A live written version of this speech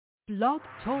Blog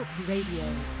Talk Radio.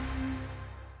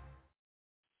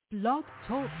 Blog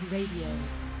Talk Radio.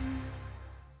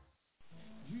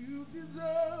 You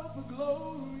deserve the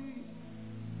glory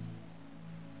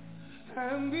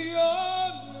and the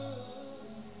honor.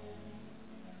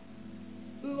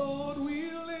 Lord, we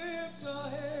lift our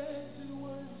hands in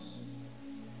worship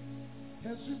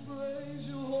as we praise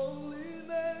your holy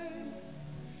name.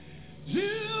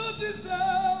 You deserve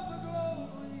the glory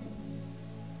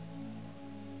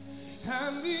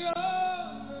and the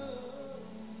honor.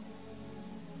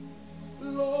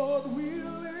 Lord, we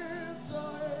lift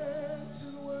our hands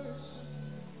in worship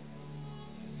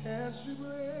as we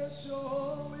bless your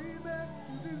holy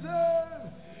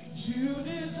name. You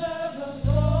deserve the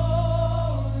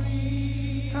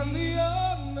glory and the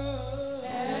honor.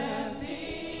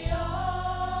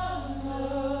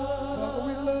 Father,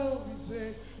 we love you, say,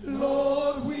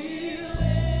 Lord, we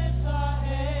lift our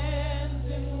hands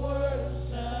in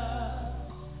worship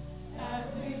as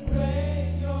we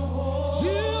praise your holy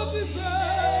name. You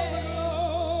deserve the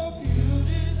glory. You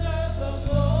deserve the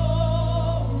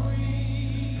glory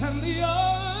and the honor.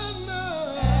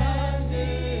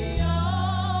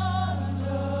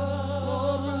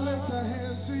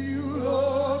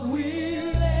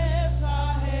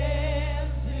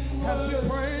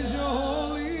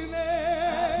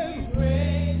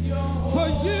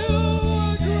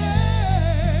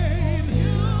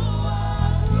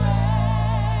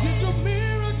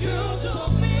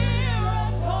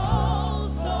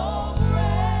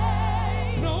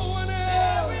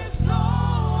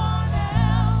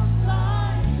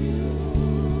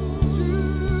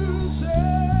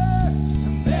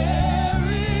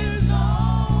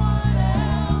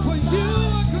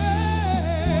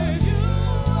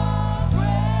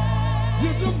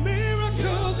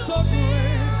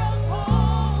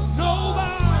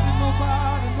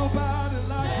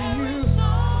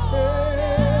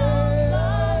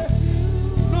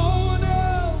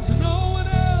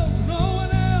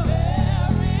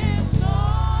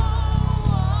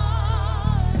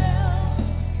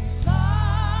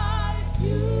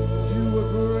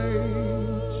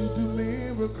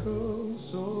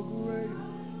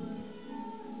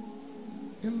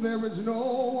 There is no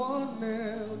one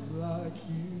else like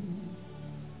you.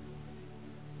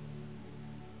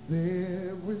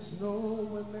 There is no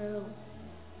one else.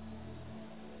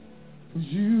 'Cause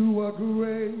you are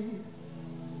great.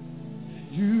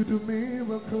 You do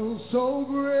miracles so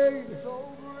great.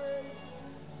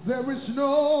 There is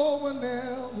no one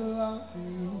else like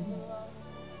you.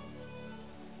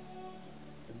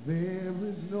 There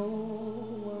is no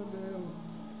one else.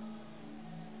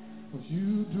 'Cause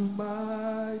you do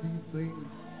mighty things,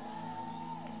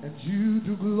 and you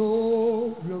do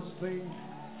glorious things.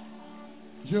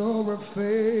 You're a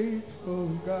faithful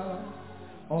God.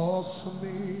 Awesome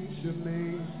is your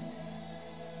name.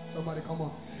 Somebody come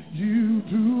on. You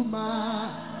do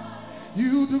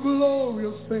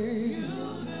glorious things.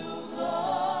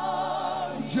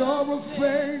 You're a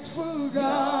faithful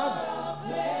God.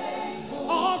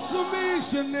 Awesome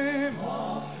is your name.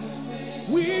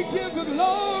 We give you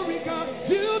glory, God.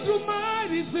 You do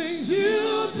mighty things.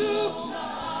 You do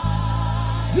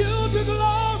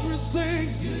glorious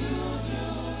things.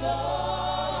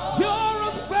 You're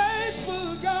a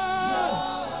faithful God.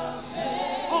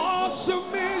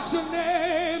 Awesome is your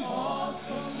name.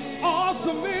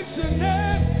 Awesome is your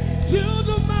name. You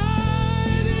do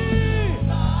mighty.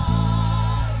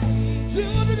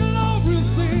 You do glorious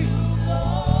things.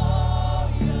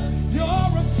 You're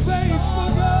a faithful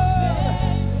God.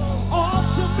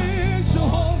 Awesome is your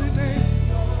holy name.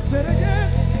 Say it again.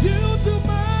 You do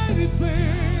mighty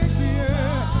things,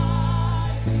 yeah.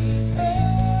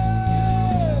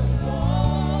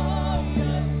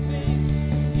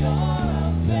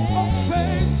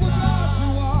 Faithful God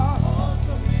you are.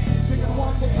 Sing it one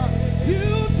more time. You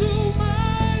do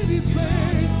mighty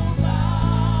things.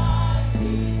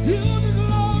 You do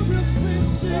glorious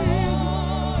things,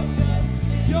 Jesus.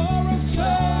 You're a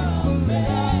faithful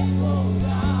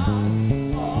God.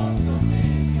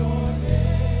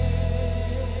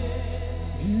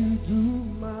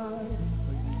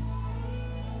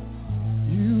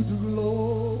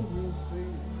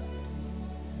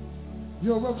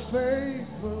 You're a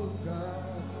faithful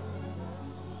God.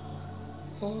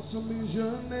 Awesome is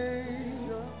your name.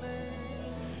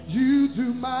 You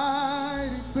do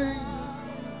mighty things.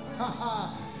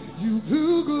 You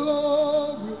do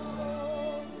glory.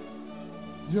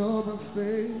 You're a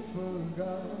faithful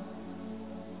God.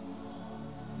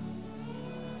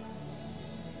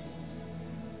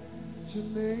 Your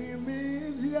name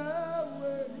is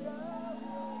Yahweh.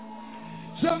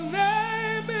 Your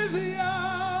name is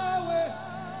Yahweh.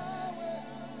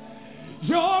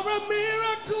 You're a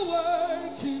miracle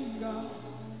working God.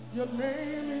 Your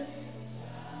name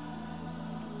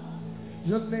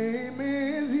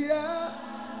is Yah.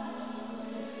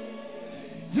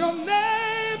 Your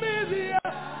name is Yah.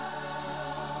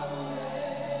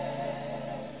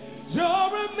 You're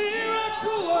a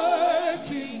miracle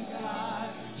working God.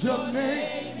 Your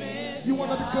name is. You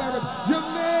want to declare it? Your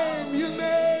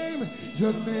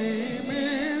name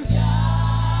is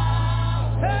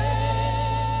Yah. Hey.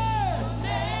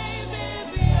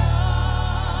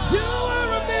 You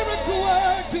are a miracle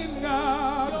working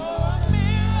God.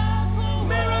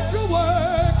 Miracle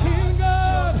working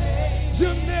God.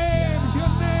 Your name is.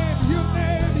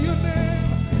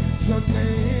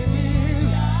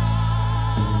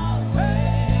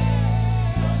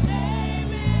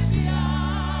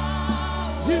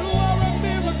 You are a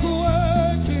miracle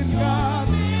working God.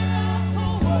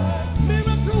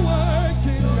 Miracle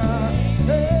working God.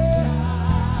 Hey.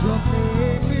 Your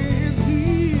name is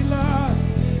healer.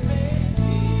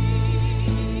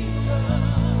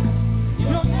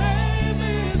 Your name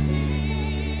is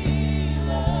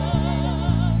healer.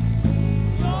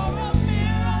 You're a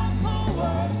miracle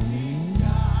working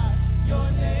God. Your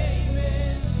name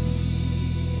is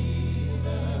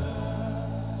healer.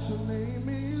 Your name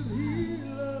is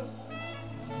healer.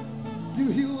 You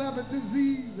heal every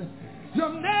disease. Your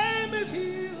name is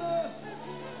healer.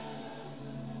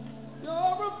 You're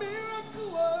a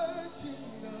miracle working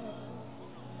God.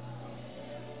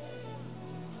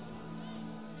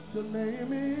 Your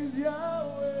name is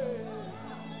Yahweh.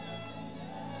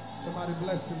 Somebody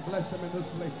bless him in this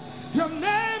place. Your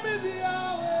name is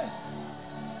Yahweh.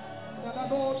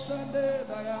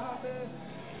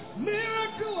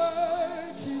 Miracle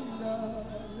working God.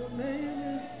 Your name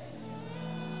is.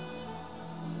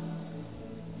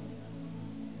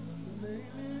 Your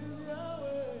name is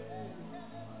Yahweh.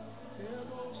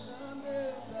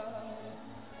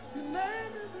 Your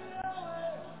name is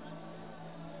Yahweh.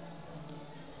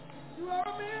 You are a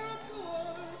miracle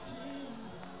working.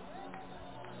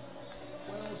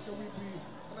 Where else can we be?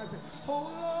 And I say, oh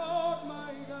Lord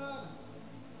my God,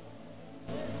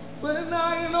 when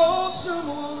I an awesome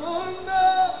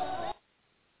wonder.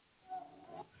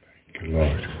 Thank you,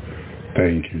 Lord.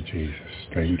 Thank you, Jesus.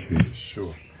 Thank you,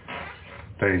 Yeshua.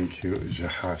 Thank you,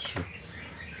 Jehoshua.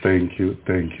 Thank you,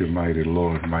 mighty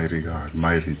Lord, mighty God,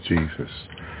 mighty Jesus,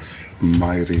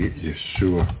 mighty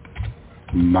Yeshua,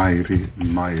 mighty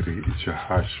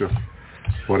Jehoshua.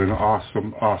 What an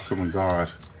awesome God.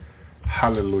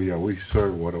 Hallelujah. We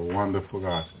serve what a wonderful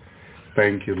God.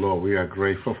 Thank you, Lord. We are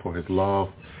grateful for his love.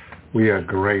 We are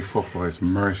grateful for his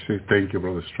mercy. Thank you,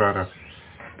 Brother Strata.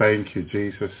 Thank you,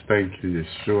 Jesus. Thank you,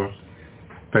 Yeshua.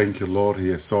 Thank you, Lord. He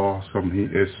is awesome. He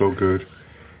is so good.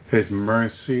 His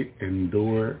mercy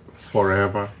endure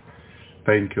forever.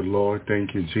 Thank you, Lord.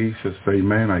 Thank you, Jesus.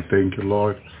 Amen. I thank you,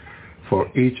 Lord,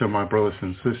 for each of my brothers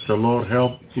and sisters. Lord,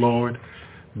 help, Lord,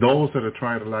 those that are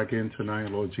trying to log in tonight,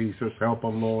 Lord Jesus, help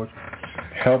them, Lord.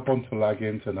 Help them to log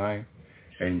in tonight.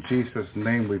 In Jesus'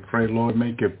 name we pray, Lord,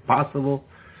 make it possible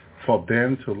for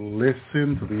them to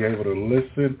listen, to be able to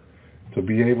listen, to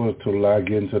be able to log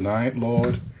in tonight,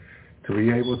 Lord, to be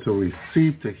able to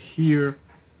receive, to hear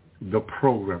the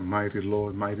program, mighty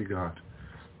Lord, mighty God,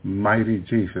 mighty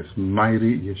Jesus,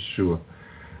 mighty Yeshua,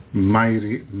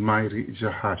 mighty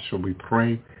Jehoshua. We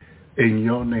pray in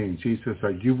your name, Jesus,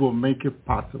 that you will make it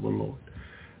possible, Lord,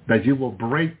 that you will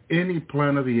break any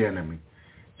plan of the enemy,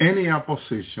 any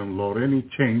opposition, Lord, any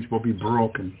change will be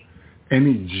broken,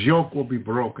 any yoke will be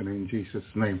broken in Jesus'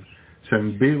 name.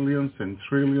 Send billions and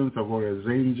trillions of warriors,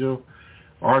 angel,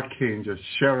 archangel,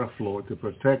 sheriff, Lord, to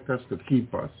protect us, to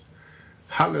keep us.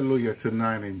 Hallelujah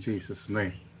tonight in Jesus'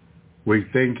 name. We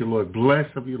thank you, Lord. Bless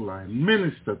every life.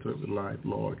 Minister to every life,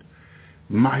 Lord.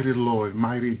 Mighty Lord,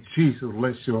 mighty Jesus,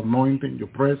 bless your anointing, your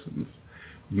presence.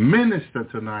 Minister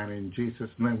tonight in Jesus'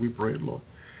 name. We pray, Lord.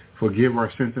 Forgive our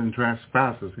sins and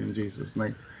trespasses in Jesus'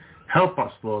 name. Help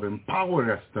us, Lord.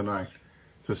 Empower us tonight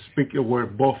to speak your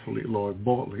word boldly, Lord,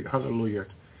 boldly. Hallelujah.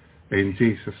 In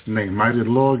Jesus' name. Mighty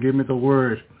Lord, give me the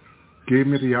word. Give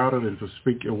me the utterance to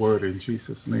speak your word in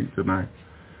Jesus' name tonight.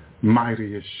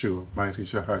 Mighty Yeshua, mighty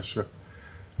Jehoshua.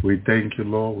 We thank you,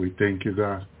 Lord. We thank you,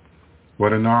 God.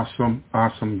 What an awesome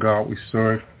God we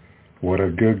serve. What a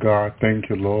good God. Thank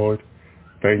you, Lord.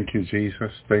 Thank you,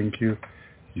 Jesus. Thank you,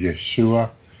 Yeshua.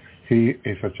 He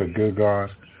is such a good God.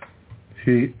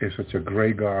 He is such a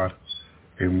great God.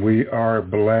 And we are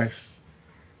blessed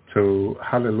to,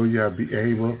 hallelujah, be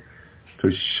able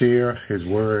to share his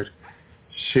word,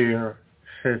 share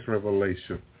his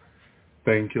revelation.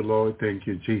 Thank you, Lord. Thank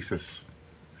you, Jesus.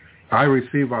 I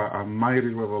received a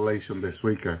mighty revelation this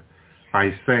week.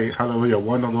 I say, hallelujah,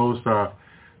 one of those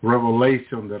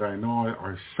revelations that I know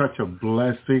are such a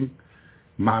blessing.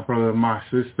 My brother and my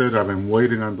sister, I've been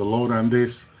waiting on the Lord on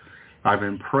this. I've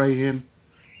been praying.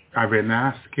 I've been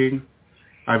asking.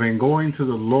 I've been going to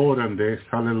the Lord on this,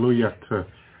 hallelujah,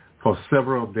 for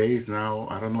several days now.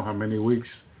 I don't know how many weeks.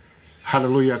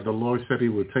 Hallelujah, the Lord said he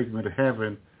would take me to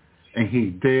heaven, and he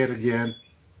did again.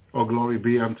 Oh, glory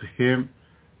be unto him,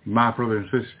 my brother and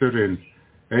sister. And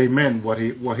amen, what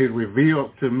he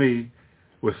revealed to me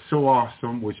was so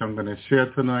awesome, which I'm going to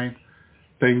share tonight.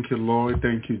 Thank you, Lord.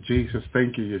 Thank you, Jesus.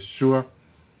 Thank you, Yeshua.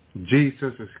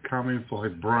 Jesus is coming for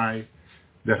his bride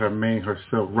that has made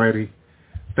herself ready.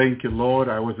 Thank you, Lord.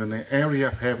 I was in an area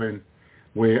of heaven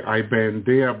where I've been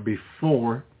there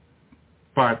before,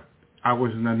 but I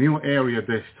was in a new area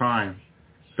this time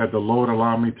that the Lord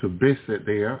allowed me to visit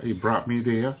there. He brought me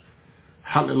there.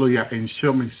 Hallelujah. And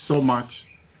showed me so much.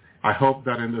 I hope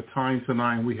that in the time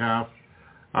tonight we have,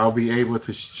 I'll be able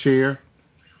to share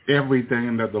everything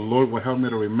and that the Lord will help me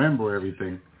to remember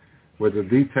everything with the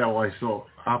detail I saw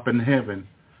up in heaven,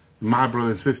 my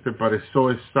brother and sister. But it's so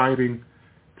exciting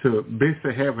to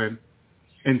visit heaven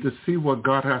and to see what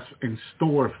God has in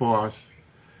store for us,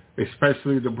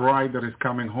 especially the bride that is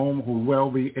coming home who will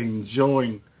be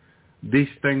enjoying these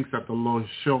things that the Lord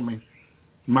showed me.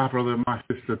 My brother and my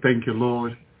sister, thank you,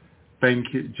 Lord.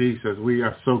 Thank you, Jesus. We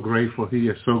are so grateful. He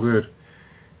is so good.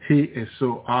 He is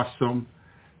so awesome.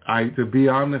 To be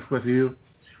honest with you,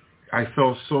 I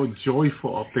felt so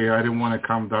joyful up there. I didn't want to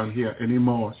come down here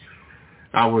anymore.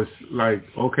 I was like,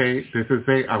 okay, this is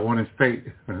it. I want to stay.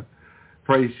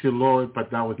 Praise you, Lord. But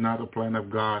that was not the plan of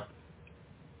God.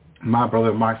 My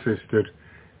brother, my sister,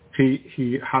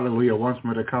 he hallelujah, wants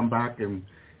me to come back and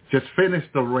just finish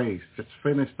the race. Just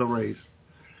finish the race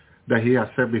that he has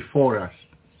set before us.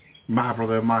 My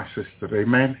brother and my sister.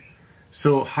 Amen.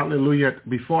 So, hallelujah.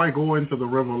 Before I go into the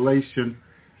revelation,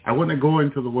 I want to go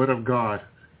into the Word of God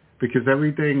because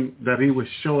everything that he was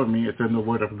showing me is in the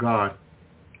Word of God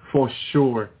for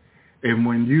sure. And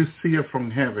when you see it from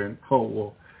heaven,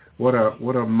 oh, well,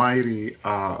 what a mighty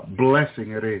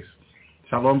blessing it is.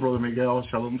 Shalom, Brother Miguel.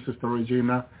 Shalom, Sister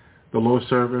Regina. The Lord's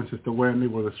servant, Sister Wendy,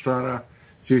 Brother Estrada.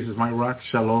 Jesus, my rock.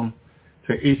 Shalom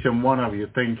to each and one of you.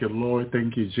 Thank you, Lord.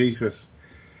 Thank you, Jesus.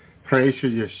 Praise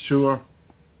you, Yeshua.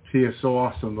 He is so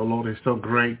awesome. The Lord is so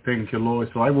great. Thank you, Lord.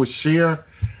 So I will share.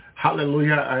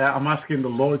 Hallelujah. I'm asking the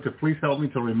Lord to please help me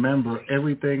to remember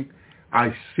everything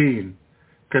I've seen.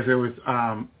 Because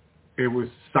it was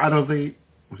Saturday.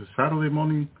 Was it Saturday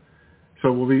morning? So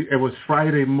it was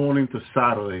Friday morning to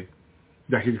Saturday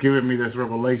that he's given me this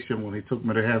revelation when he took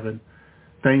me to heaven.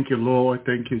 Thank you, Lord.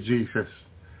 Thank you, Jesus.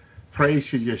 Praise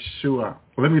you, Yeshua.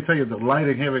 Let me tell you, the light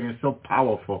in heaven is so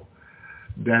powerful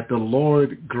that the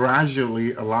Lord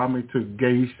gradually allowed me to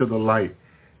gaze to the light.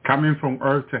 Coming from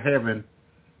earth to heaven,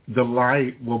 the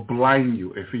light will blind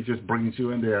you if he just brings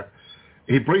you in there.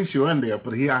 He brings you in there,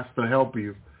 but he has to help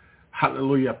you.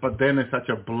 Hallelujah. But then it's such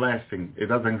a blessing. It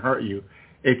doesn't hurt you.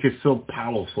 It's just so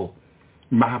powerful.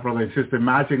 My brother and sister,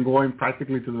 imagine going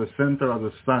practically to the center of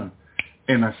the sun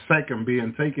in a second,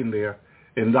 being taken there,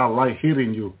 and that light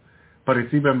hitting you. But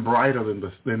it's even brighter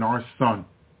than our sun.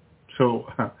 So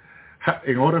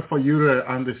in order for you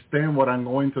to understand what I'm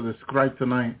going to describe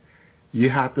tonight, you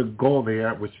have to go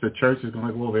there, which the church is going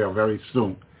to go there very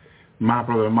soon. My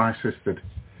brother, my sister.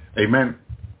 Amen.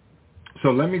 So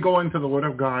let me go into the Word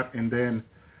of God, and then,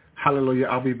 hallelujah,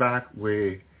 I'll be back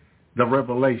with the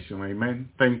revelation. Amen.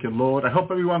 Thank you, Lord. I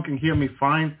hope everyone can hear me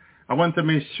fine. I want to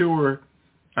make sure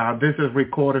this is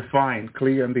recorded fine,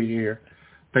 clear in the ear.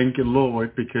 Thank you,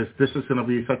 Lord, because this is going to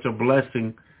be such a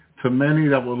blessing to many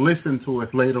that will listen to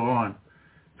it later on.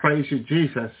 Praise you,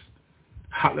 Jesus.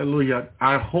 Hallelujah.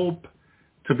 I hope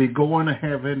to be going to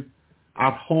heaven.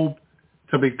 I hope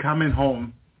to be coming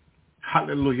home.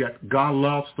 Hallelujah. God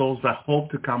loves those that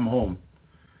hope to come home.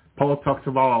 Paul talks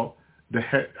about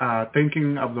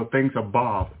thinking of the things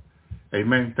above.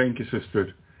 Amen. Thank you,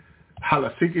 sister.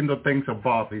 Seeking the things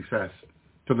above, he says,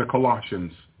 to the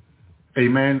Colossians.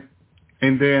 Amen.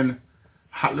 And then,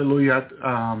 hallelujah,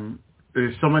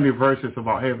 there's so many verses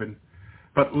about heaven.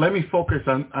 But let me focus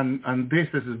on this.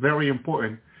 This is very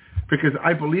important because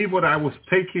I believe what I was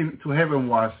taking to heaven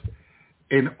was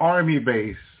an army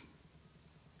base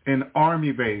in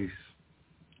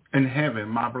heaven,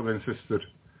 my brother and sister.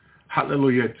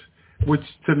 Hallelujah. Which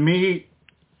to me,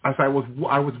 as I was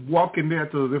walking there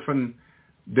to the different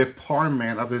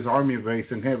department of this army base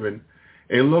in heaven,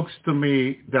 it looks to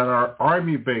me that our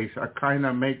army base are kind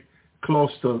of make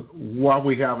close to what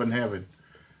we have in heaven,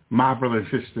 my brother and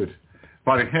sister.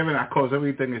 But in heaven, of course,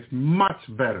 everything is much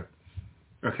better.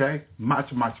 Okay?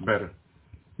 Much, much better.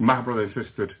 my brother and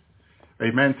sister.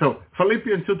 Amen. So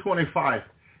Philippians 2:25.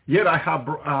 Yet I have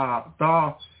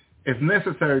thought if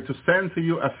necessary to send to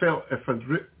you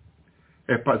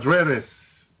Epaphroditus,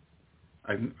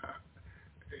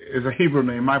 is a Hebrew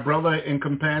name, my brother and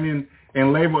companion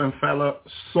and labor and fellow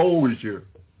soldier,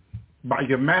 by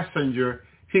your messenger,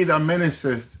 he that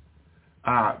ministers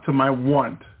to my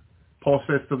want. Paul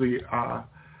says to the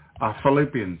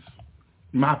Philippians,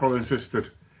 my brother and sister.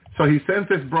 So he sent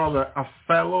his brother, a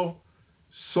fellow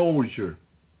soldier,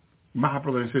 my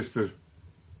brother and sister.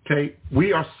 Okay,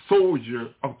 we are soldiers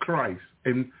of Christ,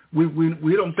 and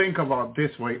we don't think about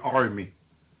this way, army.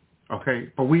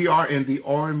 Okay, but we are in the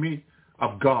army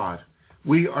of God.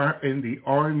 We are in the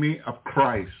army of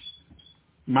Christ,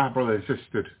 my brother and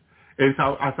sister. And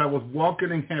so as I was walking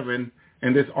in heaven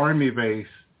in this army base,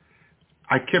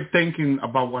 I kept thinking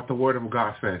about what the Word of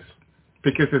God says,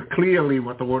 because it's clearly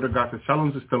what the Word of God says.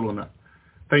 Shalom, Sister Luna.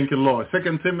 Thank you, Lord.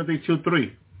 2 Timothy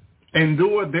 2:3.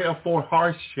 Endure therefore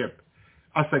hardship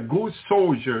as a good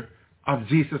soldier of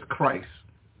Jesus Christ.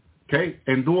 Okay?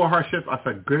 Endure hardship as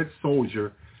a good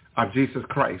soldier of Jesus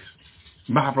Christ.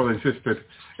 My brother and sister.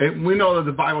 And we know that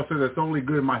the Bible says it's only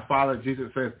good my Father,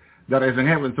 Jesus says, that is in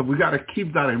heaven. So we got to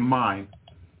keep that in mind.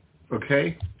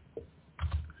 Okay?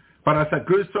 But as a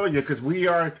good soldier, because we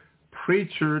are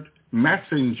preacher,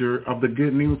 messenger of the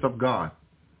good news of God.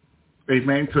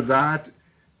 Amen. So that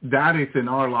is in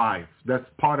our lives. That's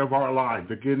part of our lives.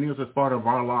 The good news is part of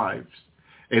our lives.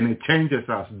 And it changes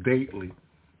us daily.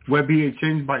 We're being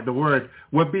changed by the Word.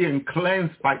 We're being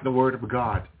cleansed by the Word of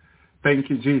God. Thank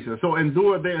you, Jesus. So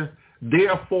endure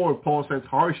therefore, Paul says,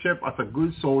 hardship as a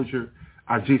good soldier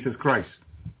of Jesus Christ.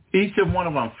 Each and one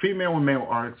of them, female and male,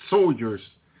 are soldiers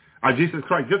of Jesus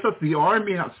Christ. Just as the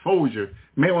army has soldiers,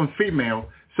 male and female,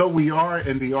 so we are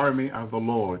in the army of the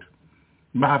Lord.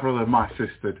 My brother, my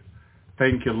sister,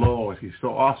 thank you, Lord. He's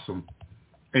so awesome.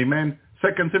 Amen.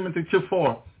 2 Timothy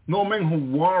 2:4. No man who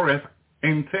warreth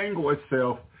entangle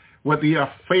itself with the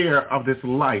affair of this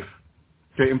life.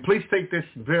 Okay, and please take this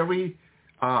very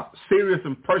serious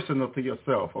and personal to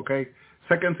yourself, okay?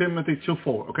 2 Timothy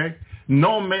 2:4, okay?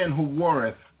 No man who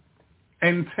warreth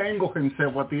entangle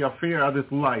himself with the affair of this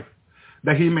life,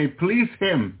 that he may please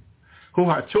him who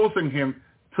hath chosen him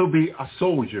to be a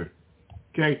soldier.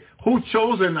 Okay? Who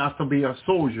chosen us to be a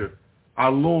soldier?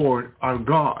 Our Lord, our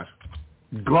God.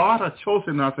 God has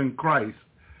chosen us in Christ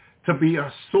to be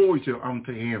a soldier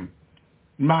unto him.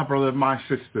 My brother, my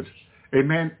sisters.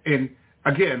 Amen. And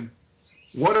again,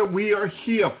 what are we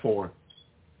here for?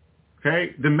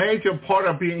 Okay? The major part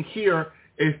of being here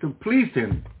is to please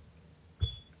him.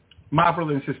 My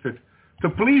brother and sisters, to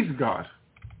please God.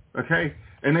 Okay?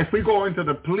 And if we go into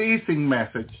the pleasing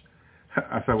message,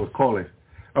 as I would call it,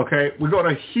 okay, we go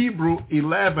to Hebrew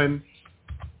 11,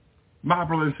 my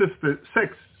brother and sister,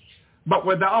 6. But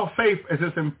without faith it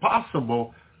is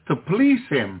impossible to please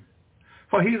him.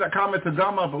 For he that cometh to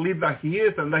God must believe that he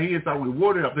is, and that he is a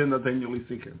rewarder of them that genuinely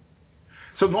seek him.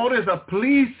 So notice that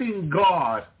pleasing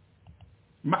God,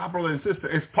 my brother and sister,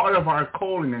 is part of our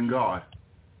calling in God.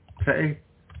 Okay?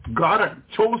 God has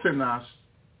chosen us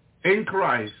in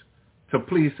Christ to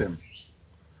please him.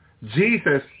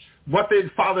 Jesus, what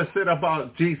did Father said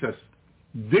about Jesus?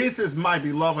 This is my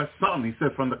beloved Son, he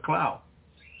said from the cloud.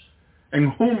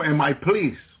 In whom am I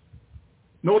pleased?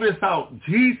 Notice how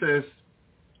Jesus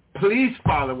pleased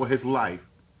Father with his life,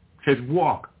 his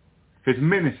walk, his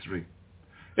ministry.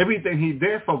 Everything he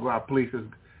did for God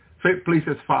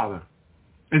pleases Father.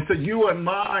 And so you and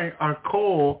I are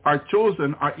called, are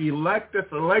chosen, are elected,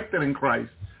 selected in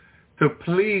Christ to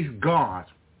please God.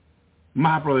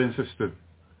 My brother and sister.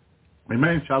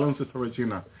 Amen. Shalom, Sister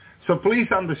Regina. So please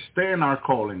understand our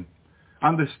calling.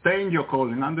 Understand your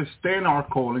calling. Understand our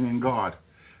calling in God.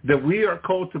 That we are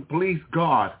called to please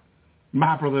God.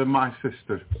 My brother and my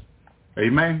sister.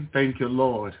 Amen. Thank you,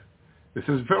 Lord. This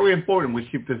is very important. We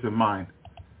keep this in mind.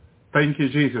 Thank you,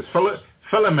 Jesus.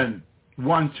 Philemon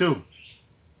 1:2.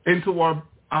 Into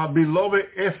our beloved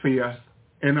Ephias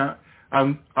and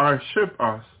our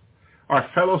shippers, our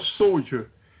fellow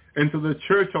soldier, into the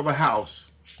church of the house.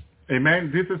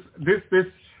 Amen.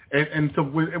 And so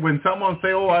when someone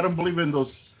say, "Oh, I don't believe in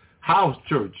those house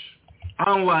church,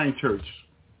 online church,"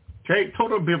 okay,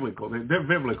 total biblical. They're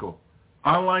biblical.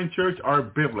 Online church are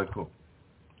biblical.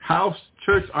 House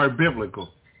church are biblical.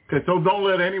 Okay, so don't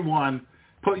let anyone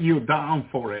put you down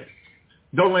for it.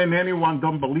 Don't let anyone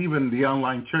don't believe in the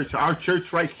online church. Our church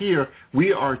right here,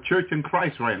 we are church in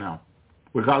Christ right now.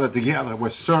 We're gathered together.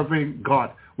 We're serving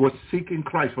God. We're seeking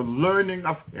Christ. We're learning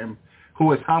of him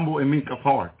who is humble and meek of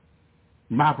heart.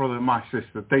 My brother and my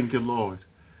sister, thank you, Lord.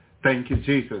 Thank you,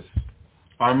 Jesus.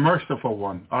 Our merciful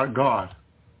one, our God.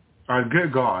 our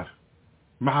good God,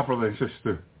 my brother and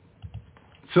sister.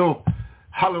 So,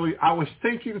 hallelujah, I was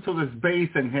taken to this base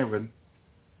in heaven,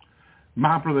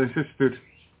 my brother and sister.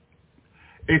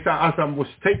 As I was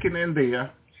taken in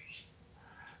there,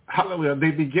 hallelujah,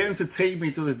 they began to take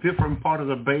me to the different part of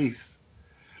the base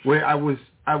where I was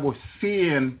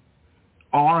seeing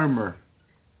armor.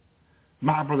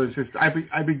 My brother and sister,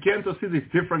 I began to see this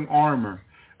different armor.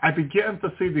 I began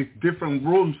to see these different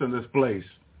rooms in this place.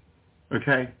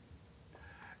 Okay?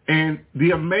 And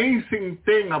the amazing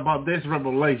thing about this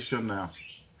revelation now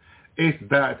is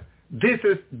that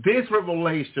this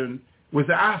revelation was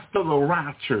after the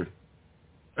rapture.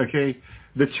 Okay?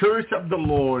 The church of the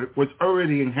Lord was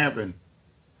already in heaven.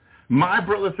 My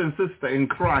brothers and sisters in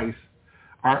Christ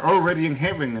are already in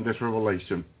heaven in this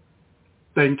revelation.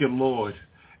 Thank you, Lord.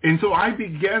 And so I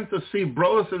began to see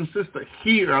brothers and sisters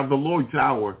here at the Lord's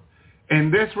hour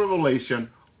in this revelation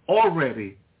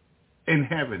already in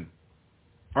heaven.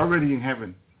 Already in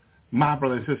heaven. My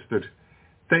brothers and sisters.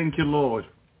 Thank you, Lord.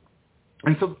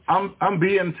 And so I'm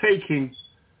being taken,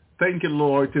 thank you,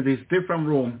 Lord, to this different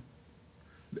room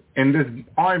in this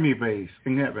army base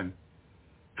in heaven.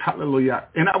 Hallelujah.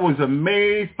 And I was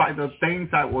amazed by the things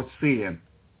I was seeing.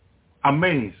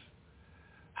 Amazed.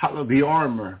 Hallelujah. The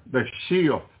armor, the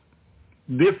shield,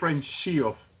 different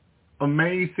shields,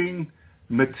 amazing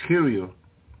material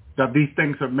that these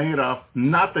things are made of,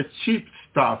 not the cheap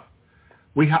stuff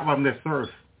we have on this earth,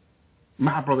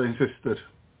 my brother and sister.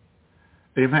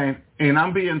 Amen. And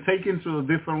I'm being taken to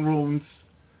the different rooms,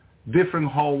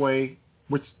 different hallway,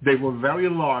 which they were very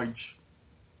large,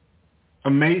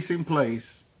 amazing place,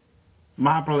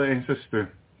 my brother and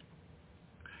sister.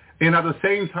 And at the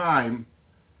same time,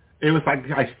 it was like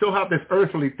I still have this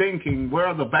earthly thinking, where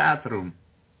are the bathrooms?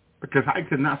 Because I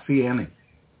could not see any.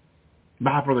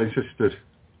 My brother and sister.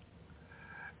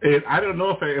 And I don't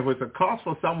know if it was a cause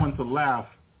for someone to laugh.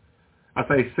 As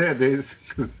I said, it's,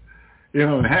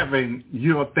 having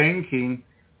your thinking,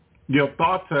 your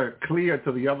thoughts are clear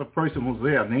to the other person who's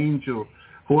there, an angel,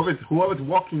 whoever's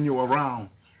walking you around.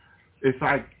 It's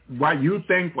like what you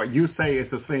think, what you say is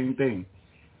the same thing.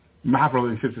 My brother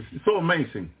and sister, it's so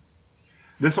amazing.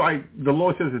 That's why the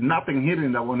Lord says there's nothing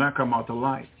hidden that will not come out to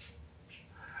light.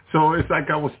 So it's like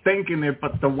I was thinking it,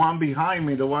 but the one behind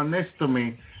me, the one next to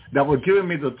me, that was giving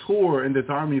me the tour in this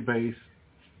army base,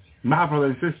 my brother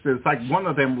and sister, it's like one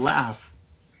of them laughed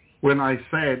when I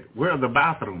said, where are the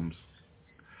bathrooms?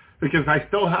 Because I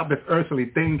still have this earthly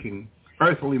thinking,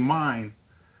 earthly mind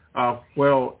of,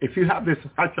 well, if you have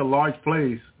such a large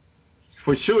place,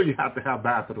 for sure you have to have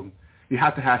bathrooms. You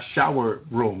have to have shower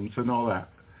rooms and all that.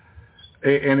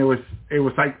 And it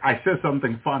was like I said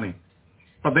something funny.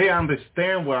 But they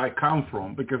understand where I come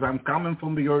from because I'm coming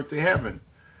from the earth to heaven.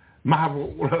 My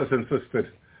brothers and sisters,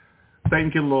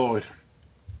 thank you, Lord.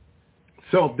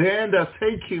 So then they're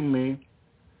taking me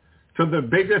to the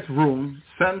biggest room,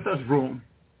 center's room.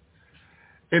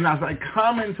 And as I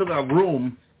come into the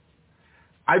room,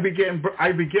 I began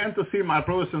to see my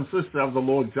brothers and sisters of the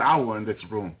Lord's hour in this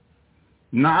room.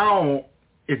 Now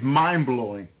it's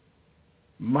mind-blowing.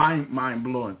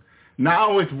 Mind-blowing.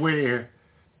 Now is where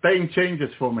things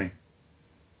changes for me.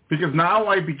 Because now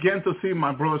I begin to see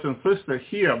my brothers and sisters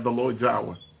here of the Lord's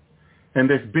hour in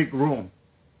this big room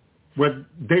where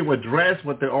they were dressed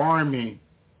with the army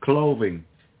clothing,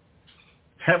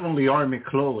 heavenly army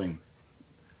clothing.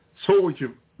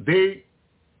 Soldier,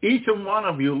 each and one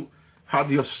of you had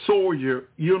your soldier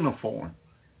uniform.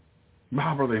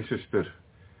 My brother and sister,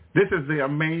 this is the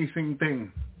amazing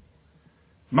thing.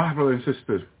 My brother and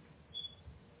sister.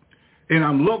 And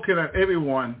I'm looking at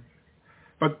everyone,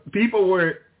 but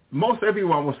most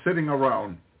everyone was sitting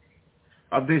around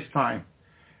at this time.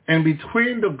 And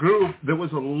between the group, there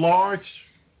was a large,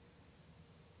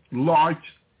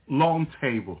 long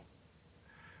table.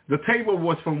 The table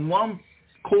was from one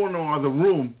corner of the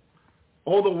room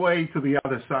all the way to the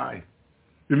other side.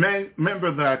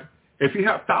 Remember that if you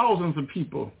have thousands of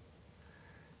people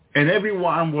and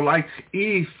everyone would like to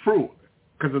eat fruit,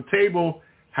 because the table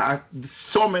had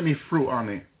so many fruit on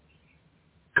it,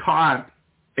 cut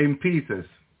in pieces,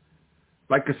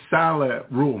 like a salad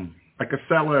room, like a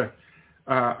salad.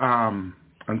 I'm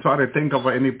trying to think of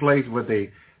any place where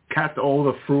they cut all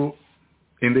the fruit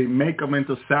and they make them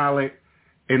into salad,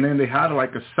 and then they had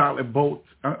like a salad bowl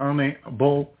on it,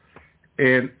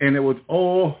 and it was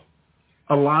all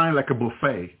aligned like a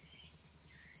buffet,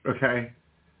 okay,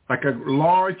 like a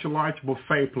large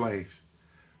buffet place.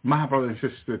 My brother and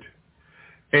sister.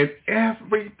 And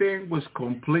everything was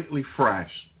completely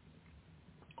fresh.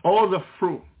 All the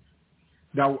fruit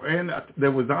that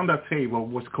was on the table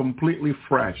was completely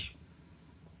fresh.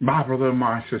 My brother and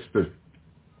my sister.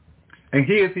 And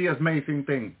here's the amazing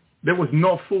thing. There was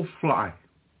no fruit fly.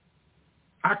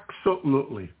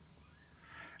 Absolutely.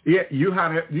 Yeah, you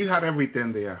had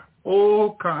everything there.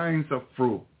 All kinds of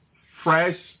fruit.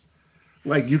 Fresh,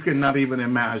 like you cannot even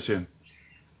imagine.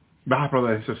 My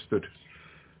brother and sister.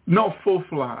 No fruit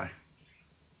fly.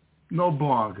 No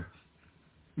bug.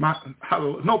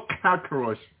 No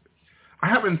cockroach. I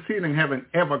haven't seen in heaven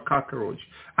ever cockroach.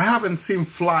 I haven't seen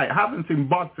fly. I haven't seen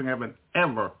bugs in heaven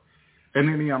ever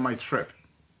in any of my trips.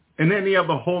 In any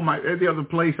other home, any other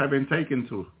place I've been taken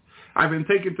to. I've been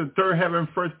taken to third heaven,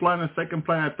 first planet, second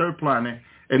planet, third planet,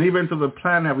 and even to the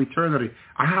planet of eternity.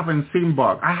 I haven't seen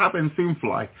bug. I haven't seen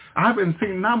fly. I haven't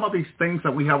seen none of these things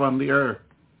that we have on the earth.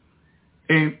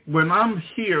 And when I'm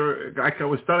here, like I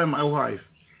was telling my wife,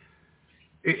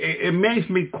 it makes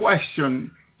me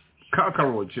question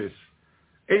cockroaches,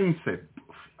 insect,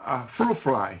 fruit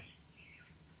fly.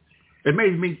 It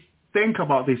makes me think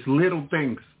about these little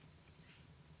things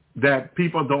that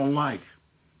people don't like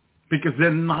because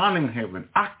they're none in heaven.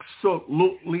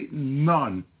 Absolutely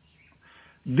none.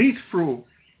 These fruit,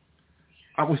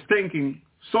 I was thinking,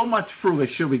 so much fruit that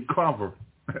should be covered.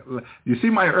 You see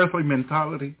my earthly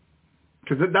mentality?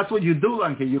 Because that's what you do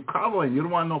down here. You cover it. You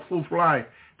don't want no fruit fly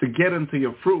to get into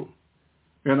your fruit.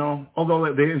 You know,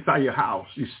 although they're inside your house,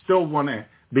 you still want to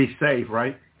be safe,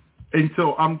 right? And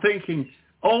so I'm thinking,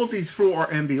 all these fruit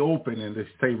are in the open in this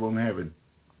table in heaven.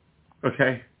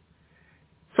 Okay?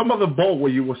 Some of the bowl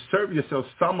where you will serve yourself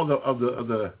some of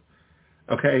the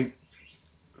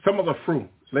fruit.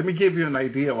 Let me give you an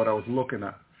idea of what I was looking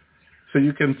at, so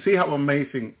you can see how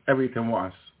amazing everything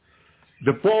was.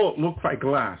 The bowl looked like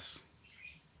glass.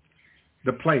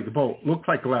 The plate, the bowl looked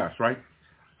like glass, right?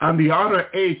 On the outer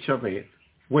edge of it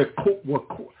was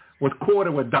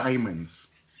coated with diamonds.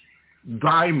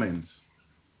 Diamonds,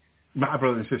 my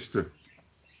brother and sister.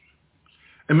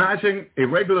 Imagine a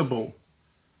regular bowl,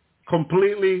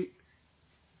 completely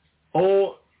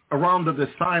all around the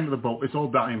design of the bowl. It's all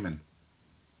diamond.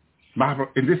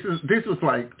 And this is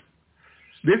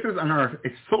on earth.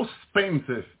 It's so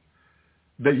expensive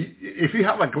that if you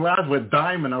have a glass with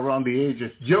diamond around the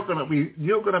edges, you're gonna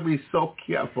be so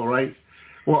careful, right?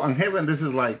 Well, in heaven, this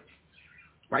is like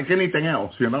anything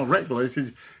else, you know, regular. It's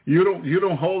just, you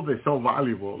don't hold it so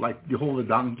valuable like you hold it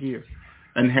down here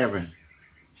in heaven.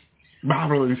 My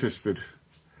brother and sister.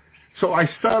 So I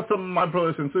saw some of my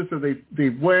brothers and sisters. They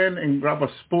went and grabbed a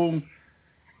spoon,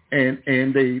 and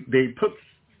they put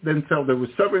themselves. They were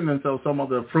serving themselves some of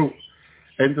the fruit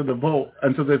into the bowl,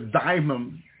 into the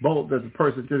diamond bowl that the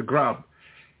person just grabbed.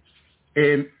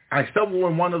 And I saw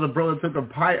when one of the brothers took a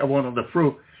bite of one of the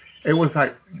fruit, it was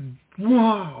like,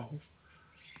 whoa,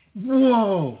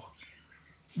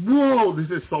 this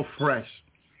is so fresh.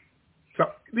 So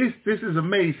this is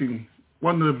amazing.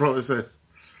 One of the brothers says,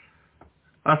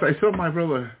 as I saw my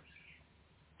brother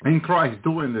in Christ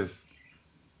doing this,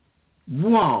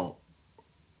 wow.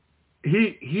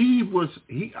 Because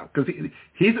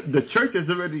the church is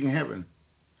already in heaven.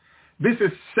 This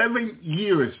is 7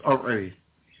 years already.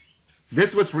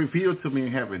 This was revealed to me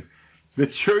in heaven. The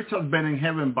church has been in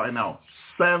heaven by now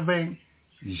 7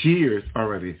 years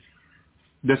already.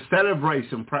 The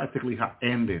celebration practically had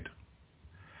ended.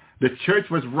 The church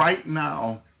was right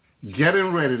now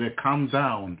getting ready to come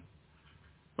down,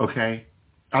 okay,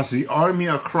 as the army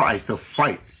of Christ to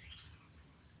fight.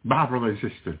 My brother and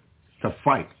sister, to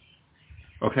fight.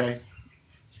 Okay?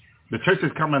 The church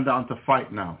is coming down to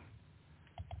fight now.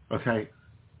 Okay?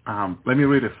 Let me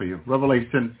read it for you.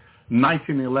 Revelation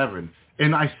 19:11.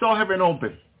 And I saw heaven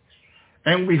open,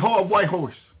 and behold a white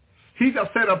horse. He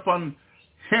that sat upon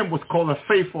him was called a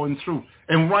faithful and true,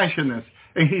 and righteousness,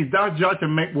 and he does judge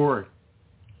and make war.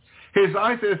 His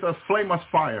eyes is a flame of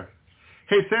fire.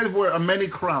 His head were a many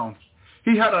crowns.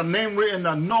 He had a name written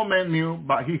that no man knew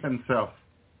but he himself.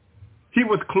 He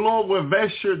was clothed with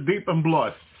vesture deep in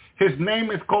blood. His name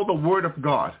is called the Word of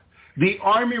God. The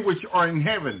army which are in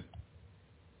heaven.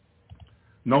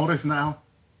 Notice now,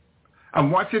 I'm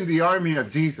watching the army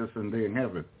of Jesus and they're in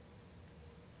heaven.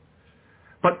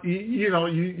 But,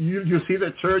 you see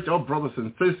the church, oh, brothers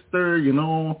and sisters,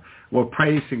 we're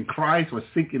praising Christ, we're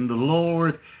seeking the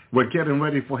Lord, we're getting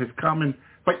ready for his coming.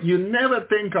 But you never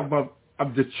think of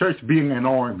the church being an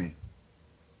army.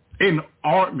 An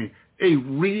army, a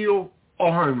real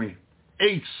army,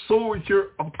 a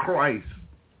soldier of Christ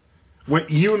with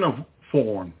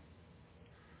uniform.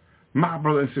 My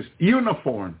brother and sister,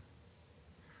 uniform.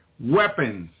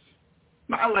 Weapons.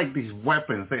 Not like these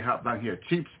weapons they have down here,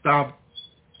 cheap stuff.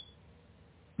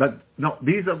 But no,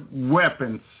 these are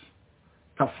weapons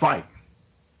to fight.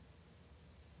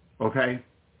 Okay?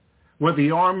 with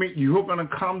the army. You're going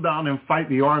to come down and fight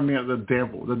the army of the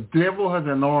devil. The devil has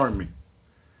an army,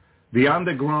 the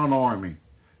underground army,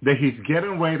 that he's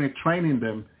getting ready and training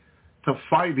them to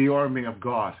fight the army of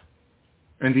God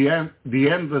in the end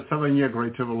of the 7-year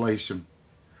Great Tribulation.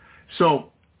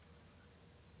 So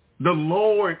the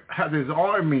Lord has his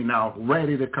army now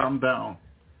ready to come down.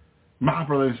 My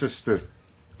brother and sister,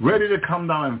 ready to come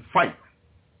down and fight.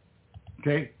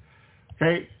 Okay?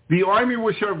 The army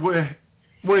which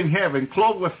were in heaven,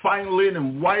 clothed with fine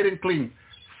linen, white and clean,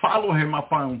 follow him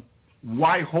upon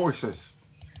white horses.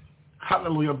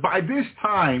 Hallelujah. By this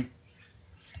time,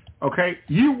 okay,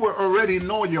 you will already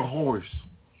know your horse.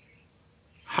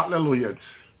 Hallelujah.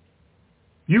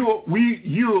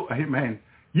 Amen.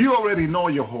 You already know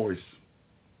your horse.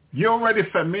 You're already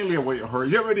familiar with your horse.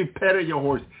 You already petted your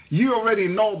horse. You already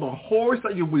know the horse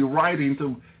that you'll be riding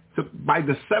to by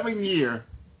the 7th year.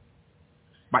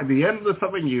 By the end of the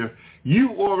 7th year, you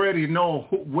already know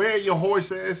where your horse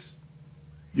is.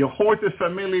 Your horse is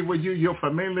familiar with you. You're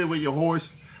familiar with your horse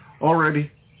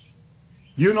already.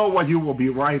 You know what you will be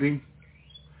riding.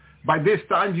 By this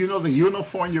time, you know the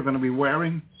uniform you're going to be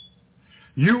wearing.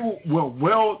 You will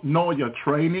well know your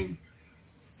training.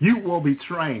 You will be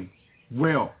trained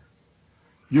well.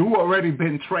 You already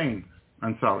been trained.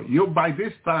 By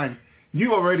this time,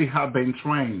 you already have been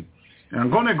trained. And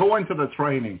I'm going to go into the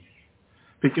training,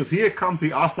 because here comes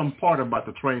the awesome part about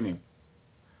the training.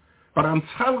 But I'm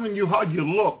telling you how you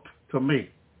looked to me,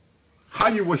 how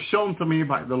you were shown to me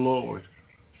by the Lord.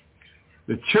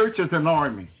 The church is an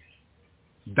army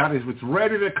that is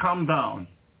ready to come down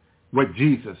with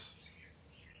Jesus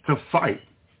to fight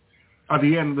at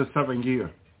the end of the 7th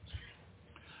year.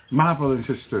 My brother and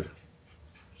sister,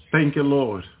 thank you,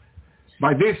 Lord.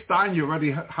 By this time, you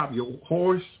already have your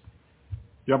horse.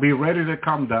 You'll be ready to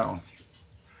come down.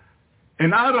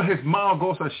 And out of his mouth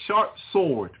goes a sharp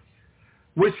sword,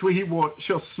 which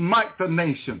shall smite the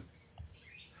nation.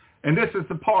 And this is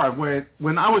the part where,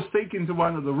 when I was taken to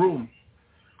one of the room,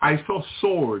 I saw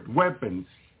sword, weapons.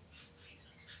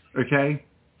 Okay?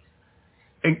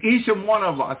 And each and one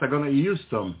of us are going to use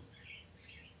them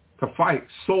to fight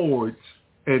swords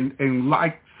and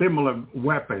like similar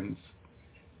weapons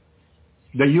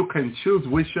that you can choose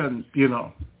which one,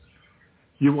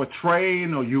 you would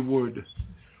train or you would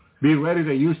be ready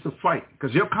to use to fight.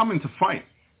 Because you're coming to fight.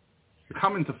 You're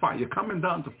coming to fight. You're coming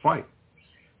down to fight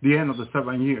the end of the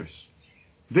 7 years.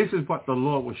 This is what the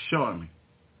Lord was showing me.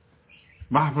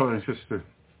 My brother and sister,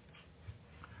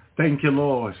 thank you,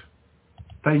 Lord.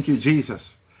 Thank you, Jesus.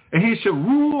 And he shall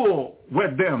rule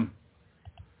with them.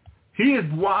 He is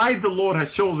why the Lord has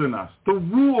chosen us, to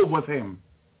rule with him.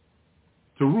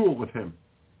 To rule with him.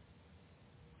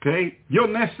 Okay? You're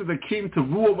next to the king, to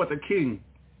rule with the king.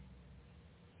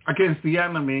 Against the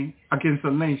enemy, against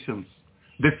the nations.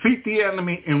 Defeat the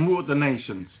enemy and rule the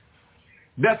nations.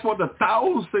 That's what the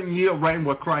 1,000-year reign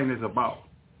with Christ is about.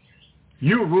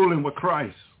 You're ruling with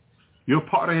Christ. You're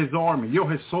part of his army. You're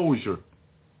his soldier.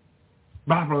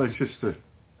 My brother and sister.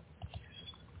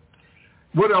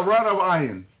 With a rod of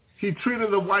iron, he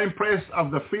treated the winepress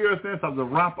of the fierceness of the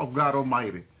wrath of God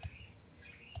Almighty.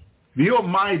 The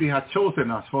Almighty had chosen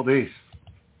us for this.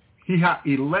 He had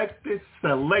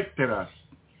selected us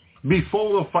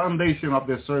before the foundation of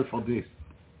this earth for this.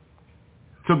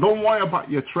 So don't worry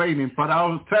about your training, but I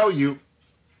will tell you,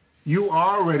 you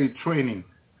are already training.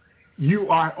 You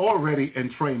are already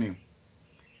in training.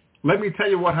 Let me tell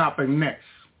you what happened next.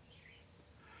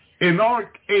 An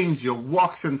archangel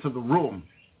walks into the room,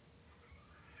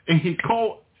 and he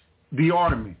called the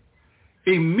army.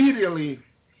 Immediately,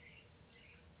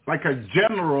 like a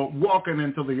general walking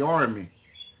into the army,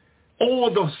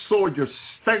 all the soldiers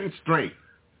stand straight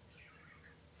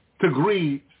to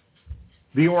greet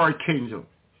the archangel.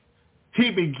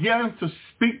 He began to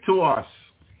speak to us.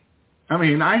 I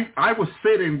mean, I was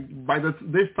sitting by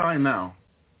this time now,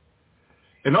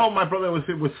 and all my brother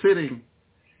was sitting,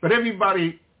 but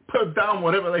everybody put down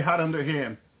whatever they had in their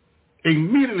hand,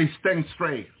 immediately stand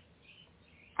straight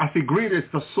as he greeted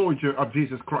the soldier of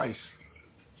Jesus Christ.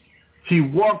 He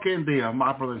walked in there,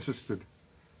 my brother and sister.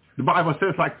 The Bible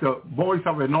says like the voice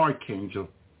of an archangel,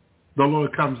 the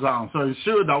Lord comes down. So it's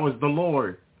sure that was the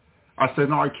Lord as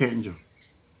an archangel.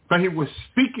 But he was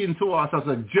speaking to us as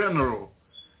a general,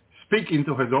 speaking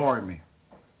to his army.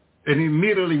 And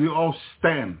immediately we all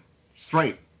stand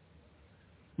straight,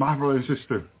 my brother and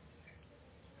sister.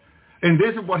 And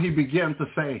this is what he began to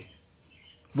say,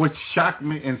 which shocked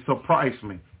me and surprised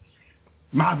me.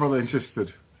 My brother and sister,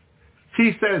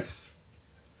 he says,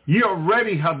 you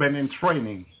already have been in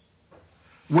training.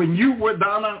 When you were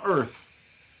down on earth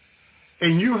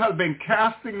and you have been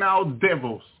casting out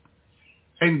devils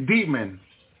and demon,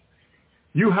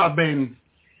 you have been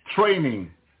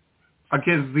training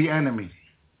against the enemy.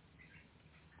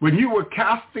 When you were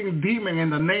casting demon in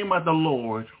the name of the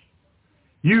Lord,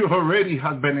 you already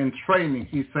have been in training,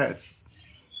 he says.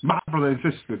 My brother and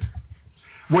sister,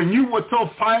 when you were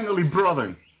told finally,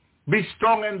 brethren, be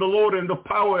strong in the Lord and the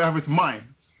power of his might.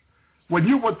 When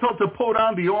you were told to put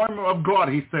on the armor of God,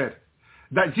 he said,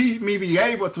 that ye may be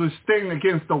able to stand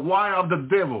against the wile of the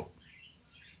devil.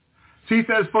 So he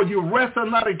says, for you wrestle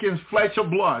not against flesh or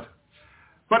blood,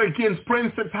 but against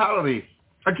principality,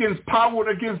 against power,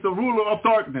 against the ruler of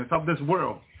darkness of this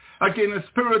world, against the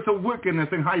spiritual wickedness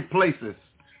in high places.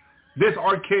 This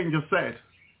archangel said.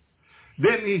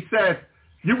 Then he said,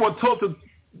 you were told to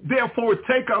therefore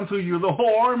take unto you the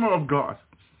whole armor of God,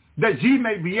 that ye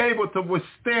may be able to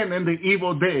withstand in the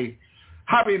evil day,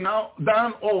 having now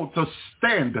done all to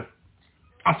stand,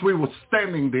 as we were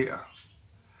standing there.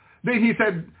 Then he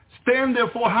said, stand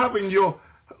therefore having your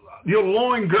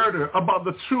loin girded about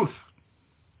the truth,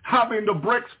 having the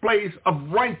breastplate of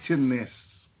righteousness,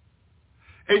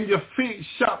 and your feet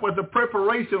shod with the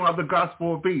preparation of the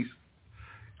gospel of peace.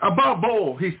 Above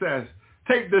all, he says,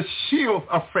 take the shield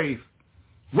of faith,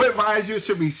 whereby you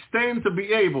should be stand to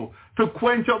be able to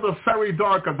quench all the fiery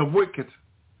dark of the wicked.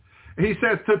 He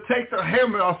says to take the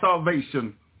helmet of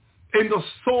salvation and the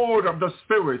sword of the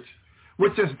Spirit,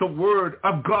 which is the word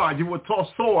of God. You were taught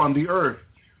so on the earth.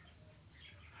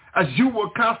 As you were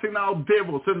casting out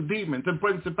devils and demons and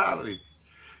principalities,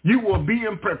 you were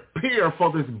being prepared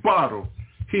for this battle.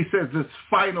 He says this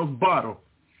final battle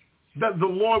that the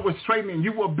Lord was training.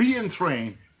 You were being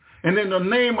trained. And in the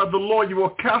name of the Lord, you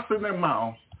were casting them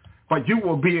out. But you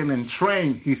were being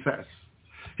trained, he says.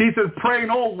 He says, praying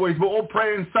always, but all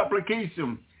prayer and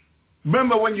supplication.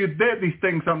 Remember when you did these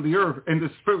things on the earth in the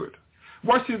spirit.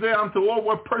 Watch you there unto all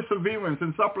with perseverance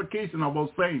and supplication of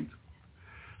all saints.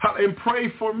 And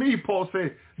pray for me, Paul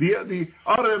said, the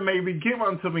other may be given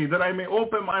unto me, that I may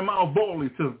open my mouth boldly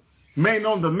to make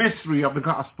known the mystery of the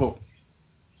gospel.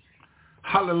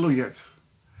 Hallelujah.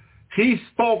 He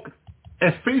spoke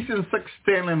Ephesians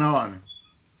 6:10 and on,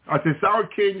 as this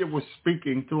archangel was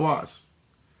speaking to us,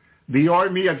 the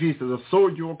army of Jesus, the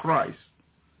soldier of Christ.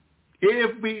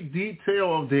 Every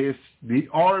detail of this, the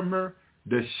armor,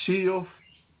 the shield,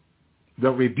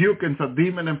 the rebuking of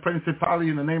demon and principality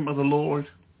in the name of the Lord.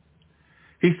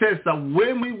 He says that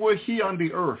when we were here on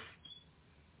the earth,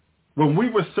 when we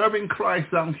were serving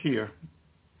Christ down here,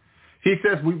 he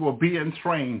says we were being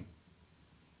trained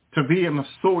to be a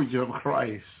soldier of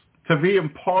Christ, to be a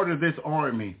part of this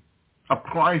army of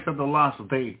Christ of the last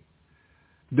day,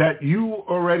 that you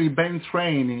already been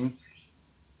training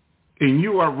and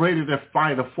you are ready to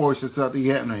fight the forces of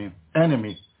the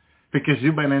enemy because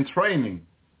you've been in training.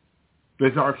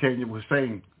 This archangel was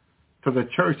saying to the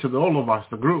church, to all of us,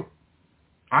 the group.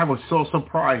 I was so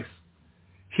surprised.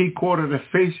 He quoted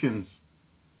Ephesians,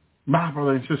 my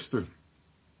brother and sister.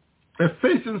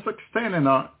 Ephesians 6:10 and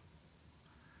on.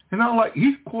 And I'm like,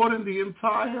 he's quoting the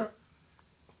entire,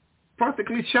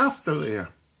 practically chapter there.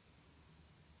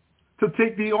 To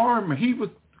take the armor. He was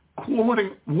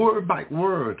quoting word by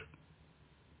word,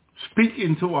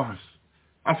 speaking to us.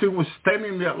 As we were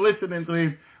standing there listening to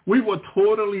him, we were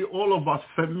totally, all of us,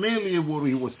 familiar with what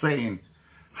he was saying,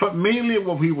 familiar with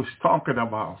what he was talking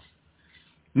about.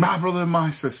 My brother and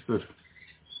my sister,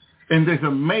 in this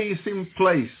amazing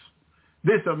place,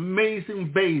 this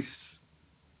amazing base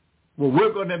where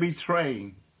we're going to be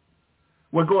trained.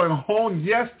 We're going home,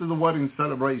 yes, to the wedding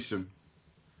celebration.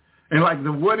 And like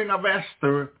the wedding of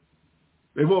Esther,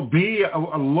 it will be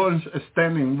a lunch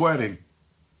standing wedding.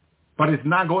 But it's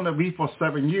not going to be for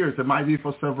 7 years. It might be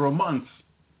for several months,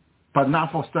 but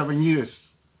not for 7 years.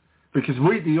 Because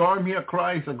we, the army of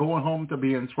Christ, are going home to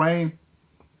be trained,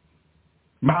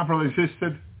 my brother and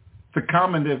sister, to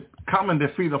come and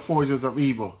defeat the forces of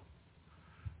evil.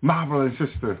 My brother and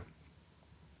sister,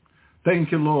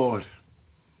 thank you, Lord.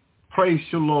 Praise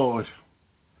you, Lord.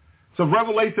 So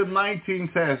Revelation 19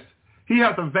 says, he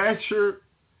has advanced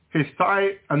his thigh,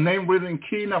 a name written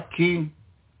King of Kings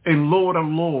and Lord of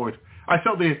Lords. I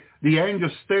saw the angel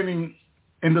standing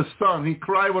in the sun. He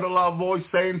cried with a loud voice,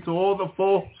 saying to all the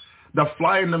folk that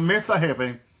fly in the midst of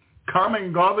heaven, come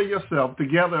and gather yourself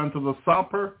together unto the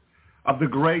supper of the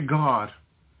great God.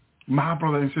 My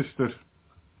brother and sister,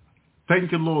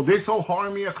 thank you, Lord. This whole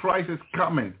army of Christ is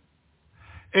coming.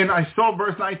 And I saw,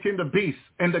 verse 19, the beast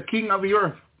and the king of the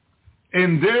earth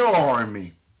and their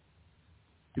army.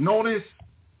 You notice,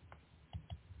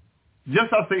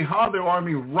 just as they have their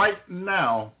army right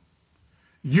now,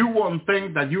 you won't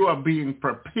think that you are being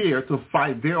prepared to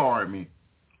fight their army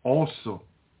also.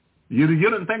 You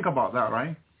didn't think about that,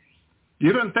 right?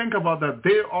 You don't think about that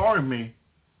their army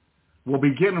will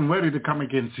be getting ready to come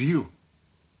against you,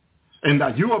 and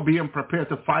that you are being prepared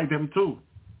to fight them too.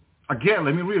 Again,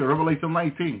 let me read it, Revelation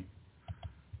 19.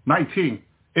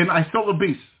 And I saw the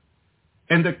beast,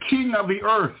 and the king of the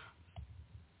earth.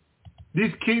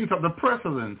 These kings are the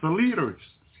presidents, the leaders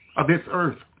of this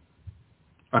earth.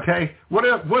 Okay? What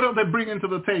are they bringing to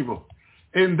the table?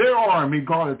 And their army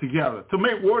gathered together to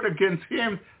make war against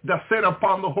him that sat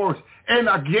upon the horse, and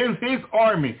against his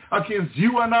army, against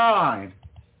you and I,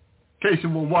 in case you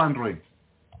were wondering.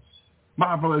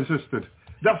 My brothers and sisters,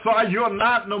 that's why you're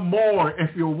not no more,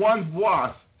 if you once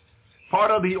was,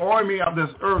 part of the army of this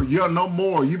earth. You're no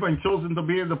more. You've been chosen to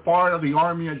be the part of the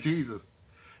army of Jesus.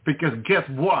 Because guess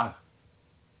what?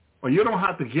 Well, you don't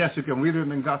have to guess. You can read it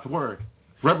in God's word.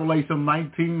 Revelation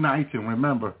 19:19,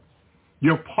 remember.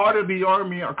 You're part of the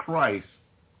army of Christ.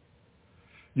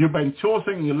 You've been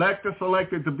chosen, elected,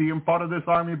 selected to be in part of this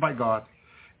army by God.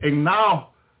 And now,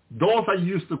 those I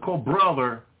used to call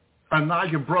brother are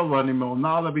not your brother anymore.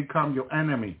 Now they become your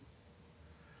enemy.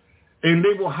 And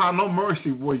they will have no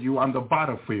mercy with you on the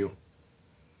battlefield.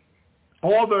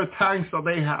 All their tanks that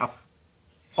they have,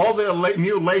 all their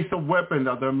new laser weapons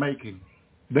that they're making,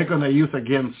 they're going to use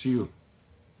against you.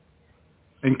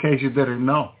 In case you didn't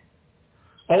know.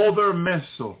 All their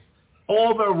missiles,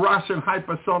 all their Russian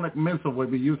hypersonic missiles will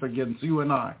be used against you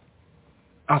and I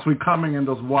as we're coming in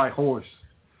those white horse.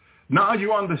 Now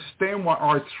you understand what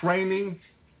our training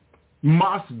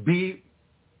must be,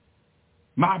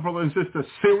 my brothers and sisters,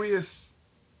 serious.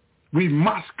 We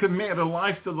must commit a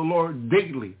life to the Lord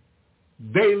daily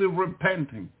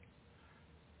repenting,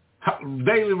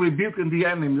 daily rebuking the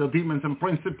enemy, the demons and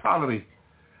principality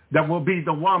that will be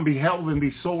the one beholding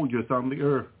these soldiers on the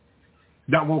earth,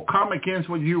 that will come against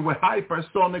you with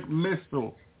hypersonic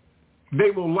missile.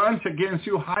 They will launch against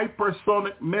you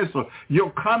hypersonic missile.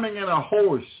 You're coming in a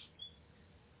horse.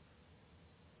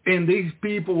 And these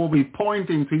people will be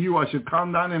pointing to you as you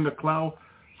come down in the cloud,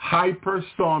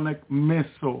 hypersonic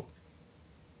missile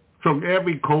from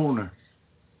every corner.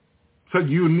 So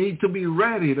you need to be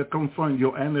ready to confront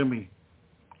your enemy.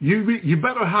 You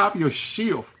better have your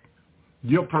shield,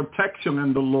 your protection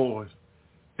in the Lord,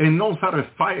 and knows how to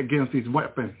fight against these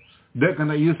weapons they're going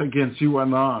to use against you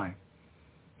and I.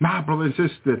 My brother and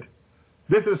sister,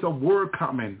 this is a word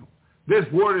coming. This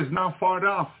word is not far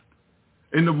off.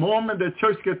 In the moment the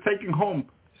church gets taken home,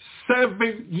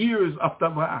 7 years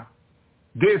after that,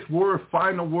 this word,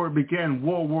 final word, began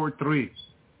World War III.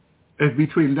 It's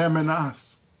between them and us.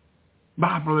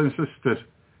 My brother and sister,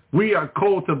 we are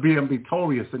called to be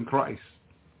victorious in Christ.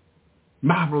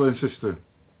 My brother and sister,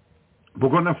 we're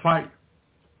going to fight.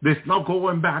 There's no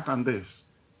going back on this.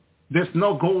 There's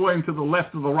no going to the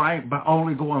left or the right, but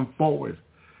only going forward.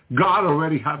 God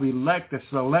already have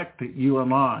selected you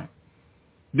and I.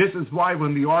 This is why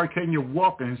when the archangel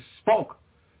walked and spoke,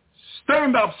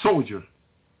 "Stand up, soldier,"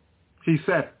 he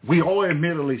said, we all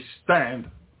immediately stand.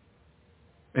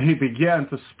 And he began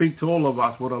to speak to all of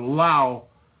us with a loud,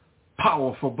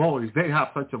 powerful voice. They have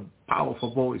such a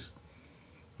powerful voice,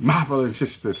 my brothers and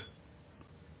sisters.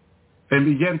 And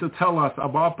began to tell us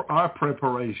about our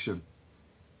preparation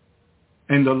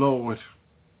in the Lord.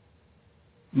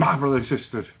 My brothers and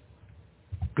sisters,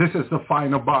 this is the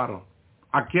final battle.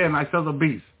 Again, I saw the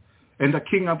beast and the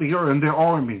king of the earth and their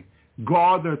army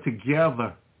gathered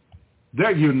together.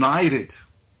 They're united.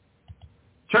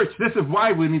 Church, this is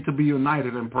why we need to be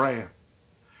united in prayer.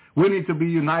 We need to be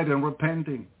united in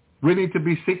repenting. We need to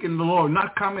be seeking the Lord,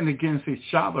 not coming against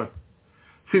each other.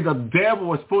 See, the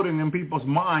devil is putting in people's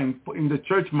mind, in the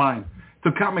church mind,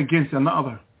 to come against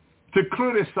another, to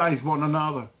criticize one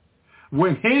another.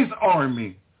 When his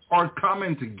army are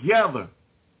coming together,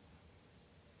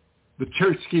 the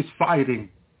church keeps fighting,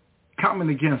 coming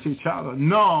against each other.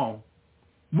 No,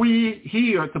 we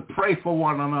here to pray for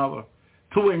one another,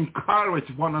 to encourage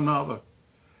one another.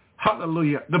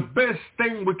 Hallelujah. The best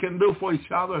thing we can do for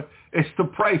each other is to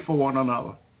pray for one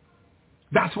another.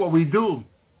 That's what we do.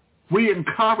 We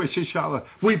encourage each other.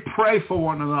 We pray for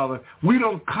one another. We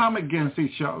don't come against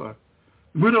each other.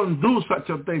 We don't do such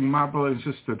a thing, my brother and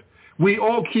sister. We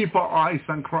all keep our eyes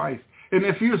on Christ. And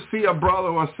if you see a brother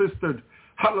or sister,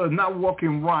 hallelujah, not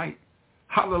walking right,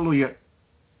 hallelujah,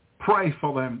 pray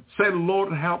for them. Say,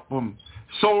 Lord, help them.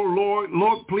 So,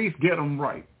 Lord, please get them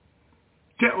right.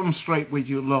 Get them straight with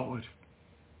you, Lord.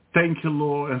 Thank you,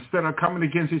 Lord. Instead of coming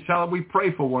against each other, we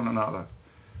pray for one another.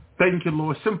 Thank you,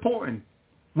 Lord. It's important.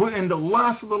 We're in the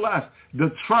last of the last. The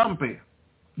trumpet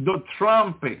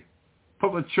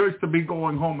for the church to be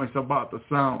going home is about to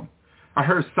sound. I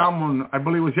heard someone, I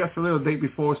believe it was yesterday or the day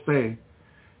before, say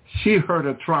she heard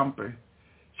a trumpet.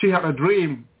 She had a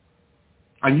dream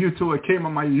on YouTube. It came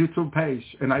on my YouTube page,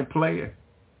 and I play it.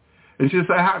 And she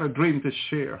said, I had a dream to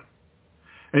share.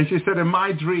 And she said, in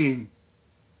my dream,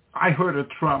 I heard a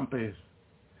trumpet.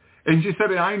 And she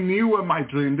said, I knew in my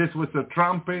dream this was the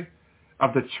trumpet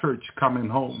of the church coming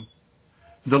home.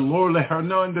 The Lord let her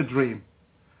know in the dream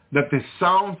that the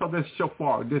sounds of the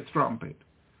shofar, this trumpet,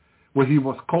 where he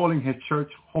was calling his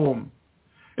church home.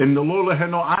 And the Lord let her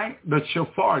know, the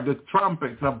shofar, the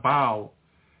trumpets are about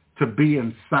to be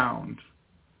in sound.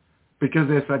 Because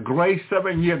there's a great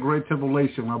 7-year great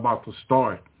tribulation about to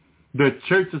start. The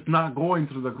church is not going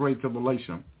through the great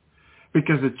tribulation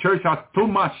because the church has too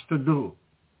much to do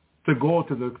to go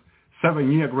to the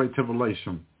 7-year great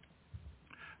tribulation.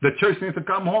 The church needs to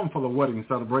come home for the wedding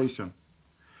celebration.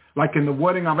 Like in the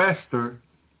wedding of Esther,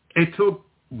 it took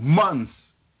months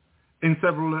in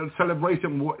several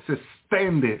celebration was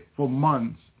extended for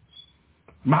months.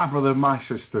 My brother, my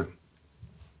sister,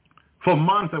 for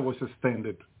months it was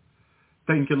extended.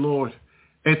 Thank you, Lord.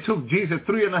 It took Jesus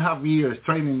 3.5 years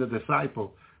training the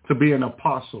disciple to be an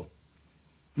apostle.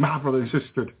 My brother and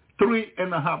sister,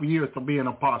 3.5 years to be an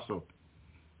apostle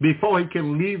before he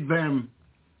can lead them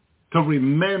to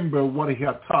remember what he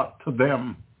had taught to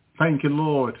them. Thank you,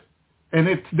 Lord. And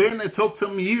then it took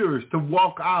some years to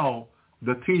walk out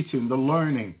the teaching, the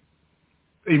learning.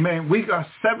 Amen. We got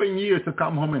 7 years to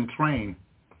come home and train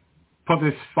for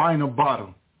this final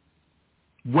battle.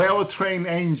 Well-trained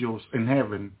angels in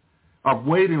heaven are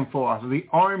waiting for us. The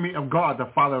army of God, the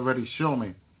Father already showed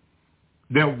me.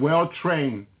 They're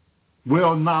well-trained,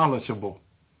 well-knowledgeable,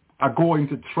 are going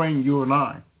to train you and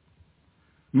I.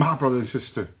 My brother and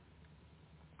sister,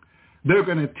 they're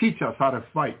going to teach us how to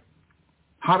fight,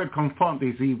 how to confront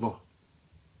this evil,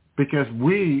 because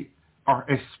we are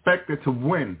expected to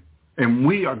win, and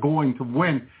we are going to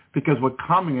win because we're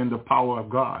coming in the power of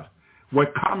God.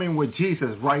 We're coming with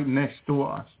Jesus right next to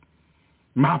us.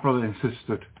 My brother and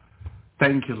sister,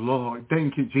 thank you, Lord.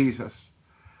 Thank you, Jesus.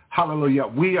 Hallelujah.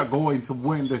 We are going to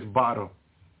win this battle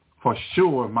for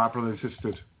sure, my brother and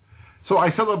sister. So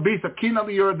I saw the beast, the king of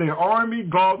the earth, their army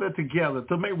gathered together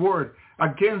to make war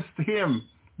against him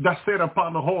that sat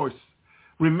upon the horse.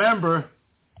 Remember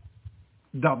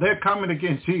that they're coming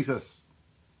against Jesus.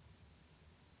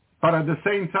 But at the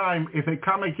same time, if they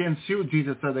come against you,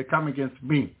 Jesus said, they come against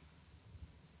me.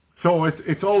 So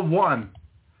it's all one.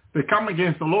 They come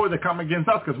against the Lord, they come against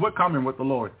us because we're coming with the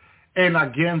Lord. And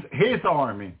against his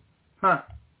army.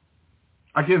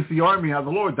 Against the army of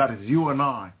the Lord, that is you and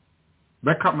I.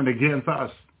 They're coming against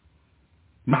us.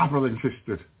 My brother and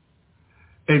sister.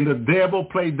 And the devil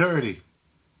play dirty.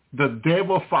 The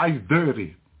devil fights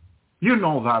dirty. You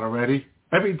know that already.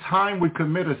 Every time we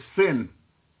commit a sin,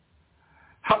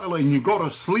 hallelujah, and you go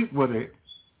to sleep with it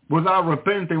without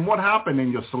repenting, what happened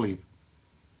in your sleep?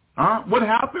 What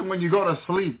happened when you go to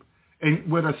sleep and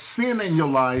with a sin in your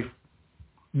life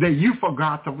that you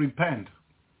forgot to repent?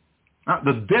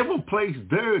 The devil plays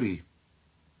dirty.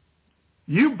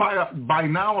 You by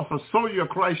now as a soldier of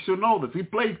Christ should know this. He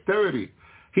plays dirty.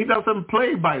 He doesn't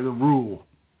play by the rule.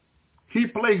 He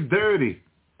plays dirty.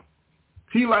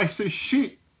 He likes to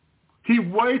cheat. He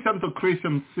waits until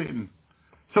Christians sin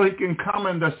so he can come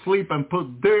in their sleep and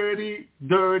put dirty,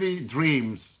 dirty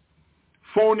dreams,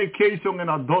 fornication and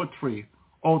adultery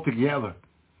all together.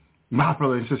 My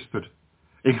brother and sister,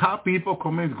 and how people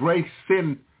commit great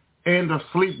sin in their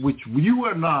sleep, which you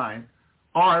and I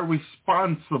are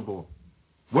responsible.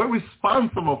 We're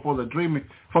responsible for the dreaming,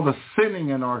 for the sinning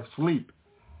in our sleep,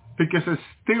 because it's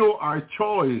still our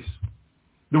choice.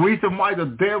 The reason why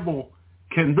the devil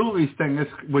can do these things is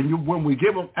when we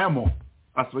give him ammo,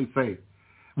 as we say,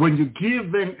 when you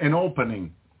give them an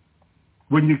opening,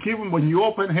 when you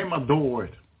open him a door.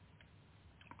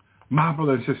 My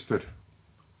brother and sister,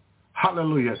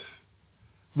 hallelujah.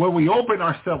 When we open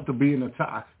ourselves to be an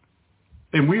attack,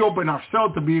 and we open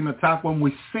ourselves to be an attack when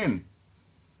we sin.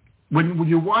 When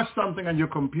you watch something on your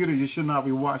computer, you should not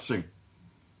be watching.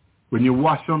 When you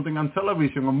watch something on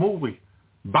television, a movie,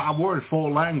 bad word,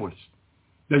 foul language,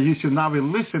 that you should not be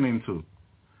listening to.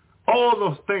 All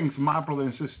those things, my brother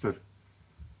and sister,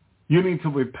 you need to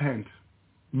repent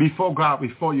before God,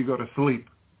 before you go to sleep.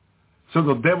 So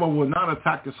the devil will not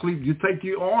attack your sleep. You take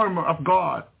your armor of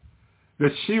God, the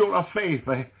shield of faith,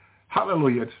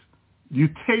 hallelujah. You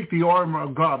take the armor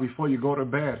of God before you go to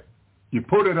bed. You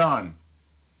put it on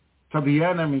so the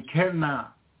enemy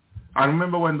cannot. I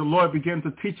remember when the Lord began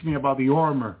to teach me about the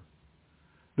armor,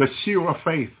 the shield of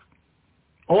faith.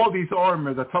 All these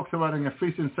armor that talks about in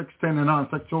Ephesians 6:10 and on,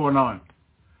 6:2 and on.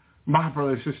 My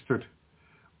brother and sister,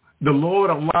 the Lord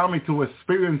allowed me to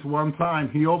experience one time.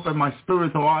 He opened my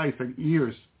spiritual eyes and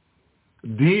ears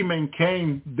demon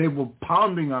came, they were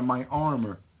pounding on my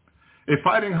armor. If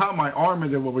I didn't have my armor,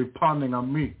 they would be pounding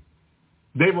on me.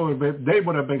 They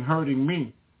would have been hurting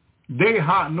me. They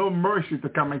had no mercy to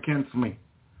come against me.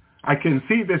 I can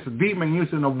see this demon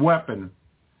using a weapon,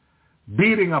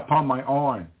 beating upon my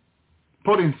arm,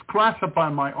 putting scratch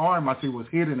upon my arm as he was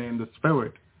hitting it in the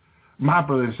spirit. My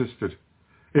brother and sister.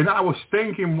 And I was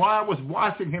thinking, while I was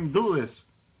watching him do this,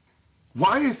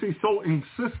 why is he so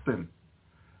insistent?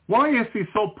 Why is he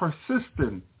so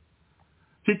persistent?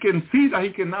 He can see that he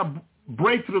cannot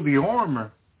break through the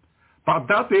armor, but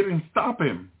that didn't stop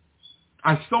him.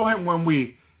 I saw him when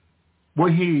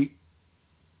he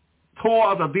told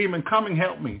out the demon, come and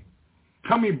help me.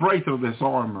 Come and break through this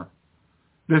armor.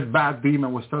 This bad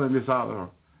demon was telling this other.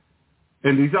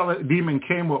 And these other demons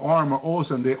came with armor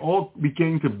also, and they all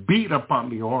began to beat upon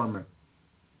the armor.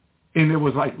 And it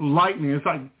was like lightning.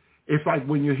 It's like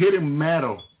when you're hitting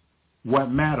metal,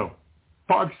 wet metal.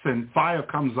 Sparks and fire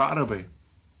comes out of it.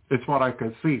 It's what I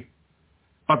could see.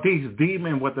 But these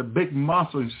demons with the big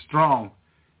muscle and strong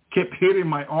kept hitting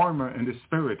my armor in the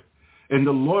spirit. And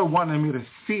the Lord wanted me to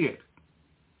see it.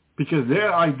 Because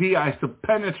their idea is to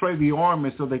penetrate the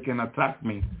armor so they can attack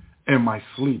me in my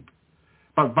sleep.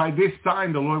 But by this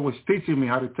time, the Lord was teaching me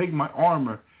how to take my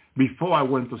armor before I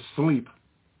went to sleep.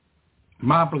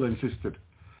 My brother and sister.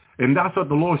 And that's what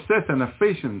the Lord says in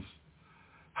Ephesians.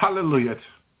 Hallelujah.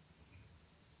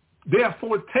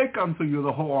 Therefore, take unto you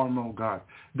the whole armor of God,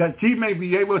 that ye may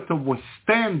be able to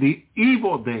withstand the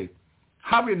evil day,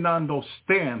 having none those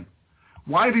stand.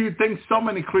 Why do you think so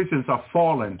many Christians are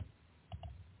fallen?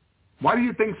 Why do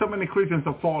you think so many Christians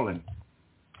are fallen?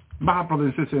 My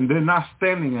brothers and sisters, they're not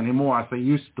standing anymore as they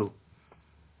used to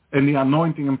in the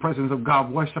anointing and presence of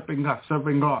God, worshiping God,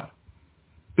 serving God,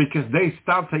 because they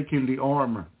stopped taking the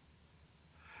armor.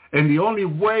 And the only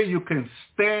way you can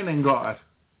stand in God,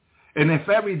 and if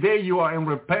every day you are in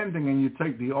repenting and you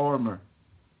take the armor,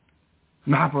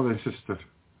 my brothers and sisters,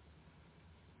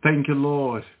 thank you,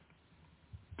 Lord.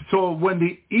 So when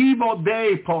the evil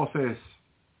day, Paul says,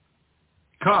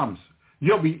 comes,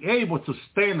 you'll be able to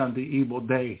stand on the evil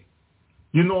day.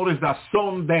 You notice that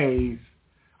some days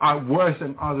are worse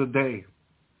than other days,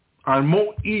 are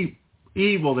more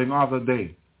evil than other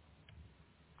days.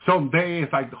 Some days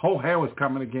like the whole hell is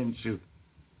coming against you.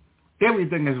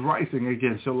 Everything is rising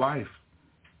against your life.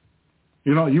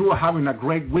 You know, you were having a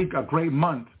great week, a great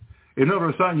month. And all of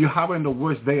a sudden, you're having the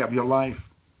worst day of your life.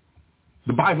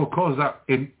 The Bible calls that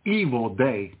an evil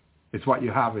day. It's what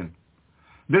you're having.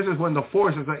 This is when the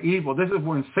forces are evil. This is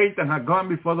when Satan had gone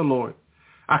before the Lord,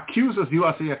 accuses you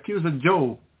as he accused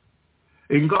Job.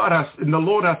 And the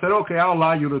Lord has said, okay, I'll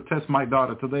allow you to test my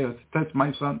daughter today, or test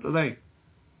my son today.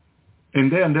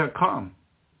 And then they'll come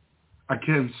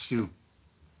against you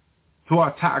to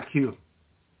attack you.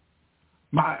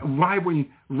 Right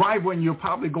when you're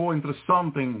probably going through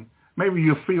something, maybe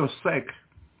you feel sick.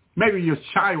 Maybe your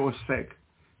child is sick.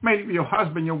 Maybe your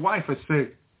husband, your wife is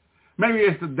sick. Maybe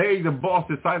it's the day the boss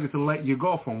decided to let you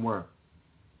go from work.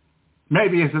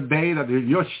 Maybe it's the day that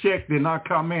your check did not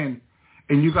come in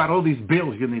and you got all these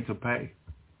bills you need to pay.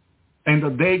 And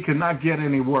the day cannot get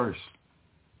any worse.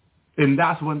 And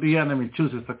that's when the enemy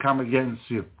chooses to come against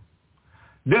you.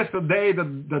 That's the day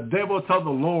the devil told the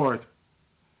Lord,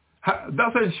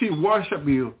 doesn't she worship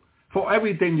you for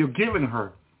everything you're giving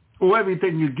her or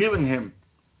everything you're giving him?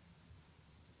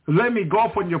 Let me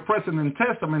go from your presence and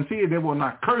test them and see if they will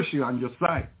not curse you on your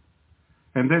side.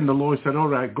 And then the Lord said, all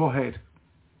right, go ahead.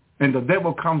 And the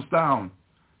devil comes down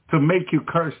to make you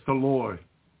curse the Lord.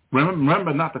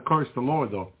 Remember not to curse the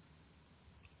Lord, though.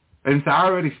 And so I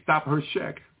already stopped her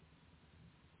check.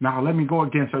 Now let me go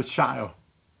against her child.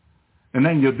 And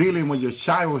then you're dealing with your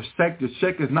child sick. Your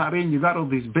check is not in. You got all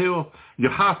these bills.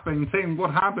 Your husband saying,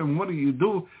 what happened? What do you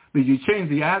do? Did you change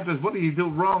the address? What did you do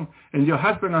wrong? And your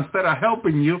husband, instead of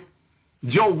helping you,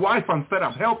 your wife, instead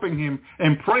of helping him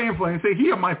and praying for him, say,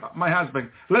 here, my husband,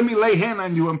 let me lay hand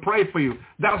on you and pray for you.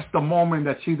 That's the moment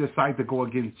that she decided to go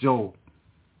against Job.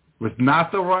 It's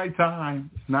not the right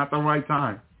time. It's not the right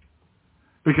time.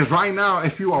 Because right now,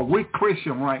 if you are a weak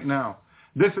Christian right now,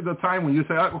 this is the time when you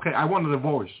say, okay, I want a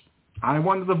divorce. I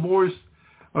want a divorce,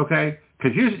 okay?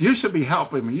 Because you should be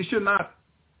helping me. You should not.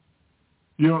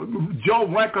 You know,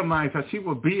 Job recognized that she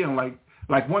was being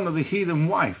like one of the heathen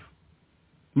wife.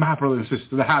 My brother and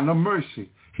sister, they had no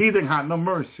mercy. Heathen had no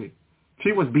mercy.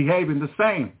 She was behaving the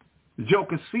same. Job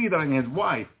could see that in his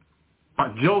wife.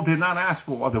 But Job did not ask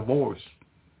for a divorce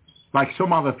like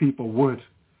some other people would.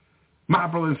 My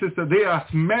brother and sister, there are as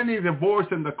many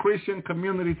divorces in the Christian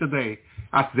community today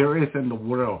as there is in the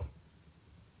world.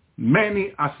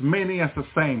 As many as the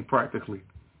same practically.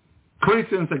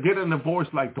 Christians are getting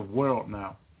divorced like the world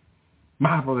now.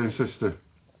 My brother and sister.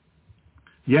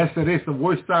 Yes, it is the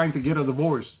worst time to get a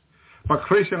divorce. But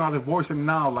Christians are divorcing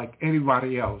now like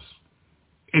anybody else.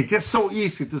 It's just so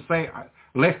easy to say,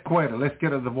 let's quit it, let's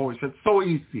get a divorce. It's so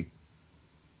easy.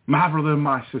 My brother and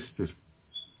my sister.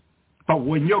 But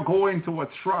when you're going to a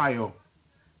trial,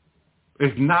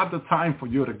 it's not the time for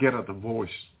you to get a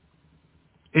divorce.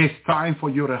 It's time for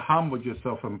you to humble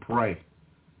yourself and pray.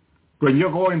 When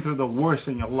you're going through the worst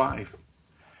in your life,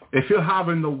 if you're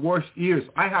having the worst years,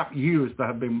 I have years that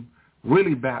have been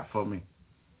really bad for me.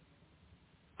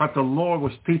 But the Lord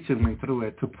was teaching me through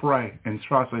it to pray and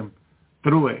trust him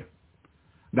through it,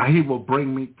 that he will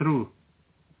bring me through.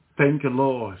 Thank you,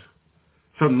 Lord.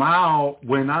 So now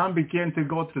when I begin to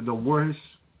go through the worst,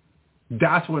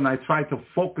 that's when I try to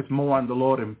focus more on the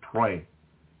Lord and pray,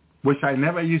 which I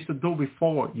never used to do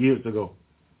before years ago.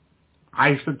 I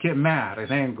used to get mad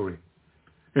and angry.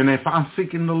 And if I'm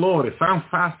seeking the Lord, if I'm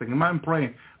fasting, if I'm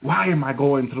praying, why am I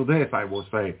going through this, I will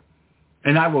say.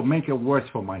 And I will make it worse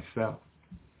for myself.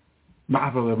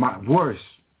 Worse.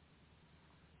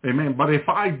 Amen. But if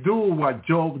I do what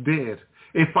Job did,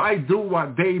 if I do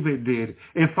what David did,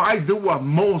 if I do what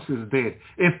Moses did,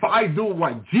 if I do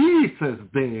what Jesus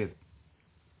did,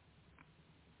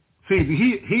 see,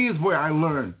 he is where I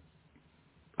learned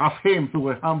of him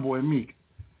to be humble and meek.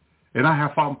 And I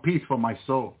have found peace for my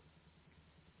soul.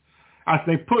 As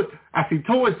he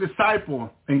told his disciple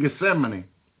in Gethsemane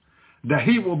that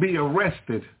he will be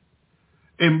arrested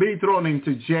and be thrown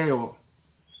into jail,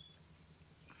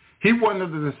 he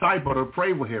wanted the disciple to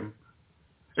pray with him.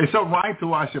 It's all right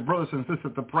to ask your brothers and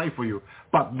sisters to pray for you,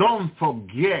 but don't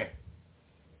forget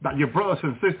that your brothers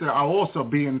and sisters are also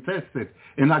being tested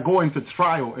and are going to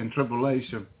trial and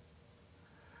tribulation.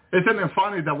 Isn't it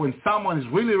funny that when someone is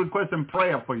really requesting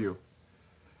prayer for you,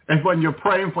 it's when you're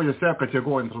praying for yourself that you're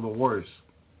going through the worst.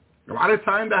 A lot of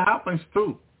times that happens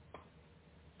too.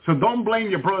 So don't blame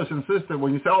your brothers and sisters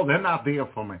when you say, oh, they're not there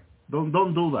for me. Don't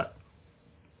do that.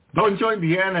 Don't join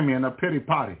the enemy in a pity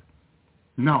party.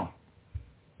 No.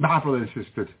 My brothers and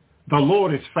sisters, the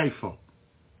Lord is faithful.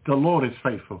 The Lord is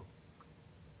faithful.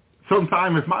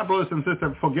 Sometimes if my brothers and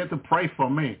sisters forget to pray for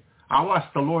me, I'll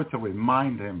ask the Lord to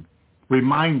remind them.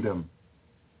 Remind them.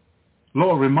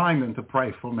 Lord, remind them to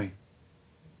pray for me.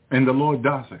 And the Lord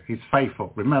does it. He's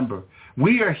faithful. Remember,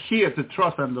 we are here to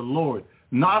trust in the Lord,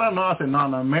 not on us and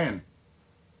not on men.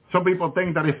 Some people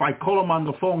think that if I call them on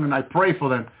the phone and I pray for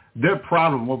them, their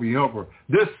problem will be over.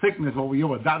 Their sickness will be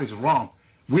over. That is wrong.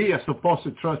 We are supposed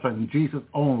to trust in Jesus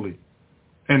only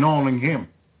and only him.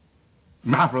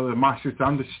 My brother and my sister,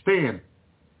 understand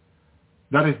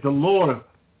that it's the Lord.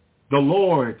 The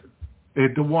Lord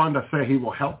is the one that said he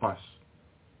will help us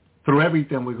through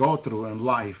everything we go through in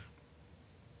life.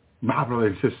 My brother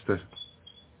and sister,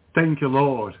 thank you,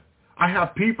 Lord. I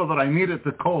have people that I needed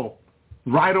to call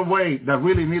right away that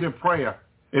really needed prayer.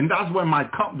 And that's when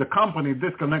the company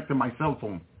disconnected my cell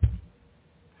phone.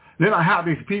 Then I have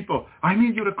these people, I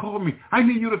need you to call me. I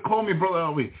need you to call me, Brother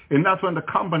Elvi. And that's when the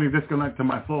company disconnected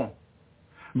my phone.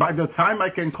 By the time I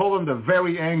can call them, they're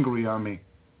very angry on me.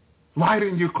 Why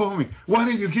didn't you call me? Why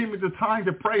didn't you give me the time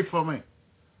to pray for me?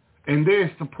 And there's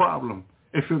the problem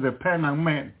if you depend on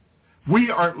men.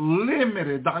 We are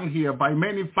limited down here by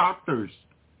many factors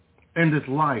in this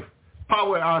life.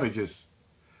 Power outages.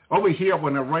 Over here,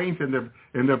 when it rains and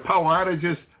the power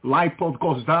outages, light post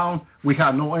goes down, we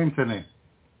have no internet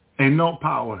and no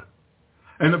power.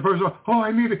 And the person, oh,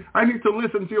 I need to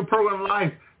listen to your program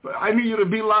live. I need you to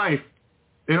be live.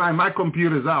 And my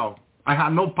computer's out. I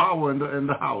have no power in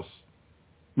the house.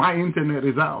 My internet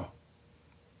is out.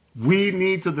 We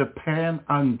need to depend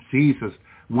on Jesus.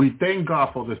 We thank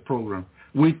God for this program.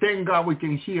 We thank God we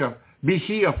can be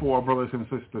here for our brothers and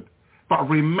sisters. But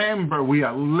remember, we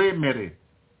are limited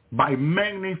by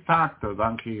many factors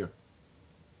down here.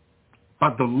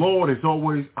 But the Lord is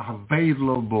always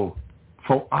available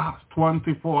for us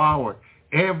 24 hours,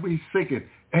 every second,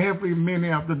 every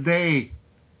minute of the day.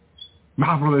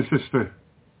 My brother and sister,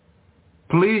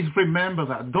 please remember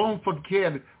that. Don't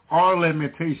forget our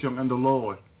limitation in the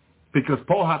Lord. Because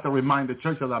Paul had to remind the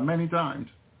church of that many times.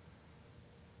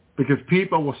 Because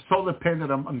people were so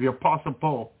dependent on the Apostle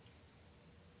Paul.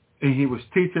 And he was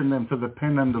teaching them to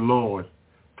depend on the Lord.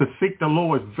 To seek the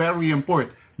Lord is very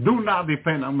important. Do not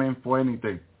depend on men for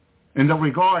anything. In the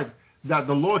regard that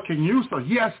the Lord can use us,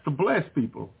 yes, to bless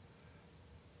people.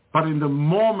 But in the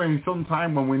moment,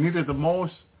 sometime when we need it the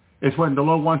most, is when the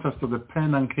Lord wants us to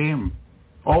depend on him.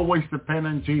 Always depend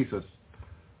on Jesus.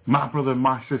 My brother and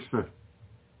my sister.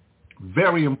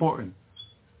 Very important.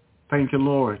 Thank you,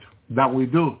 Lord, that we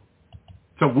do.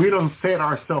 So we don't set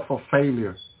ourselves for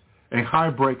failure. and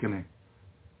heartbreaking it.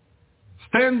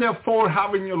 Stand therefore,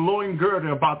 having your loin girded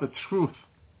about the truth,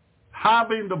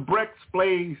 having the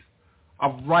breastplate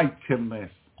of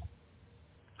righteousness.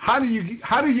 How do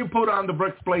you put on the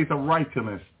breastplate of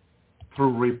righteousness?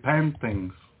 Through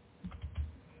repentance.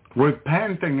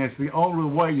 Repenting is the only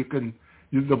way you can.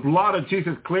 The blood of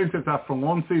Jesus cleanses us from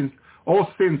all sins,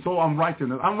 all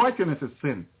unrighteousness. Unrighteousness is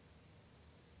sin.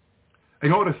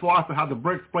 In order for us to have the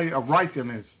breastplate of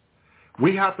righteousness,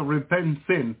 we have to repent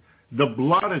sin. The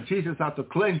blood of Jesus has to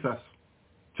cleanse us.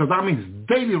 So that means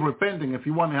daily repenting if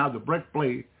you want to have the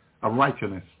breastplate of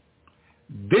righteousness.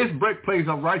 This breastplate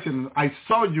of righteousness, I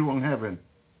saw you in heaven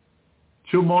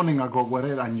 2 mornings ago with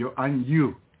it and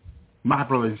you, my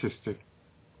brother and sister.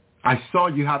 I saw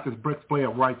you have this breastplate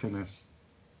of righteousness.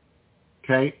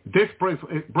 Okay? This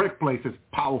breastplate is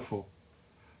powerful.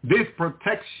 This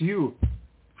protects you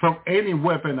from any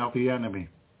weapon of the enemy.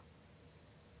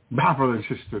 My brother and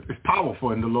sister, it's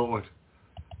powerful in the Lord.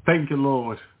 Thank you,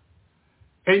 Lord.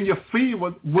 And your feet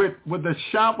with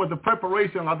the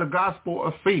preparation of the gospel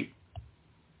of peace.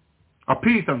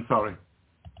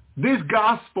 This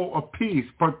gospel of peace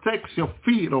protects your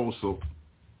feet also.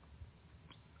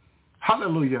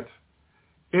 Hallelujah.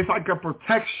 It's like a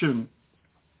protection.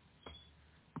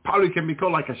 Probably can be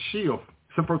called like a shield.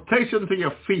 It's a protection to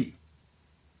your feet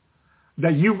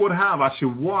that you would have as you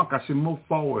walk, as you move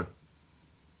forward.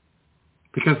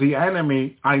 Because the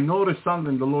enemy, I noticed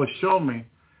something the Lord showed me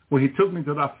when he took me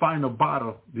to that final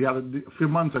battle a few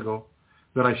months ago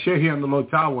that I shared here in the Lord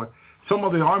Tower. Some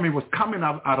of the army was coming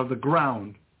out of the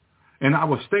ground. And I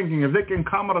was thinking, if they can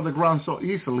come out of the ground so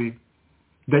easily,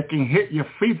 they can hit your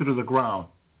feet through the ground.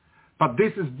 But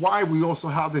this is why we also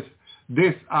have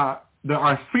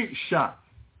our feet shot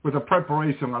with the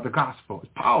preparation of the gospel.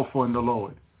 It's powerful in the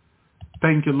Lord.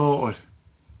 Thank you, Lord.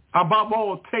 Above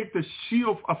all, take the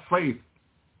shield of faith.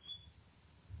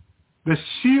 The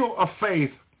shield of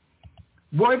faith.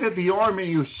 What did the army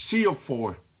use shield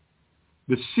for?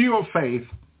 The shield of faith.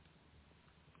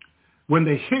 When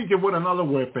they hit you with another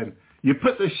weapon, you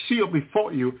put the shield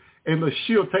before you, and the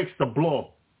shield takes the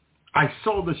blow. I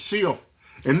saw the shield.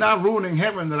 In that room in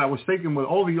heaven that I was taking with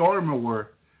all the armor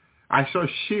were, I saw a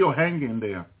shield hanging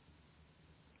there.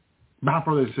 My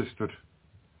brother and sister.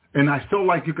 And I feel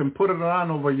like you can put it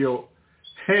on over your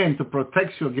hand to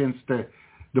protect you against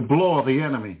the blow of the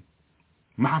enemy.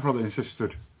 My brother and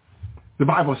sister. The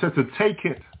Bible says to take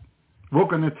it. We're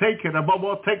going to take it. Above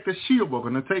all, take the shield. We're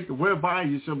going to take it whereby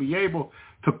you shall be able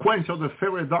to quench all the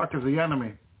fiery dark of the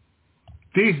enemy.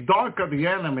 These dark of the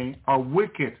enemy are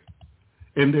wicked.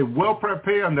 And they're well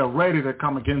prepared and they're ready to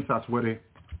come against us with it.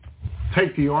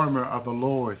 Take the armor of the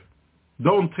Lord.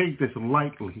 Don't take this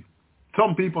lightly.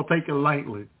 Some people take it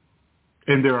lightly.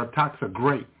 And their attacks are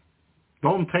great.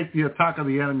 Don't take the attack of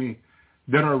the enemy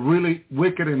that are really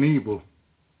wicked and evil.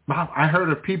 I heard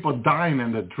of people dying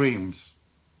in their dreams,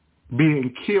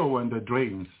 being killed in their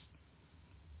dreams.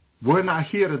 We're not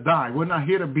here to die. We're not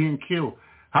here to being killed.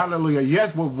 Hallelujah.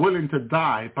 Yes, we're willing to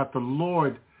die, but the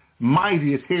Lord,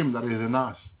 mighty is him that is in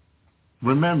us.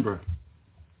 Remember.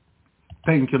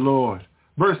 Thank you, Lord.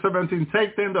 Verse 17,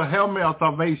 take then the helmet of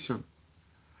salvation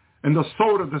and the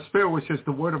sword of the Spirit, which is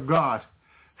the word of God.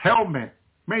 Helmet.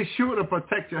 Make sure to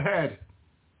protect your head.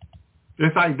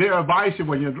 It's like they advise you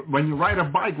when you ride a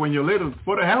bike, when you're little,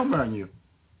 put a helmet on you.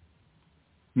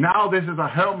 Now this is a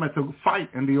helmet to fight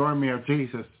in the army of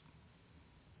Jesus.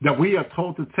 That we are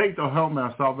told to take the helmet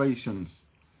of salvation.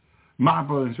 My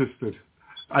brother and sister,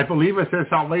 I believe it says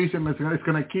salvation is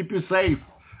going to keep you safe.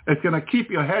 It's going to keep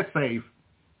your head safe.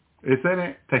 Isn't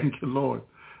it? Thank you, Lord.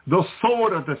 The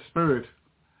sword of the Spirit.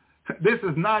 This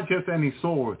is not just any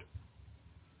sword.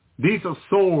 These are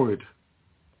swords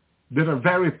that are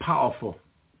very powerful.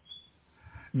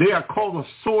 They are called the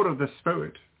sword of the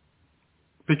Spirit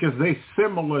because they're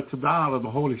similar to that of the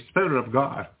Holy Spirit of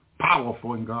God,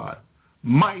 powerful in God,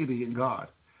 mighty in God,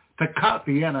 to cut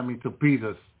the enemy to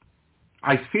pieces.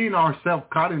 I've seen ourselves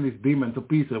cutting this demon to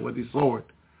pieces with his sword.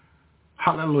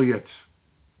 Hallelujah.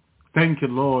 Thank you,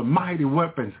 Lord. Mighty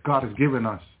weapons God has given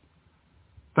us.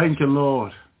 Thank you,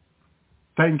 Lord.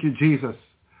 Thank you, Jesus.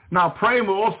 Now, praying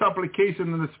with all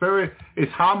supplication in the Spirit is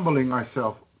humbling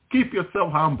ourselves. Keep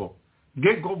yourself humble.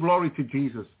 Give glory to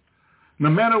Jesus. No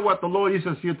matter what the Lord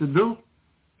uses you to do,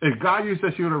 if God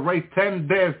uses you to raise 10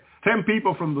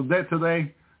 people from the dead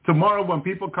today, tomorrow when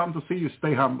people come to see you,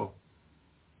 stay humble.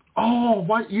 Oh,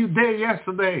 what you did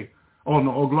yesterday. Oh,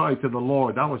 no, oh, glory to the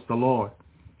Lord. That was the Lord.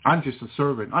 I'm just a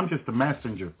servant. I'm just a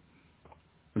messenger.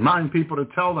 Remind people to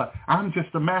tell that I'm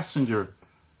just a messenger.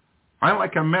 I'm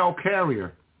like a mail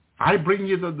carrier. I bring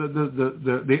you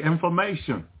the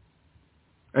information.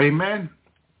 Amen.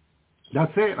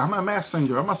 That's it. I'm a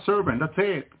messenger. I'm a servant. That's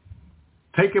it.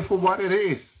 Take it for what it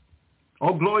is.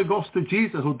 All glory goes to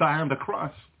Jesus who died on the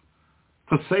cross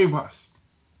to save us.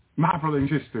 My brother and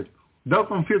sister, don't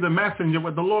confuse the messenger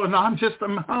with the Lord. No, I'm just a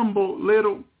humble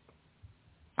little.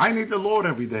 I need the Lord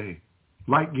every day,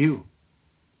 like you.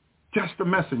 Just a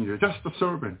messenger, just a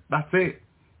servant. That's it.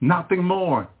 Nothing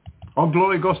more. All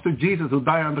glory goes to Jesus who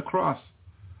died on the cross.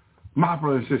 My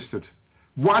brother and sister,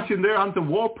 watching there unto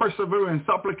all perseverance,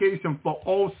 supplication for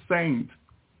all saints.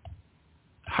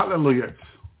 Hallelujah.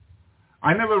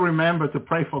 I never remember to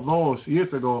pray for those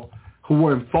years ago who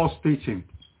were in false teaching.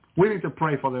 We need to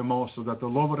pray for them also, that the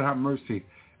Lord would have mercy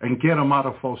and get them out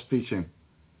of false teaching.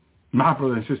 My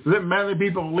brother and sister, many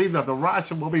people believe that the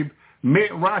rapture will be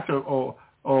mid-rapture or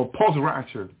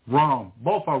post-rapture. Wrong.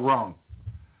 Both are wrong.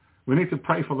 We need to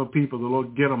pray for the people. The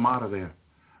Lord get them out of there.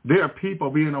 There are people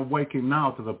being awakened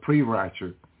now to the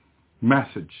pre-rapture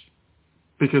message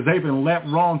because they've been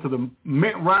led wrong to the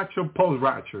mid-rapture,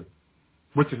 post-rapture,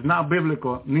 which is not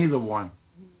biblical, neither one.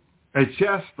 It's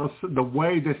just the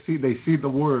way they see the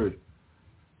word.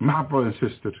 My brother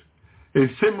and sister,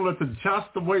 it's similar to just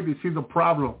the way they see the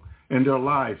problem in their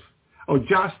lives, or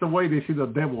just the way they see the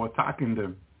devil attacking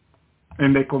them.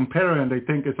 And they compare it and they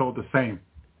think it's all the same.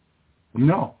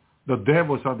 No, the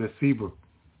devils are deceiver.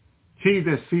 He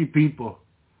deceives people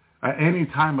at any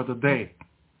time of the day.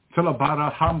 It's all about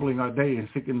us humbling our day and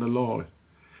seeking the Lord.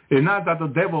 It's not that the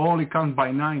devil only comes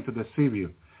by night to deceive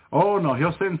you. Oh, no,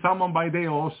 he'll send someone by day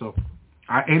also,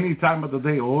 at any time of the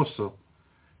day also.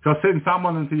 He'll send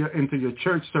someone into your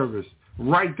church service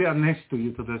right there next to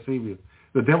you to deceive you.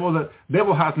 The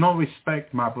devil has no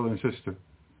respect, my brother and sister.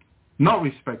 No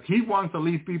respect. He wants to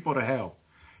lead people to hell.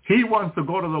 He wants to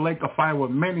go to the lake of fire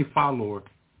with many followers,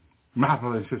 my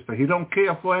brother and sister. He don't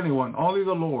care for anyone, only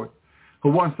the Lord, who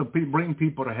wants to bring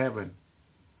people to heaven.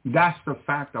 That's the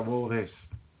fact of all this.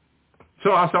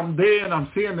 So as I'm there and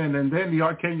I'm seeing it, and then the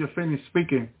archangel finished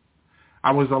speaking,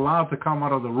 I was allowed to come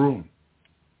out of the room,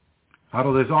 out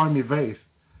of this army base.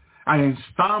 I am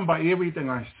stunned by everything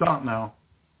I saw now.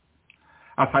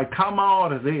 As I come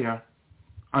out of there,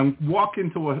 I'm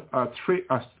walking to a tree,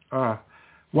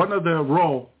 one of the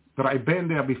row that I've been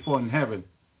there before in heaven.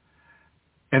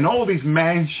 And all these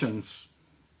mansions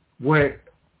were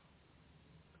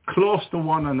close to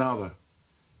one another.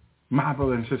 My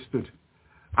brother and sister,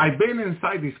 I've been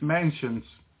inside these mansions,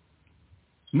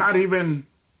 not even,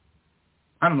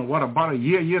 I don't know what, about a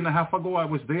year and a half ago I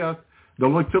was there. The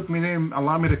Lord took me in,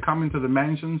 allowed me to come into the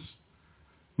mansions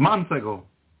months ago.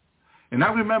 And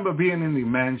I remember being in the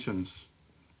mansions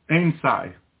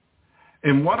inside.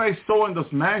 And what I saw in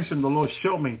those mansions, the Lord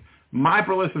showed me, my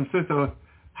brothers and sisters,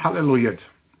 hallelujah,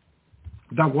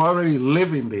 that were already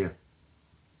living there.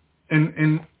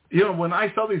 And you know, when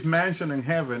I saw this mansion in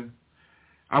heaven,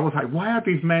 I was like, why are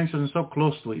these mansions so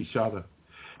close to each other?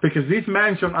 Because these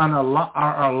mansions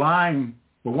are aligned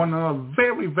with one another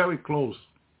very, very close.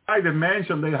 Like the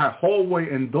mansion, they have hallway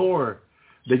and door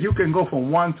that you can go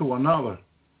from one to another.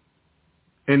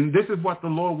 And this is what the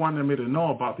Lord wanted me to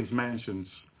know about these mansions.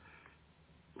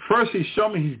 First, he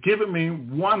showed me, he's given me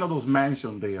one of those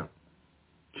mansions there.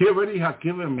 He already has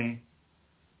given me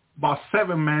about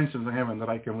 7 mansions in heaven that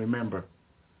I can remember.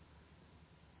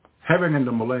 Heaven and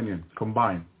the millennium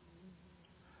combined.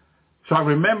 So I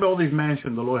remember all these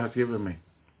mansions the Lord has given me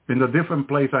in the different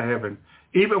places I have.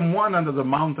 Even one under the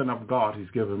mountain of God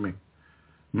he's given me.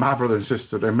 My brother and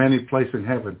sister, there are many places in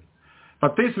heaven.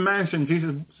 But this mansion,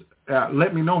 Jesus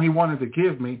let me know he wanted to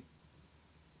give me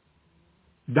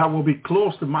that will be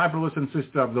close to my brothers and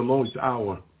sisters of the Lord's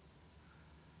hour.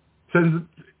 Since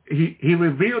he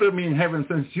revealed to me in heaven,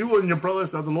 since you and your brothers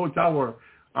of the Lord's hour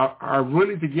are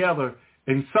really together,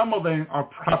 and some of them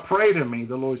are praying to me,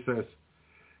 the Lord says,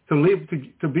 to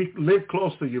live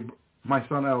close to you, my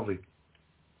son Elvi.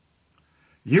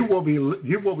 You will be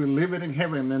living in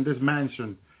heaven in this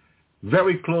mansion,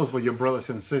 very close with your brothers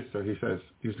and sisters, he says.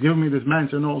 He's given me this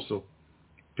mansion also,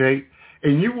 okay?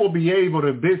 And you will be able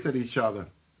to visit each other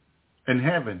in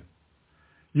heaven.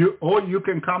 You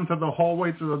can come to the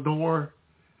hallway, to the door.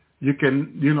 You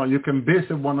can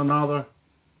visit one another.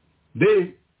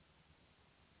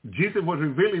 Jesus was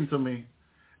revealing to me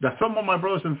that some of my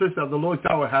brothers and sisters of the Lord's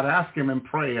hour had asked him in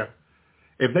prayer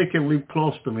if they can live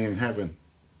close to me in heaven.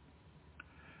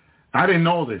 I didn't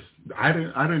know this. I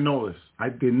didn't know this. I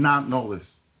did not know this.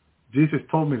 Jesus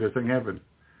told me this in heaven.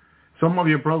 Some of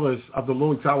your brothers of the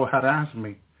Lord's hour had asked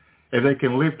me if they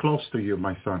can live close to you,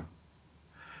 my son.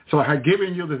 So I had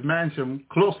given you this mansion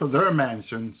close to their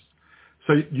mansions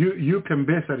so you can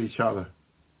visit each other,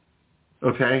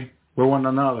 okay, with one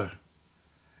another.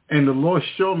 And the Lord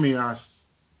showed me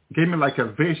gave me like a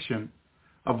vision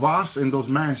of us in those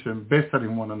mansions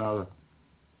visiting one another.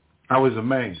 I was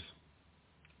amazed.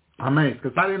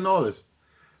 Because I didn't know this.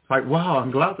 It's like, wow,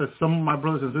 I'm glad that some of my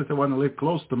brothers and sisters want to live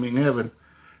close to me in heaven.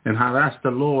 And I asked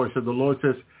the Lord. So the Lord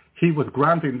says he was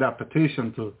granting that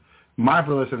petition to my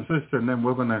brothers and sisters, and then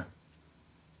we're going to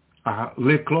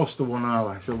live close to one another.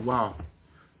 I said, wow,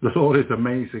 the Lord is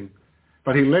amazing.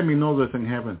 But he let me know this in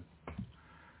heaven.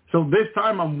 So this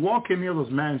time I'm walking near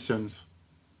those mansions,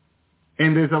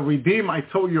 and there's a redeem I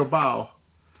told you about.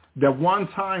 That one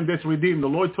time this redeem, the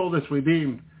Lord told this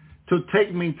redeem to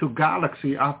take me to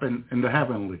galaxy up in the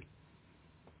heavenly.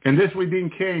 And this redeem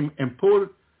came and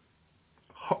put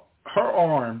her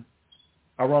arm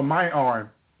around my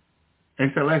arm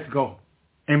and said, let's go.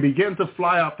 And began to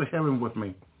fly up to heaven with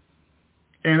me.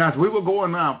 And as we were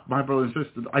going up, my brother and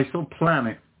sister, I saw a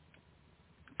planet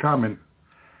coming.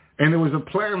 And it was a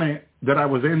planet that I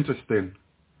was interested in.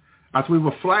 As we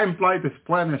were flying this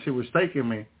planet she was taking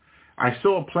me, I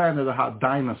saw a planet that had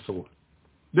dinosaurs.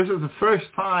 This is the first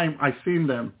time I seen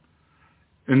them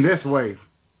in this way.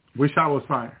 Wish I was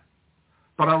higher.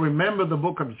 But I remember the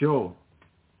book of Job.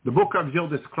 The book of Job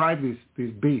described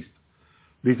these beasts,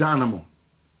 these animals.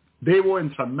 They were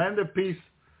in tremendous peace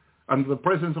under the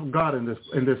presence of God in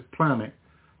this planet.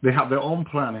 They have their own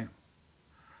planet.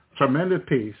 Tremendous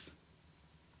peace.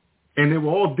 And they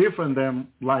were all different than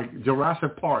like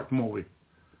Jurassic Park movie.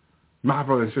 My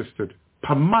brother and sister.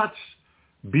 But much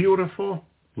beautiful,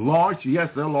 large.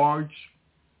 Yes, they're large.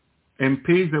 In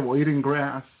peace, they were eating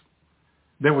grass.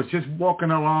 They were just walking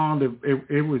around.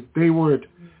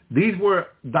 These were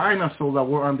dinosaurs that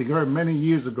were on the earth many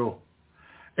years ago.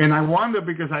 And I wonder,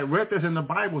 because I read this in the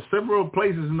Bible, several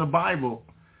places in the Bible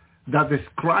that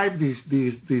describe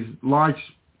these large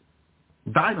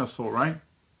dinosaurs, right?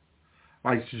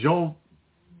 Like Job,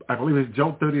 I believe it's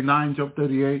Job 39, Job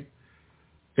 38.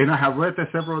 And I have read this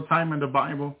several times in the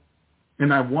Bible.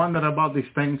 And I wondered about these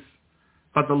things.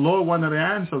 But the Lord wanted to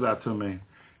answer that to me.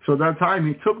 So that time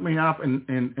he took me up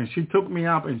and she took me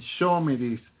up and showed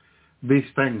me these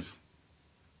things.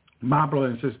 My brother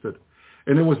and sister.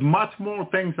 And there was much more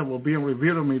things that were being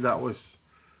revealed to me that was,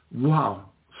 wow,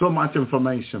 so much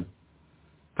information.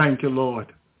 Thank you,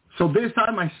 Lord. So this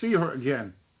time I see her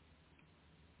again.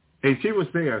 And she was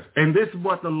there. And this is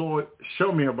what the Lord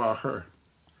showed me about her.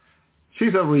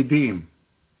 She's a redeemed.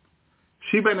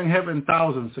 She's been in heaven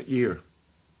thousands of years.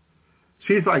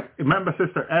 She's like, remember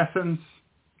Sister Essence?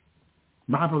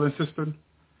 My brother and sister?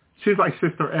 She's like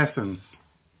Sister Essence.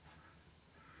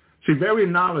 She's very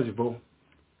knowledgeable.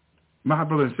 My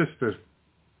brother and sister.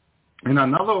 In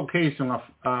another occasion,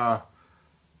 a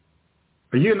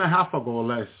year and a half ago or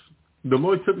less, the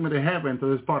Lord took me to heaven,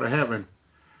 to this part of heaven.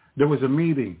 There was a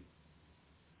meeting.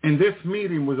 And this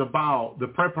meeting was about the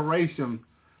preparation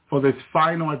for this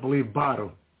final, I believe,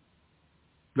 battle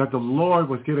that the Lord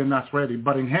was getting us ready.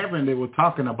 But in heaven, they were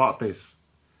talking about this.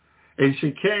 And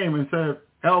she came and said,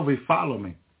 Elvie, follow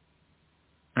me.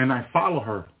 And I followed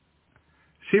her.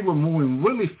 She was moving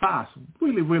really fast,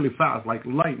 really, really fast, like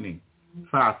lightning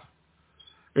fast.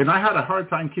 And I had a hard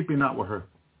time keeping up with her.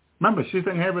 Remember, she's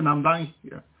in heaven, I'm dying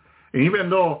here. And even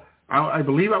though I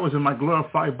believe I was in my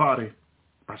glorified body,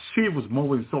 but she was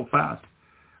moving so fast,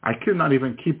 I could not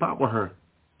even keep up with her.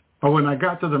 But when I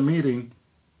got to the meeting,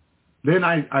 then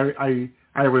I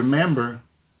remember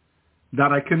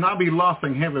that I cannot be lost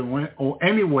in heaven or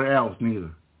anywhere else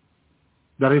neither.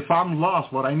 That if I'm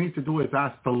lost, what I need to do is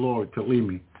ask the Lord to lead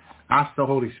me. Ask the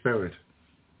Holy Spirit.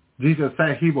 Jesus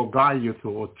said he will guide you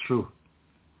to truth.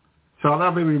 So at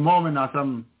every moment as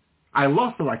I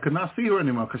lost her, I could not see her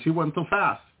anymore because she went too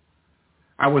fast.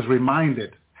 I was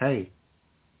reminded, hey,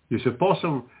 you're supposed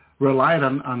to rely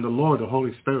on the Lord, the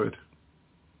Holy Spirit.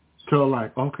 So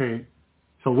like, okay,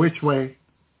 so which way?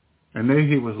 And then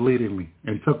he was leading me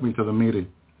and took me to the meeting.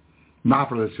 My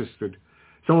brother and sister.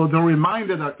 So the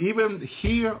reminder that even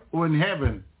here or in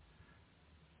heaven,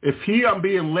 if here I'm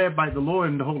being led by the Lord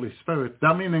and the Holy Spirit,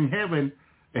 that means in heaven,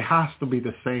 it has to be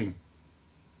the same.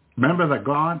 Remember that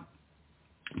God,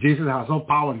 Jesus has no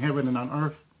power in heaven and on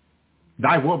earth.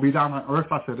 Thy will be done on earth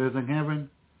as it is in heaven.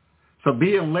 So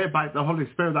being led by the Holy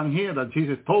Spirit on here that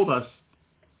Jesus told us,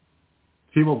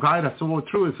 he will guide us to all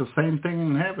truth. It's the same thing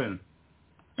in heaven.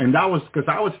 And that was because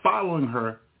I was following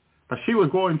her, but she was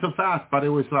going too fast. But it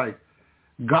was like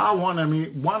God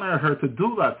wanted her to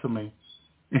do that to me.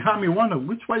 And had me wonder,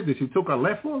 which way did she take her,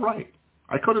 left or right?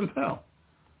 I couldn't tell.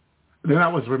 And then I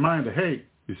was reminded, hey,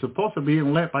 you're supposed to be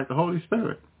led by the Holy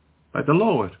Spirit, by the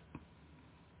Lord,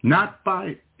 not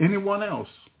by anyone else.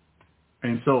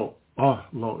 And so, oh,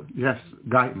 Lord, yes,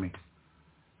 guide me.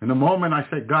 And the moment I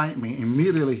said guide me,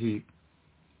 immediately he,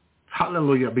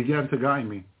 hallelujah, began to guide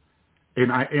me.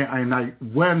 And I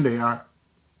went there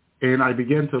and I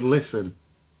began to listen.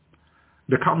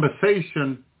 The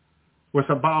conversation was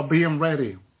about being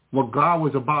ready, what God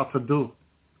was about to do,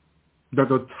 that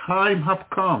the time have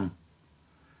come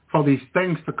for these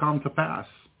things to come to pass.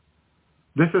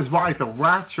 This is why the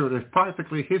rapture is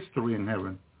practically history in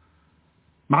heaven.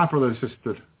 My brother and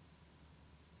sister,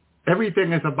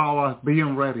 everything is about us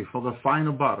being ready for the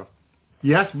final battle.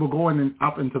 Yes, we're going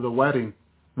up into the wedding,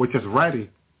 which is ready.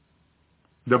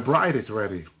 The bride is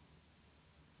ready.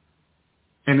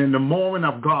 And in the moment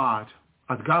of God,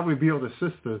 as God revealed the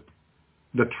sister,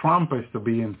 the trumpets are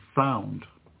being sound.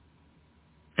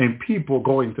 And people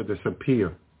going to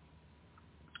disappear.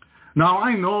 Now,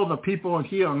 I know the people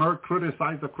here on earth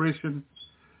criticize the Christian,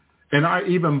 and are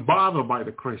even bothered by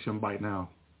the Christian by now.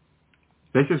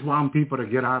 They just want people to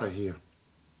get out of here.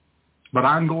 But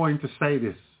I'm going to say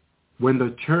this. When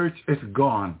the church is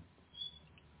gone,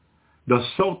 the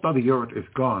salt of the earth is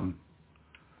gone,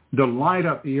 the light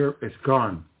of the earth is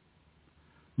gone,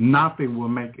 nothing will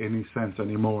make any sense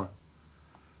anymore.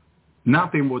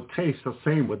 Nothing will taste the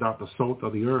same without the salt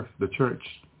of the earth, the church.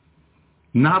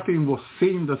 Nothing will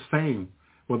seem the same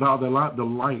without the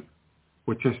light,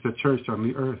 which is the church on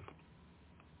the earth.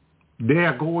 They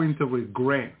are going to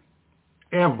regret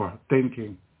ever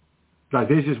thinking that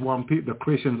they just want the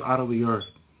Christians out of the earth,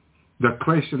 the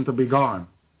Christians to be gone.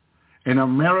 In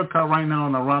America right now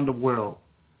and around the world,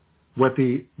 with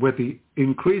the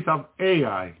increase of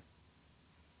AI,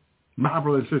 my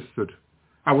brother and sister,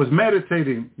 I was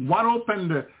meditating what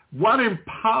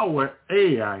empowered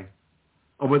AI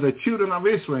over the children of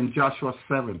Israel in Joshua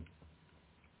 7.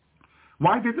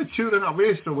 Why did the children of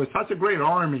Israel, with such a great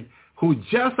army, who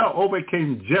just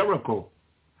overcame Jericho?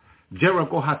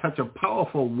 Jericho had such a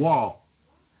powerful wall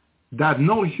that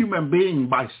no human being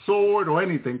by sword or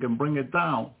anything can bring it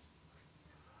down.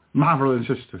 My brother and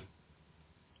sister.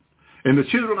 And the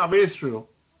children of Israel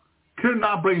could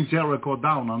not bring Jericho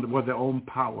down with their own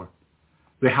power.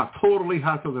 They totally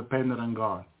had to depend on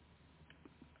God.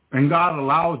 And God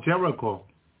allowed Jericho,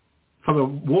 for the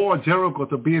wall of Jericho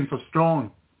to be so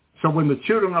strong. So when the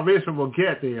children of Israel will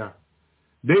get there,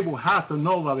 they will have to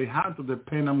know that they have to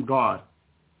depend on God.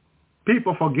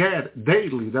 People forget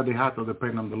daily that they have to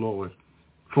depend on the Lord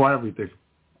for everything.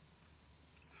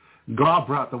 God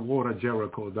brought the wall of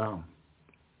Jericho down.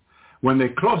 When they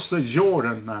cross the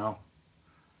Jordan now,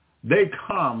 they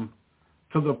come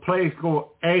to the place called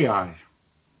Ai,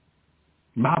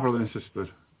 my brother and sister.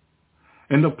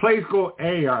 And the place called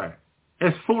Ai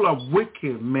is full of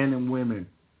wicked men and women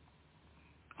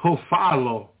who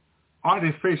follow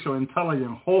artificial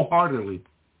intelligence wholeheartedly,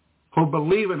 who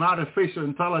believe in artificial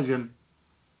intelligence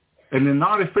and in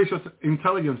artificial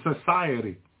intelligence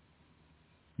society,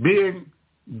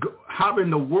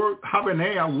 having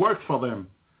AI work for them,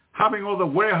 having all the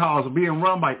warehouse being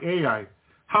run by AI,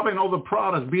 having all the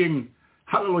products being,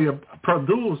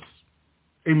 produced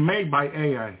and made by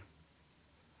AI.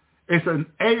 It's an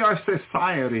AI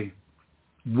society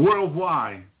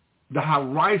worldwide that have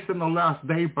risen in the last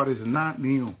day, but is not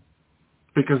new.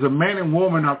 Because the men and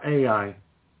women of AI,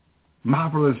 my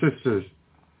brothers and sisters,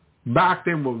 back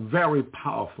then were very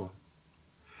powerful.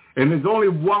 And there's only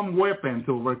one weapon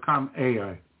to overcome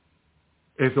AI.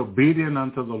 It's obedience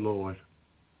unto the Lord.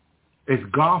 It's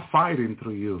God fighting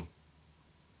through you.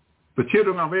 The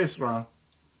children of Israel,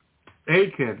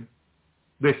 Achan,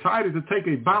 decided to take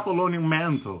a Babylonian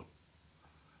mantle.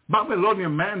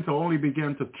 Babylonian mantle only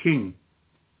began to king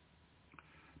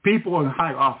people in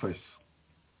high office.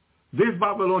 This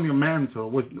Babylonian mantle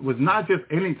was not just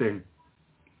anything.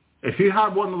 If you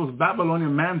had one of those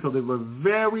Babylonian mantles, they were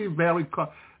very, very,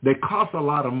 they cost a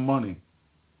lot of money.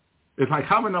 It's like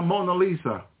having a Mona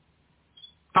Lisa,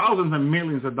 thousands and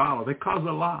millions of dollars. They cost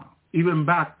a lot, even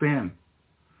back then.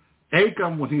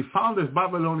 Achan, when he found this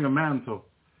Babylonian mantle,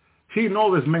 he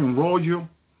knew this meant royal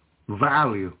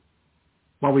value,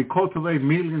 what we call today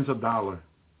millions of dollars.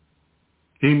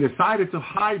 He decided to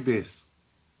hide this.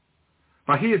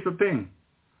 But here's the thing.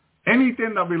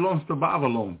 Anything that belongs to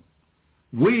Babylon,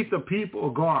 we, the people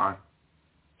of God,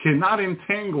 cannot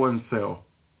entangle ourselves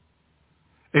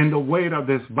in the weight of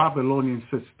this Babylonian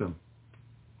system.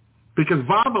 Because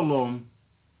Babylon,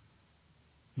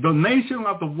 the nation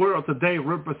of the world today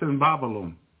represents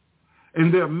Babylon.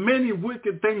 And there are many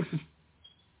wicked things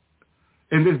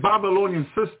in this Babylonian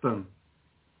system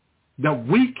that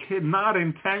we cannot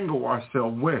entangle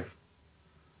ourselves with.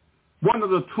 One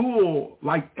of the tools,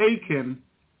 like Achan,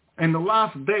 in the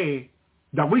last day,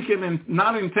 that we can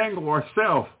not entangle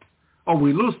ourselves or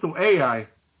we lose to AI,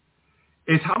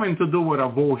 is having to do with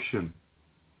abortion.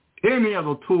 Any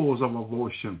other tools of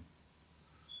abortion.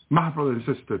 My brother and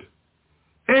sister,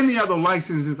 any other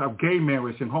licenses of gay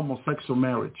marriage and homosexual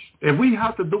marriage. If we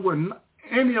have to do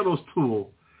any of those tools,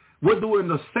 we're doing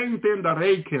the same thing that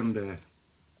Achan did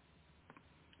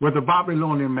with the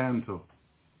Babylonian mantle,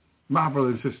 my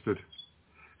brothers and sisters.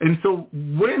 And so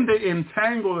when they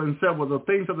entangle themselves with the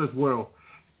things of this world,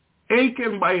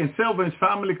 Achan by himself and his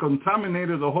family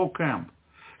contaminated the whole camp.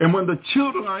 And when the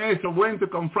children of Israel went to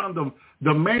confront them,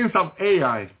 the men of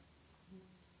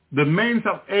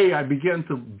Ai began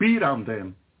to beat on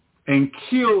them and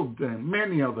killed them,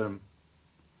 many of them.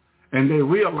 And they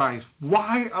realized,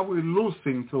 why are we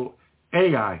losing to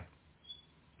Ai?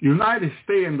 United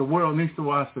States and the world needs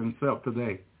to ask themselves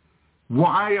today,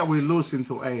 why are we losing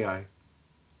to Ai?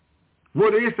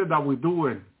 What is it that we're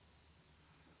doing?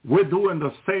 We're doing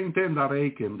the same thing that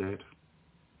Achan did.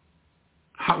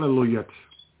 Hallelujah.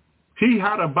 He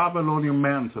had a Babylonian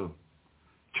mantle.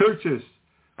 Churches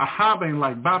are having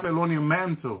like Babylonian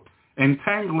mantle,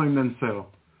 entangling themselves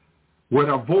with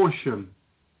abortion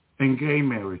and gay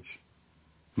marriage.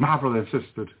 My brother and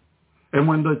sister. And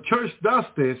when the church does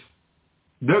this,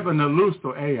 they're going to lose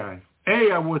to Ai.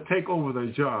 Ai will take over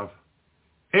their job.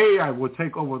 Ai will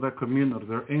take over their community,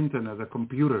 their internet, their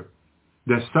computer,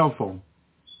 their cell phone,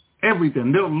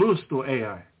 everything. They'll lose to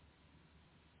Ai.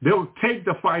 They'll take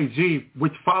the 5G,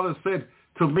 which Father said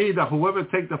to me that whoever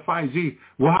take the 5G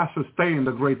will have to stay in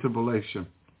the Great Tribulation.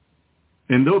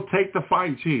 And they'll take the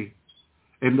 5G,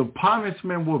 and the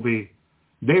punishment will be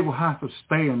they will have to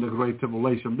stay in the Great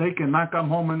Tribulation. They cannot come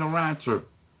home in the rapture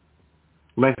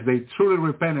lest they truly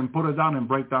repent and put it down and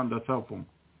break down their cell phone.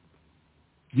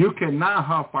 You cannot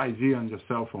have 5G on your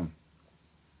cell phone.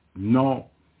 No,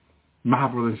 my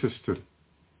brother and sister.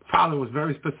 Father was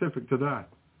very specific to that.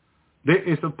 There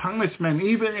is a punishment,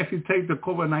 even if you take the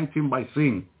COVID-19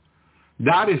 vaccine.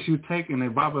 That is you taking a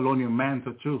Babylonian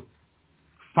mantle too.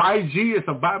 5G is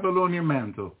a Babylonian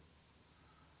mantle.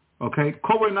 Okay?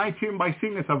 COVID-19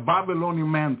 vaccine is a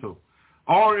Babylonian mantle.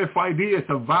 RFID is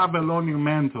a Babylonian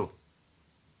mantle.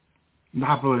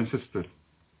 My brother and sister.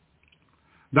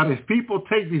 That if people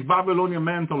take this Babylonian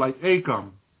mantle like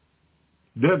Achan,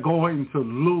 they're going to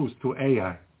lose to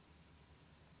Ai.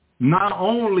 Not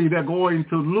only they're going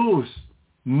to lose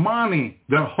money,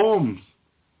 their homes,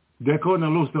 they're going to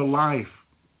lose their life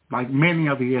like many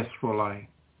of the Israelites.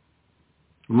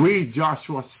 Read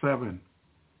Joshua 7,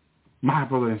 my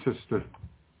brother and sister.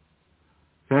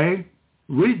 Okay?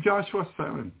 Read Joshua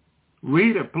 7.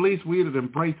 Read it. Please read it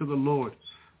and pray to the Lord.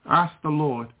 Ask the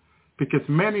Lord. Because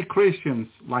many Christians,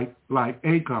 like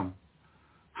Achan,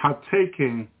 have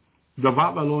taken the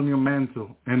Babylonian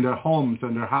mantle in their homes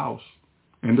and their house,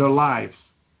 in their lives,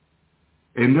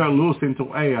 and they're losing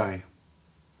to Ai.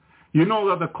 You know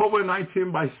that the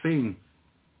COVID-19 vaccine,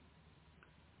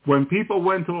 when people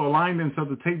went to align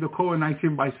themselves to take the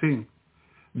COVID-19 vaccine,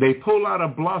 they pull out a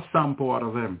blood sample out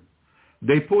of them.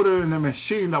 They put it in a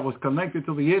machine that was connected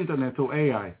to the internet to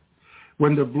Ai.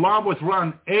 When the blood was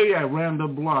run, Ai ran the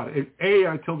blood, and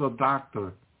Ai told the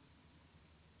doctor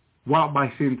what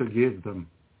vaccine to give them.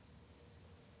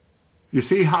 You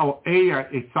see how Ai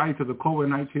is tied to the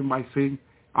COVID-19 vaccine?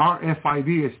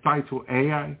 RFID is tied to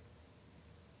Ai.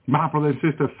 My brother and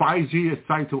sister, 5G is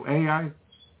tied to Ai.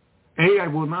 Ai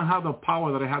will not have the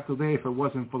power that it had today if it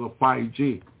wasn't for the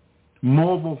 5G.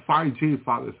 Mobile 5G,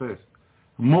 Father says.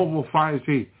 Mobile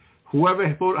 5G. Whoever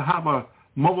have a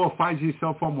mobile 5G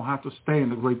cell phone will have to stay in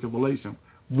the Great Tribulation.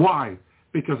 Why?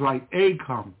 Because like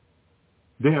Achan,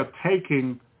 they are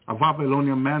taking a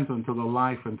Babylonian mantle into the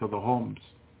life, into the homes.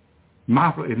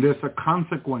 And there's a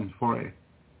consequence for it.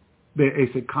 There is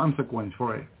a consequence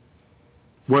for it.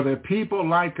 Whether people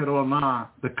like it or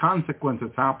not, the consequence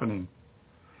is happening.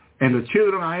 And the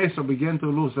children of Israel begin to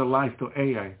lose their life to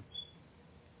Ai.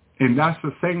 And that's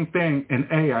the same thing in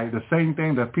Ai, the same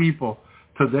thing that people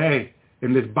today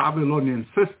in this Babylonian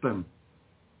system,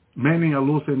 many are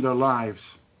losing their lives.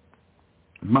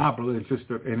 My brother and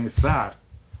sister, and it's sad.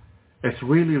 It's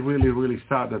really, really, really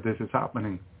sad that this is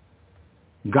happening.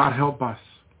 God help us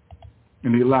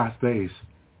in the last days.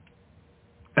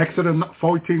 Exodus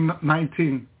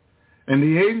 14:19. And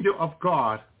the angel of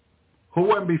God, who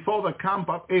went before the camp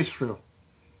of Israel,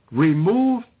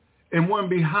 removed and went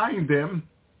behind them,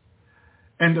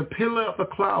 and the pillar of the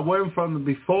cloud went from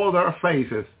before their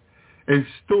faces and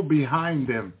stood behind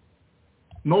them.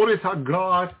 Notice how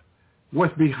God was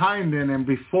behind them and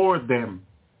before them.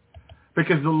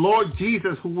 Because the Lord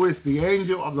Jesus, who is the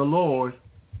angel of the Lord,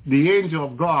 the angel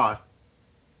of God,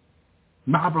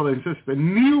 my brother and sister,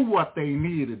 knew what they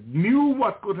needed, knew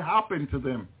what could happen to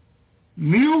them,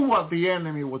 knew what the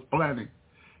enemy was planning.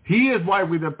 He is why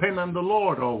we depend on the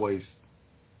Lord always.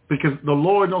 Because the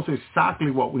Lord knows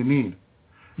exactly what we need.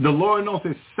 The Lord knows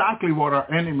exactly what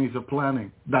our enemies are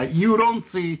planning, that you don't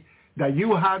see, that you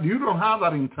don't have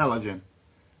that intelligence.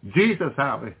 Jesus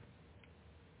has it.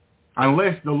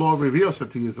 Unless the Lord reveals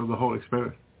it to you through the Holy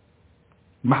Spirit.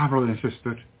 My brothers and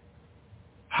sisters.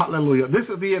 Hallelujah. This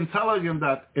is the intelligence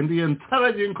that in the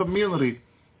intelligent community,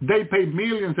 they pay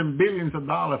millions and billions of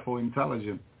dollars for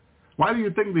intelligence. Why do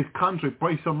you think this country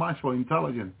pays so much for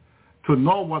intelligence? To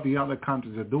know what the other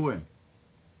countries are doing.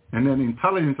 And then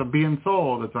intelligence are being sold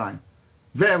all the time.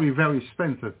 Very, very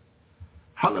expensive.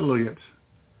 Hallelujah.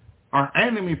 Our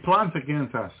enemy plans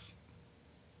against us.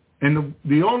 And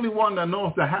the only one that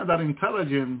knows that has that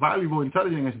intelligence, valuable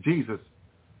intelligence, is Jesus.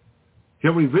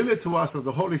 He'll reveal it to us as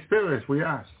the Holy Spirit as we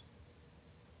ask.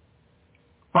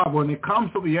 But when it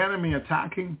comes to the enemy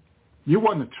attacking, you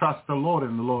want to trust the Lord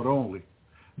and the Lord only.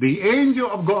 The angel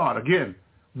of God, again,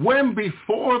 went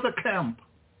before the camp.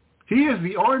 He is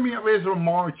the army of Israel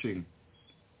marching,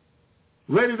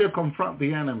 ready to confront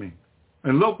the enemy.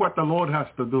 And look what the Lord has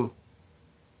to do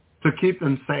to keep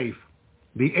them safe.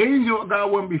 The angel of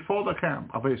God went before the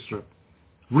camp of Israel,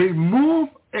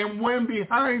 removed and went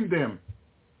behind them.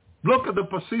 Look at the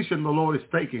position the Lord is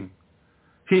taking.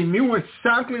 He knew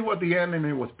exactly what the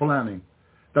enemy was planning,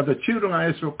 that the children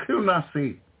of Israel could not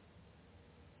see.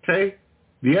 Okay?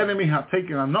 The enemy had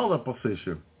taken another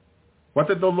position. What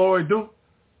did the Lord do?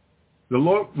 The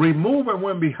Lord removed and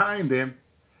went behind them,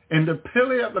 and the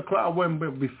pillar of the cloud went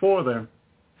before them,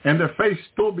 and their face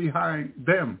stood behind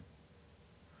them.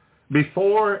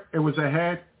 Before it was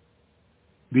ahead,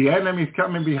 the enemy's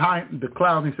coming behind the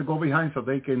cloud. He said, go behind so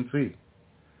they can see.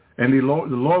 And the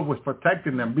Lord was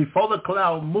protecting them. Before the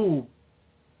cloud moved,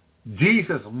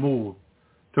 Jesus moved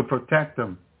to protect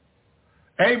them.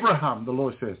 Abraham, the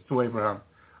Lord says to Abraham,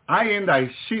 I am thy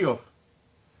shield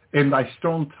and thy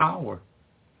strong tower.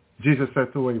 Jesus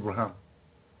said to Abraham.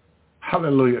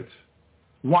 Hallelujah.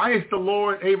 Why is the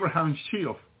Lord Abraham's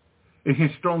shield and his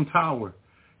strong tower?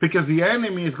 Because the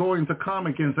enemy is going to come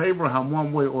against Abraham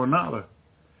one way or another.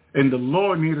 And the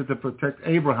Lord needed to protect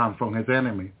Abraham from his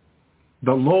enemy.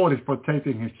 The Lord is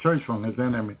protecting his church from his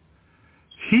enemy.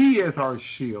 He is our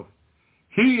shield.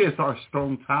 He is our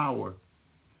strong tower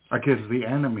against the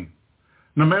enemy.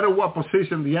 No matter what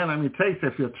position the enemy takes,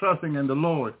 if you're trusting in the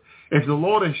Lord, if the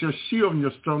Lord is your shield and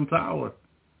your strong tower,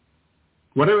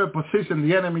 whatever position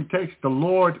the enemy takes, the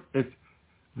Lord is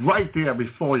right there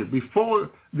before you.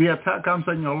 Before the attack comes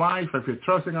in your life, if you're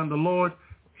trusting on the Lord,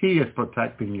 he is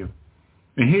protecting you.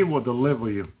 And he will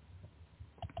deliver you.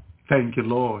 Thank you,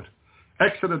 Lord.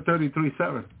 Exodus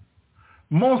 33:7.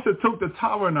 Moses took the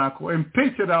tabernacle and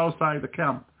pitched it outside the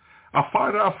camp,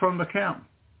 afar off from the camp,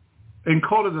 and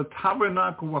called it the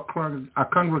tabernacle of a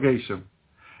congregation.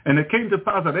 And it came to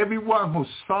pass that everyone who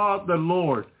saw the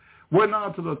Lord went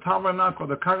out to the tabernacle of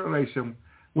the congregation,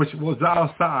 which was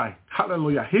outside.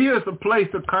 Hallelujah. Here is the place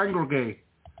to congregate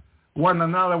one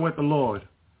another with the Lord.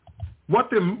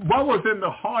 What was in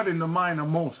the heart and the mind of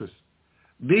Moses?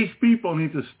 These people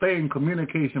need to stay in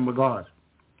communication with God.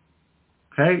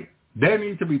 Okay? They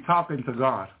need to be talking to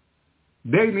God.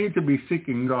 They need to be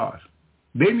seeking God.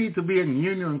 They need to be in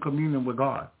union and communion with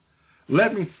God.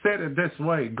 Let me say it this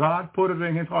way. God put it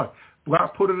in his heart. God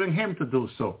put it in him to do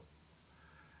so.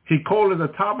 He called it the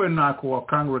tabernacle of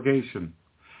congregation.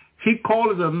 He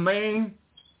called it the name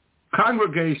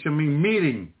congregation, mean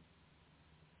meeting.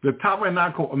 The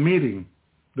tabernacle of meeting.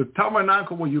 The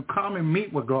tabernacle where you come and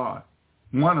meet with God,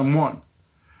 one-on-one.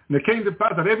 And it came to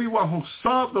pass that everyone who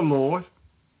served the Lord,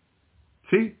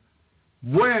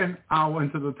 went out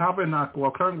into the tabernacle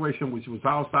of congregation, which was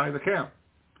outside the camp.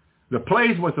 The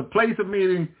place was a place of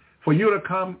meeting for you to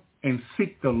come and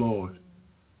seek the Lord.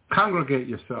 Congregate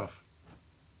yourself.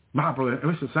 My brother,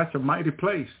 this is such a mighty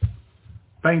place.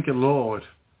 Thank you, Lord.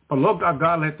 But look how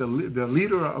God let the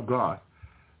leader of God,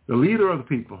 the leader of the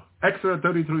people, Exodus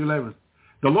 33:11.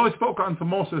 The Lord spoke unto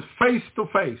Moses face to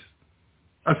face,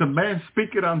 as a man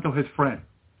speaketh unto his friend.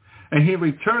 And he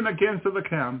returned again to the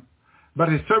camp, but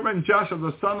his servant Joshua,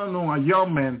 the son of Nun, a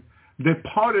young man,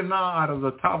 departed now out of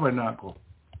the tabernacle.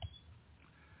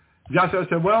 Joshua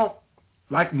said, well,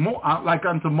 like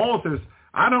unto Moses,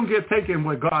 I don't get taken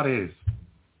where God is.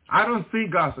 I don't see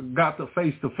God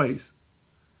face to face.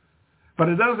 But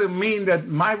it doesn't mean that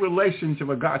my relationship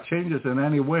with God changes in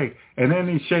any way, in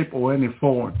any shape or any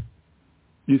form.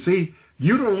 You see,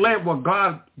 you don't let what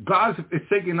God is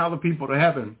taking other people to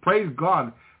heaven. Praise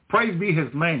God. Praise be his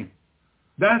name.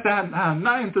 That has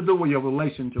nothing to do with your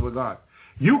relationship with God.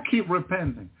 You keep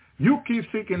repenting. You keep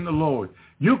seeking the Lord.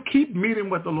 You keep meeting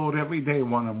with the Lord every day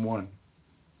one-on-one.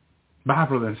 My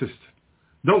brother and sister,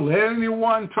 don't let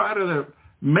anyone try to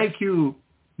make you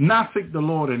not seek the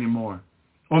Lord anymore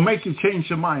or make you change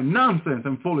your mind. Nonsense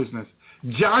and foolishness.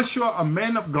 Joshua, a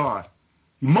man of God.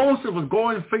 Moses was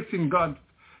going facing God,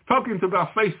 talking to God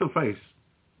face to face.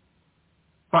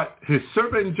 But his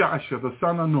servant Joshua, the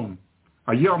son of Nun,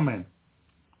 a young man,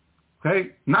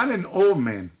 okay, not an old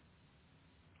man,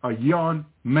 a young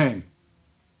man.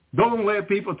 Don't let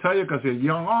people tell you because you're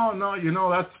young, oh, no, you know,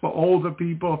 that's for older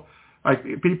people. Like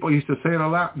people used to say it a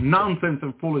lot. Nonsense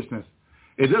and foolishness.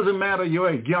 It doesn't matter you're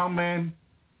a young man,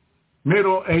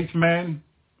 middle-aged man,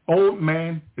 old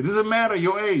man. It doesn't matter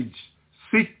your age.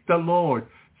 Seek the Lord.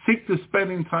 Seek to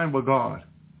spending time with God.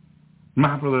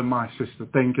 My brother and my sister,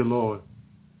 thank you, Lord.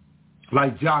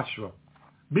 Like Joshua.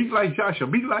 Be like Joshua.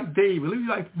 Be like David. Be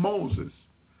like Moses.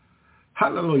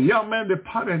 Hallelujah. Young man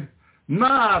departed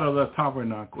not of the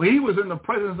tabernacle. He was in the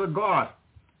presence of God.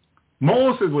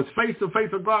 Moses was face to face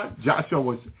with God. Joshua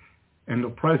was in the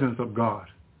presence of God.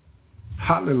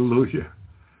 Hallelujah.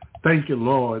 Thank you,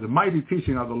 Lord. The mighty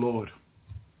teaching of the Lord.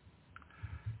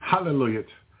 Hallelujah.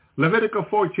 Leviticus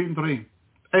 14:3.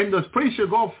 And the priest shall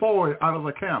go forward out of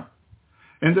the camp.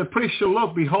 And the priest shall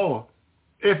look, behold,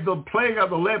 if the plague of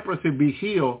the leprosy be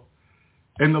healed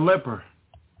in the leper.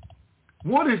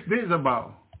 What is this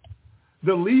about?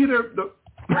 The leader,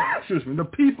 the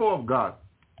people of God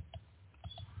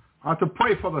are to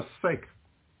pray for the sick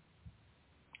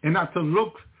and not to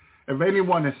look if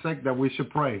anyone is sick that we should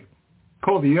pray.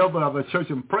 Call the elder of the church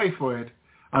and pray for it.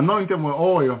 Anoint them with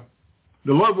oil.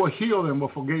 The Lord will heal them, will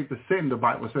forgive the sin, the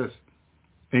Bible says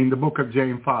in the book of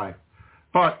James 5.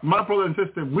 But my brother and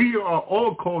sister, we are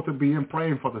all called to be in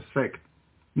praying for the sick.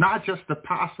 Not just the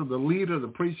pastor, the leader, the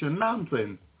preacher,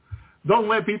 nonsense. Don't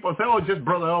let people say, oh, just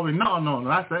Brother Elvin. No,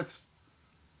 that's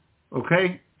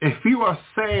okay? If you are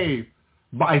saved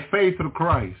by faith through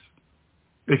Christ,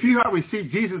 if you have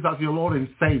received Jesus as your Lord and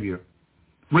Savior,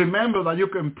 remember that you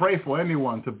can pray for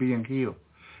anyone to be healed.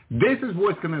 This is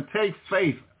what's going to take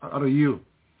faith out of you.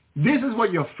 This is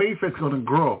where your faith is going to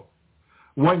grow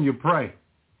when you pray.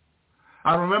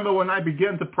 I remember when I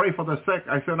began to pray for the sick,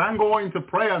 I said, I'm going to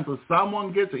pray until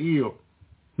someone gets healed.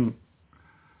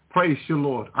 Praise you,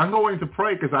 Lord. I'm going to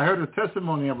pray because I heard a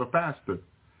testimony of a pastor.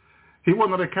 He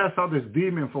wanted to cast out this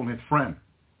demon from his friend.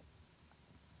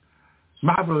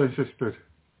 My brother and sisters.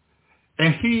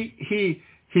 And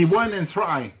he went and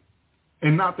tried,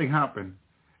 and nothing happened.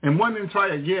 And went and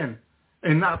tried again,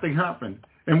 and nothing happened.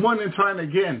 And went and tried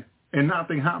again, and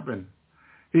nothing happened.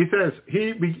 He says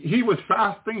he was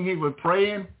fasting, he was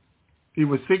praying, he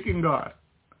was seeking God.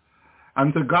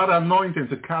 Until God anointed him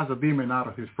to cast a demon out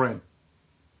of his friend.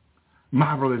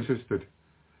 My brother and sister.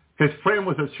 His friend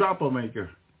was a troublemaker.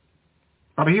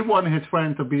 But he wanted his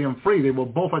friend to be free. They were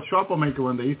both a troublemaker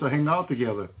when they used to hang out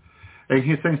together. And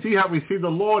since he had received the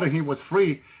Lord and he was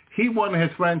free, he wanted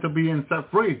his friend to be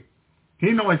set free.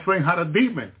 He knew his friend had a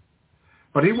demon.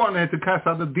 But he wanted to cast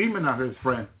out the demon out of his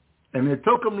friend. And it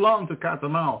took him long to cast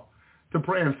him out, to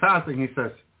pray and fasting, he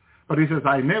says. But he says,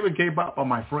 I never gave up on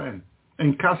my friend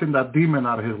in casting that demon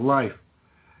out of his life.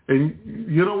 And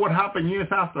you know what happened years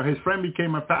after? His friend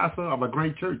became a pastor of a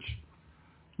great church.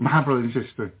 My brother and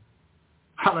sister.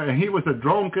 He was a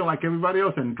drunken like everybody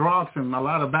else and drugs and a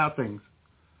lot of bad things.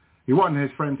 He wanted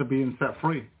his friend to be set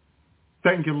free.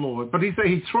 Thank you, Lord. But he said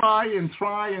he tried and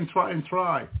tried and tried and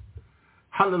tried.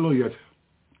 Hallelujah.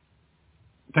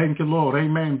 Thank you, Lord.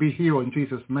 Amen. Be healed in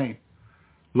Jesus' name.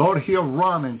 Lord, he'll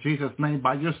run in Jesus' name.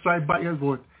 By your stripe, by your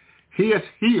word. He is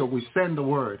healed. We send the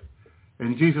word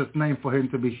in Jesus' name for him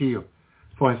to be healed.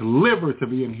 For his liver to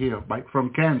be healed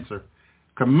from cancer.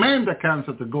 Command the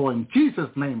cancer to go in Jesus'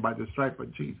 name by the stripe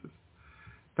of Jesus.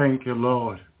 Thank you,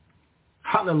 Lord.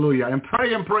 Hallelujah. And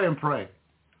pray and pray and pray.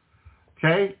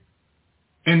 Okay?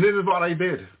 And this is what I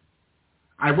did.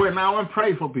 I went out and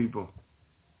prayed for people.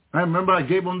 I remember I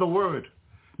gave them the word.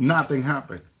 Nothing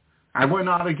happened. I went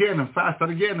out again and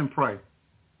fasted again and prayed.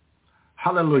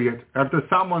 Hallelujah. After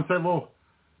someone said, well,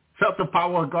 felt the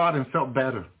power of God and felt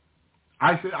better.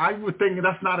 I said, I was thinking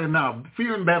that's not enough.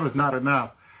 Feeling better is not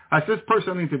enough. I said, this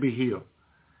person needs to be healed.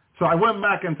 So I went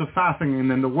back into fasting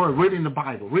and in the word, reading the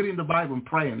Bible and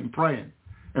praying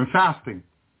and fasting.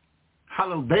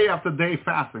 Hallelujah. Day after day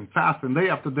fasting day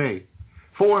after day,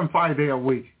 4 and 5 days a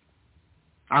week.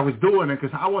 I was doing it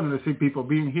because I wanted to see people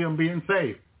being healed and being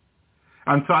saved.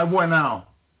 And so I went out.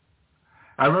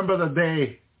 I remember the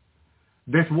day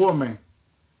this woman,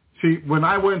 when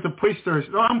I went to preach to her, she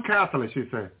said, oh, I'm Catholic, she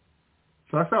said.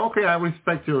 So I said, okay, I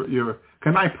respect your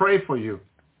can I pray for you?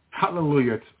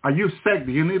 Hallelujah. Are you sick?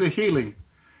 Do you need a healing?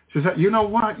 She said, you know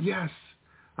what? Yes.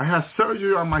 I had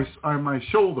surgery on my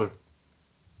shoulder,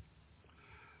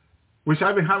 which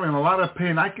I've been having a lot of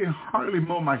pain. I can hardly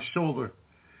move my shoulder.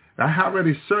 I had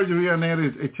already surgery on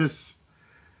it.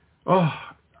 Oh,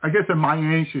 I guess at my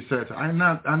age, she said, I'm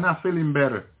not feeling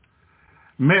better.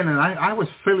 Man, and I was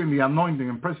feeling the anointing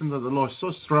and presence of the Lord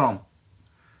so strong.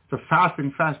 So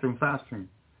fasting.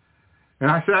 And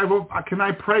I said, can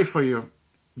I pray for you?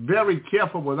 Very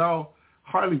careful without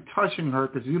hardly touching her,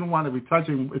 because you don't want to be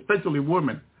touching, especially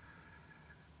women.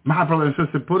 My brother and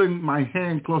sister, putting my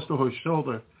hand close to her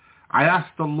shoulder, I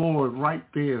asked the Lord right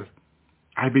there.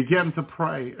 I began to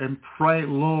pray,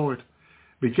 Lord.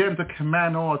 Began to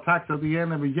command all attacks of the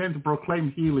enemy, began to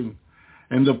proclaim healing.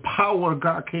 And the power of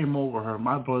God came over her,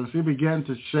 my brother. She began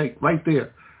to shake right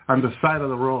there on the side of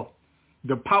the road.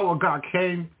 The power of God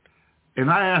came,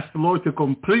 and I asked the Lord to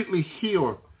completely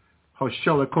heal her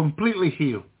shoulder, completely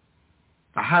heal.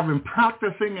 I have been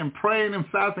practicing and praying and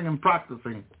fasting and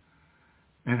practicing.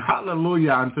 And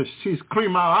hallelujah, until she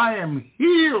screamed out, I am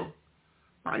healed.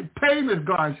 My pain is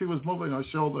gone. She was moving her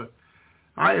shoulder.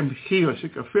 I am healed. She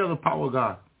could feel the power of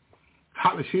God.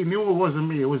 She knew it wasn't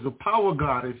me. It was the power of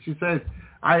God. And she said,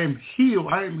 I am healed.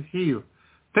 I am healed.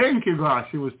 Thank you, God.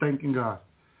 She was thanking God.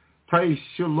 Praise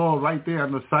you, Lord, right there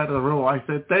on the side of the road. I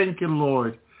said, thank you,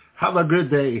 Lord. Have a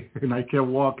good day. And I kept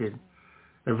walking,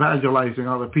 evangelizing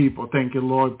other people. Thank you,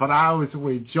 Lord. But I was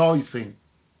rejoicing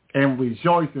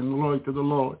glory to the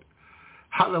Lord.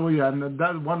 Hallelujah. And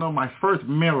that's one of my first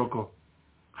miracles.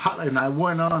 And I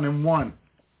went on and won.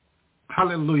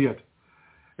 Hallelujah.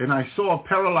 And I saw a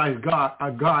paralyzed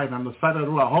guy on the side of the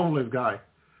road, a homeless guy,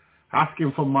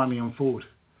 asking for money and food.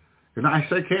 And I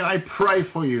said, can I pray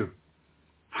for you?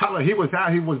 Hallelujah.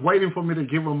 He was waiting for me to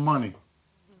give him money.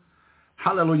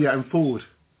 Hallelujah. And food.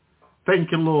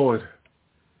 Thank you, Lord.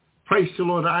 Praise the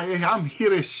Lord. I'm here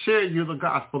to share you the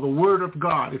gospel, the word of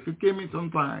God, if you give me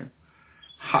some time.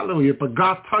 Hallelujah. But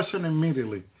God touched him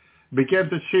immediately. Began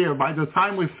to share. By the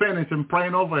time we finished and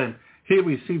praying over him, he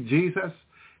received Jesus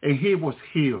and he was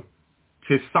healed.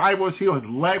 His side was healed.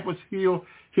 His leg was healed.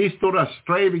 He stood up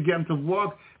straight, began to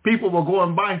walk. People were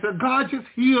going by and said, God just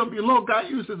healed me. Lord, God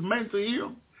uses men to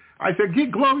heal. I said,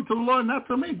 give glory to the Lord, not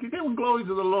to me. Give glory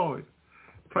to the Lord.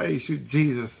 Praise you,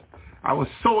 Jesus. I was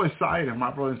so excited,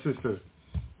 my brothers and sisters.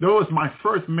 That was my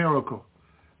first miracle.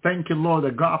 Thank you, Lord,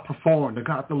 that God performed, that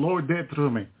God, the Lord did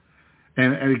through me.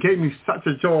 And it gave me such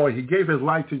a joy. He gave his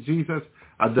life to Jesus,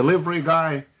 a delivery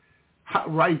guy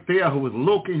right there who was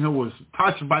looking, who was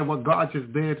touched by what God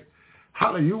just did.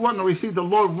 Hallelujah. You want to receive the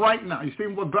Lord right now. You see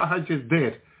what God has just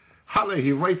did. Hallelujah.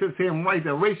 He raised his hand right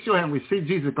there. Raise your hand. Receive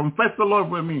Jesus. Confess the Lord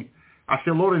with me. I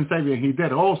said, Lord and Savior. He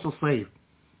did also save.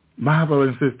 My brother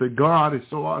and sister, God is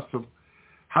so awesome.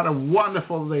 Had a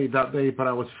wonderful day that day, but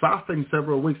I was fasting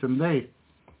several weeks and days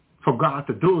for God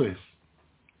to do this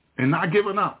and not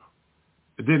giving up.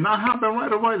 It did not happen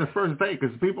right away the first day,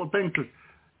 because people think that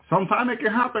sometimes it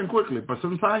can happen quickly, but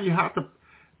sometimes you have to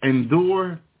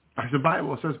endure, as the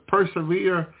Bible says,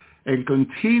 persevere and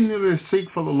continue to seek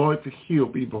for the Lord to heal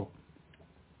people.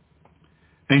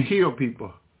 And heal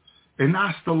people. And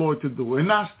ask the Lord to do it.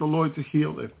 And ask the Lord to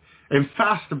heal it. And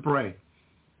fast and pray.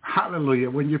 Hallelujah.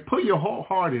 When you put your whole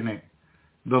heart in it,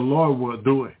 the Lord will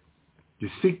do it. You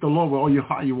seek the Lord with all your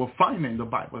heart, you will find it, the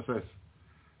Bible says.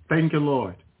 Thank you,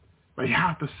 Lord. But you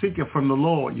have to seek it from the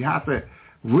Lord. You have to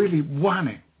really want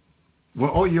it with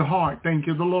all your heart. Thank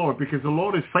you, the Lord, because the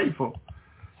Lord is faithful.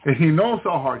 And he knows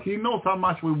our heart. He knows how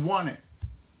much we want it.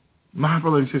 My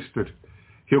brother and sister,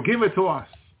 he'll give it to us.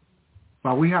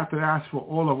 But we have to ask for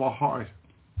all of our heart.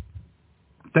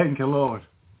 Thank you, Lord.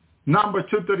 Number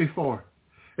 234.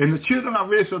 And the children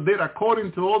of Israel did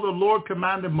according to all the Lord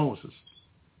commanded Moses.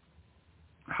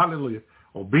 Hallelujah.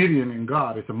 Obedience in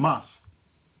God is a must.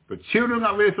 The children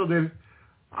of Israel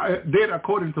did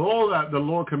according to all that the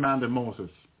Lord commanded Moses.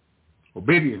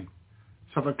 Obedience.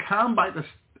 So they come by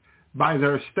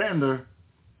their standard,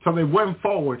 so they went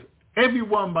forward,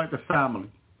 everyone by the family,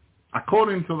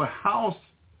 according to the house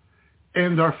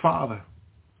and their father.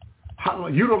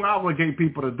 You don't obligate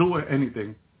people to do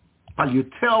anything, but you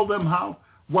tell them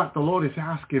what the Lord is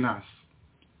asking us.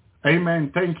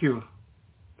 Amen. Thank you.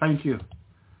 Thank you.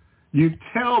 You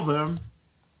tell them,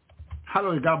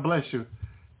 hallelujah, God bless you,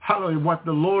 hallelujah, what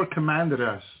the Lord commanded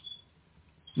us.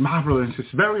 My brothers, it's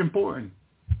very important.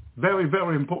 Very,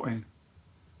 very important.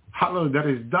 Hallelujah, that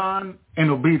is done in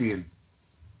obedience.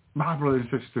 My brothers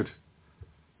and sisters,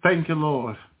 thank you,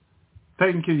 Lord.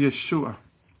 Thank you, Yeshua.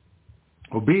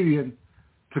 Obedience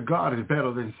to God is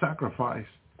better than sacrifice.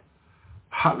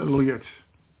 Hallelujah.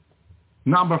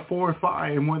 Number 4 and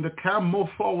 5, and when the camp move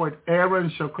forward,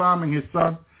 Aaron shall come and his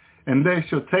son, and they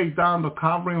shall take down the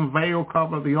covering veil,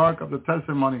 cover the ark of the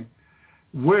testimony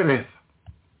with it.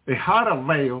 They had a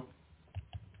veil,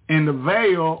 and the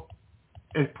veil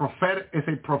is prophetic. It's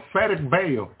a prophetic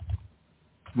veil.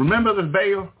 Remember this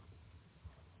veil?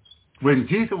 When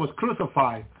Jesus was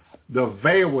crucified, the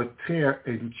veil was tear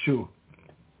in two.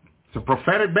 It's a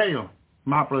prophetic veil,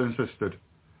 my brother and sister,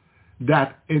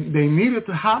 that they needed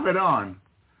to have it on.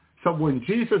 So when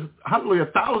Jesus, hallelujah,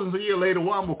 thousands of years later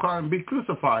on will come and be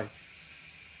crucified,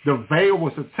 the veil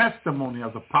was a testimony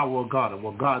of the power of God, of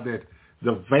what God did.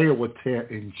 The veil would tear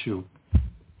in two.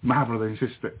 My brother and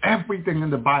sister, everything in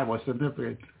the Bible is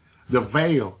significant. The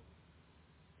veil,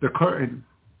 the curtain,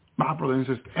 my brother and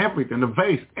sister, everything, the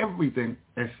vase, everything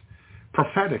is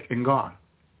prophetic in God.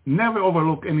 Never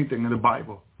overlook anything in the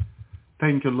Bible.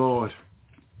 Thank you, Lord.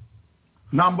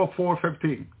 Number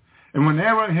 4:15. And when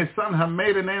Aaron and his son had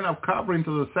made an end of covering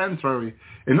to the sanctuary,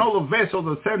 and all the vessels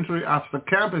of the sanctuary after the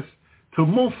campus to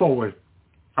move forward,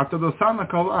 after the son of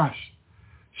Kalash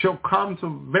shall come to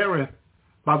Berith,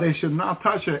 but they should not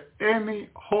touch any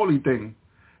holy thing,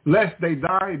 lest they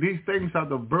die. These things are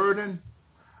the burden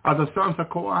of the sons of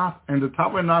Kohath and the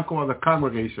tabernacle of the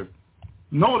congregation.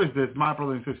 Notice this, my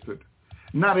brother and sister.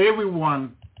 Not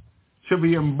everyone should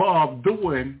be involved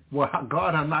doing what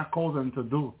God has not called them to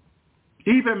do.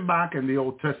 Even back in the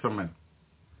Old Testament,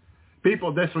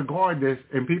 people disregard this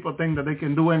and people think that they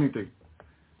can do anything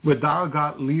without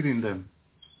God leading them.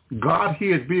 God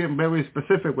here is being very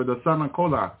specific with the son of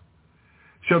Korah.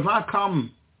 Shall not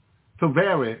come to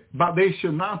vary, but they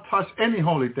should not touch any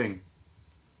holy thing.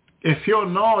 If you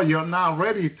know you're not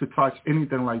ready to touch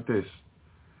anything like this,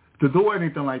 to do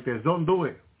anything like this, don't do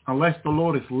it unless the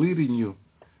Lord is leading you.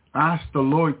 Ask the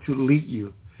Lord to lead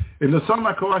you. And the son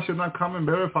of Korah should not come and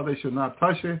verify, they should not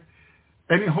touch it,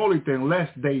 any holy thing,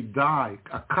 lest they die.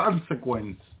 A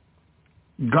consequence.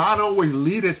 God always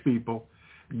leads his people.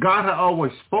 God has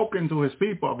always spoken to his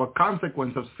people of a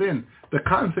consequence of sin, the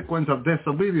consequence of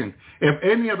disobedience. If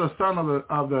any of the son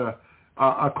of the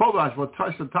Kohath will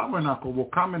touch the tabernacle, will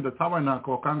come in the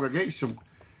tabernacle congregation,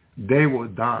 they will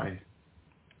die.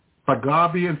 But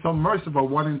God being so merciful,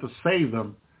 wanting to save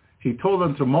them, he told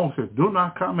them to Moses, do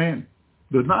not come in.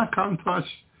 Do not come touch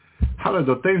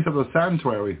the things of the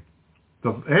sanctuary,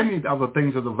 any of the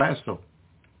things of the vessel,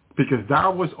 because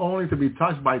that was only to be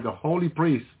touched by the holy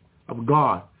priest of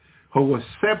God, who was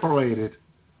separated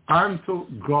unto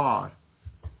God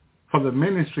for the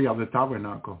ministry of the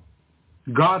tabernacle.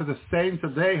 God, the same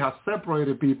today, has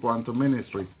separated people unto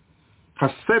ministry,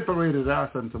 has separated us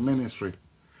unto ministry,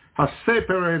 has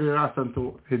separated us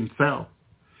unto himself.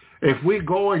 If we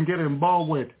go and get involved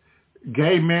with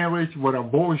gay marriage, with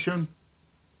abortion,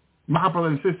 my brother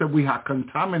and sister, we have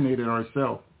contaminated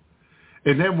ourselves.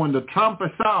 And then when the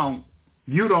trumpet sound,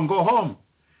 you don't go home.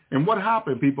 And what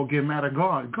happened? People get mad at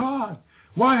God. God,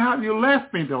 why have you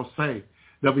left me? They'll say.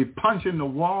 They'll be punching the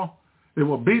wall. They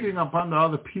were beating upon the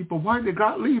other people. Why did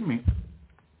God leave me?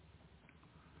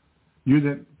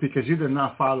 Because you did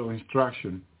not follow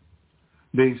instruction.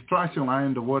 The instruction are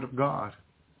in the Word of God.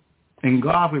 And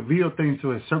God revealed things to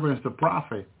his servants, the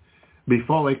prophet,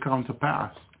 before they come to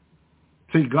pass.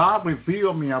 See, God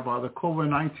revealed me about the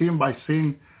COVID-19 by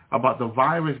seeing about the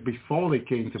virus before they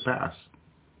came to pass.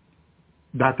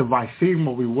 That the vaccine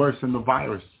will be worse than the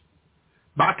virus.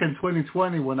 Back in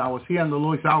 2020, when I was here in the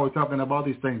Louis Hour talking about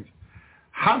these things,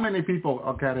 how many people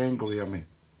got angry at me?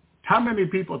 How many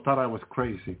people thought I was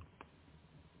crazy?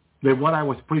 That what I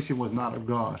was preaching was not of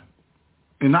God.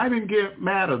 And I didn't get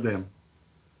mad at them.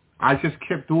 I just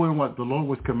kept doing what the Lord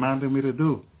was commanding me to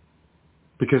do,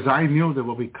 because I knew there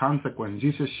will be consequences.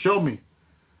 Jesus showed me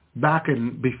back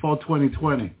before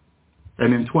 2020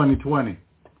 and in 2020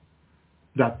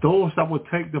 that those that would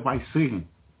take the vaccine,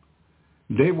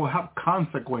 they will have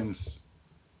consequence,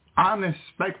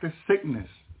 unexpected sickness,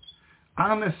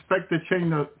 unexpected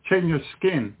change of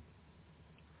skin.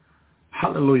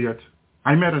 Hallelujah.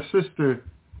 I met a sister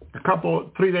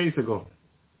 3 days ago.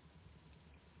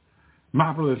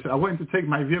 My brother said, I went to take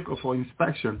my vehicle for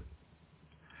inspection.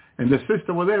 And the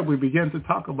sister was there. We began to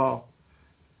talk about,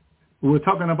 we were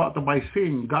talking about the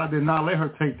vaccine. God did not let her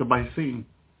take the vaccine.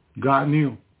 God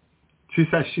knew. She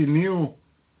said she knew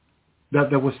that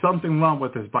there was something wrong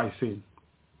with this vaccine.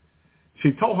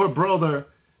 She told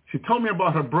me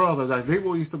about her brother that they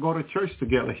used to go to church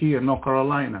together here in North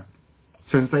Carolina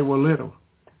since they were little.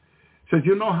 She said,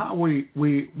 you know how we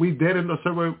did in the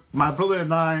service? My brother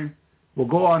and I will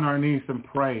go on our knees and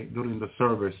pray during the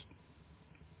service.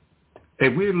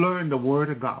 And we learned the Word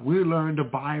of God. We learned the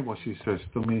Bible, she says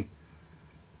to me.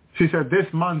 She said, this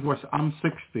month I'm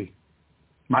 60.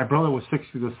 My brother was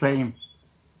 60, the same.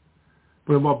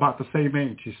 We were about the same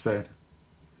age, she said.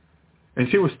 And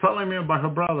she was telling me about her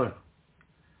brother.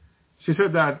 She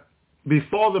said that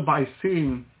before the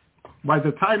vaccine, by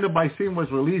the time the vaccine was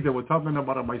released, they were talking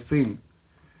about a vaccine.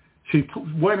 She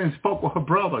went and spoke with her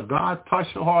brother. God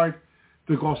touched her heart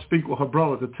to go speak with her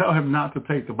brother to tell him not to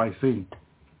take the vaccine.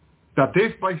 That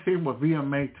this vaccine was being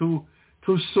made too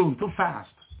soon, too fast.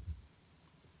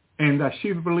 And that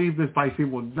she believed this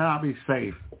vaccine would not be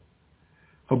safe.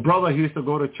 Her brother, he used to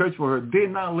go to church with her,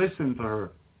 did not listen to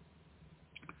her.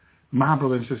 My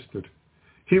brother and sister.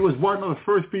 He was one of the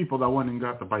first people that went and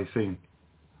got the vaccine.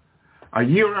 A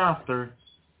year after,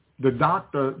 the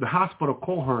hospital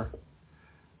called her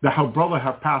that her brother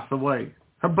had passed away.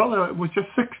 Her brother was just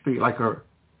 60 like her.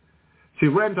 She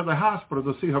ran to the hospital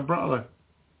to see her brother.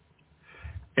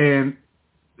 And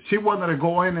she wanted to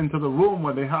go into the room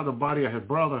where they had the body of her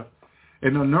brother.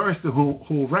 And the nurse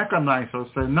who recognized her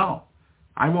said, no,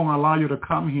 I won't allow you to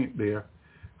come here there.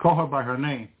 Call her by her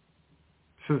name.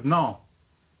 She says, no.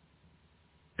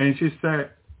 And she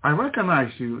said, I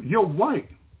recognize you. You're white.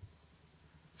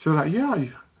 She was like, yeah.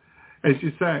 And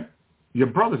she said, your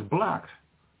brother's black.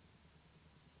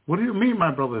 What do you mean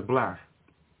my brother's black?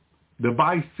 The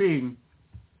vaccine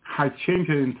had changed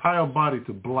his entire body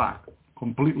to black,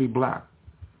 completely black.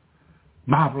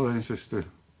 My brother and sister.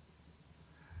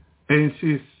 And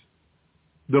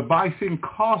the vaccine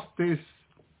caused this,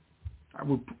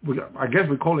 I guess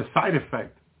we call it side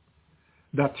effect,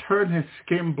 that turned his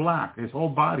skin black, his whole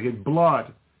body, his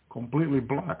blood, completely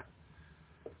black.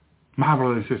 My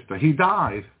brother and sister, he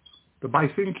died. The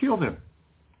vaccine killed him.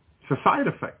 It's a side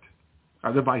effect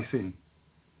of the vaccine.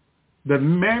 The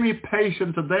many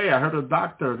patients today, I heard a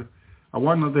doctor,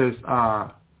 one of those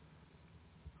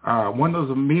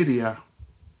media,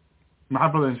 my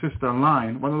brother and sister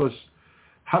online, one of those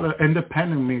had an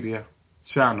independent media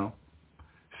channel,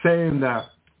 saying that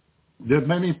there are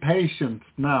many patients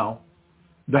now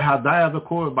that have died of the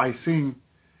COVID vaccine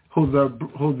who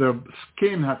their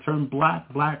skin had turned black,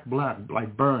 like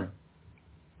burn.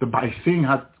 The vaccine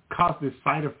had caused this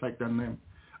side effect on them.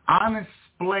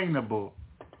 Unexplainable.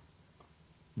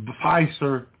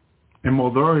 Pfizer and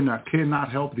Moderna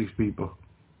cannot help these people.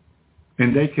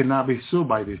 And they cannot be sued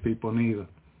by these people neither.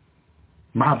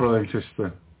 My brother and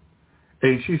sister.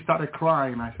 And she started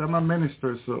crying. I said, I'm a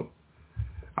minister, so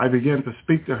I began to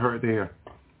speak to her there.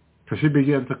 Because she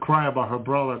began to cry about her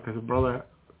brother, because her brother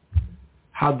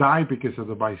had died because of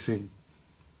the vaccine.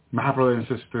 My brother and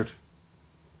sister.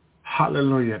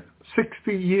 Hallelujah.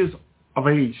 60 years of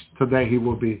age today he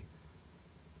will be.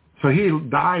 So he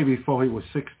died before he was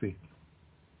 60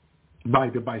 by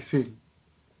the vaccine.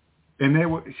 And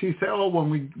she said, oh,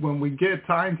 when we get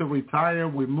time to retire,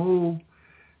 we move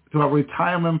to a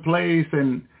retirement place.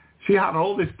 And she had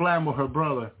all this plan with her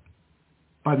brother.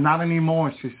 But not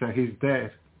anymore, she said. He's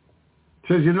dead.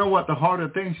 She says, you know what? The harder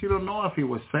thing, she don't know if he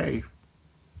was safe.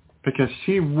 Because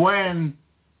when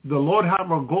the Lord had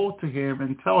her go to him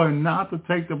and tell her not to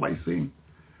take the vaccine.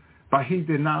 But he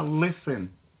did not listen.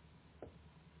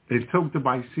 They took the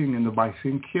vaccine, and the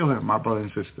vaccine killed him, my brother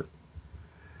and sister.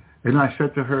 And I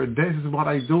said to her, this is what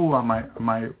I do on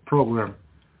my program.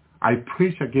 I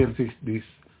preach against these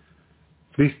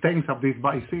things of these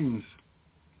vaccines.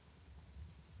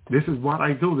 This is what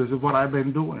I do. This is what I've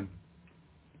been doing,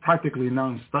 practically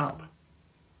nonstop.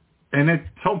 And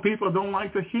some people don't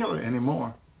like to hear it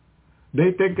anymore.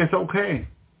 They think it's okay.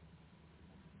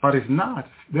 But it's not.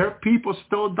 There are people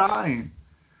still dying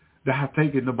that have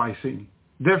taken the vaccine.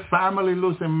 Their family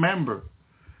losing member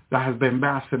that has been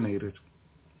vaccinated.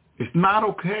 It's not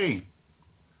okay.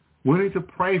 We need to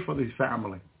pray for this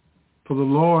family, for the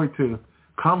Lord to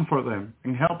comfort them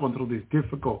and help them through this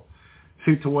difficult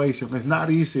situation. It's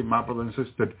not easy, my brother and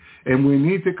sister. And we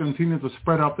need to continue to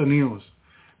spread out the news.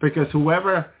 Because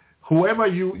whoever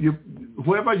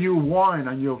you warn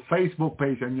on your Facebook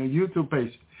page and your YouTube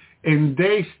page, and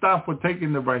they stop for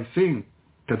taking the vaccine,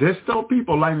 because there's still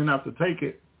people lining up to take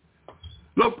it.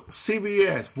 Look,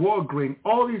 CVS, Walgreens,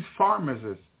 all these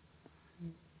pharmacies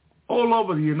all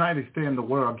over the United States and the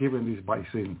world are giving these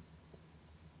vaccines.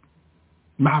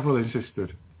 My brother and sister,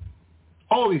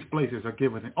 all these places are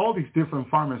giving it. All these different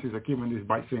pharmacies are giving this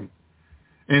vaccine.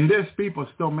 And there's people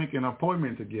still making an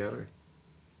appointment together.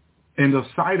 And the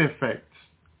side effects,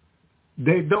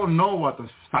 they don't know what the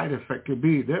side effect could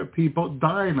be. There are people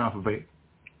dying of it.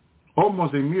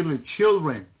 Almost immediately,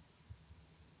 children.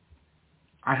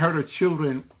 I heard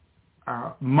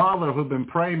a mother who'd been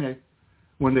pregnant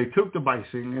when they took the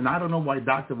vaccine, and I don't know why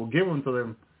doctor will give them to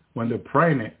them when they're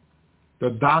pregnant.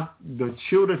 The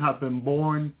children have been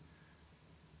born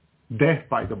dead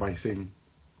by the vaccine.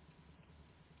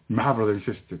 My brother and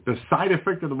sister, the side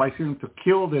effect of the vaccine is to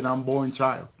kill the unborn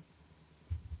child.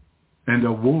 And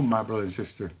the womb, my brother and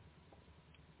sister.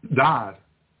 That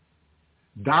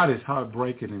is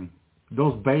heartbreaking. And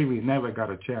those babies never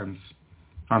got a chance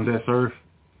on this earth.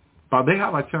 But they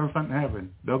have a chance in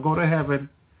heaven. They'll go to heaven.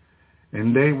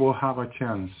 and they will have a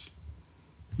chance.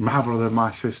 My brother,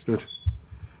 my sister,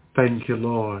 thank you,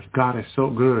 Lord. God is so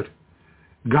good.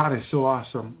 God is so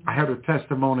awesome. I heard a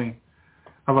testimony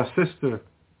of a sister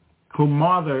whose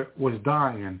mother was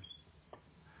dying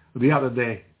the other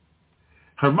day.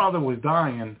 Her mother was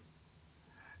dying,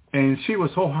 and she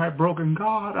was so heartbroken.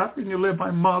 God, how can you let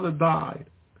my mother die?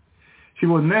 She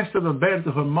was next to the bed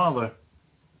to her mother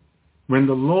when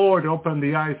the Lord opened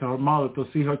the eyes of her mother to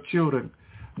see her children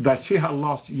that she had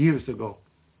lost years ago.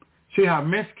 She had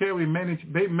miscarried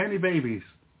many babies.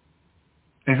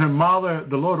 And her mother,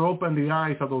 the Lord opened the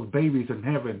eyes of those babies in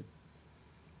heaven.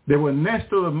 They were next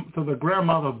to the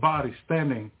grandmother's body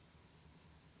standing.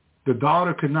 The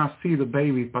daughter could not see the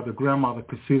baby, but the grandmother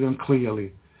could see them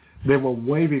clearly. They were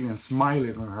waving and smiling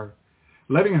at her,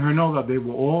 letting her know that they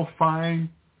were all fine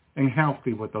and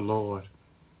healthy with the Lord.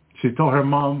 She told her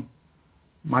mom,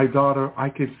 my daughter, I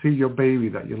can see your baby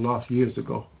that you lost years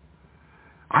ago.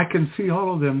 I can see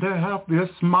all of them. They're happy. They're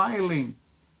smiling.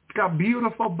 Got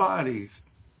beautiful bodies.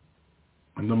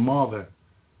 And the mother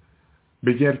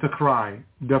began to cry.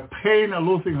 The pain of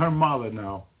losing her mother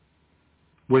now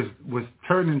was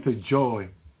turned into joy,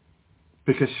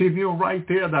 because she knew right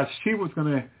there that she was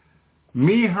going to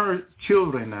meet her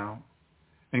children now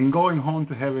and going home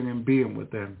to heaven and being with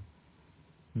them.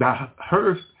 That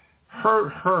her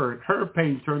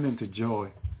pain turned into joy.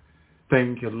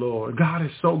 Thank you, Lord. God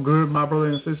is so good, my brother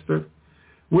and sister.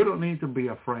 We don't need to be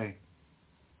afraid.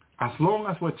 As long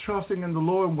as we're trusting in the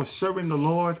Lord and we're serving the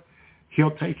Lord,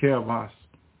 he'll take care of us.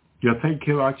 He'll take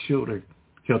care of our children.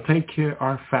 He'll take care of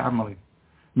our family.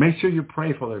 Make sure you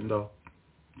pray for them, though.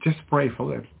 Just pray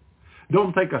for them.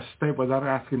 Don't take a step without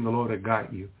asking the Lord to guide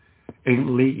you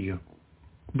and lead you.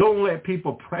 Don't let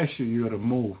people pressure you to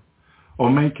move or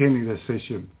make any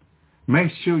decision.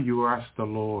 Make sure you ask the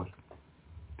Lord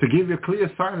to give you a clear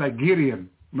sign, like Gideon.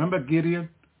 Remember Gideon?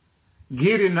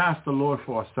 Gideon asked the Lord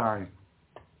for a sign.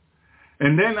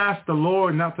 And then asked the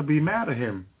Lord not to be mad at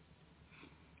him.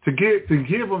 To give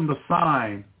him the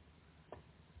sign,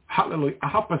 hallelujah,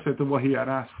 opposite to what he had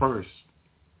asked first.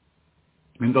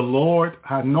 And the Lord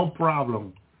had no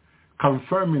problem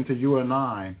confirming to you and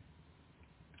I,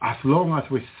 as long as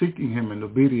we're seeking him and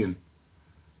obedient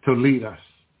to lead us.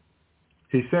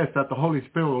 He says that the Holy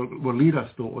Spirit will lead us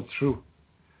to truth.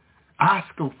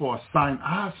 Ask him for a sign.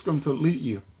 Ask him to lead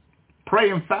you. Pray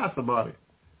and fast about it.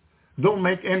 Don't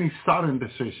make any sudden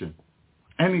decision,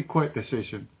 any quick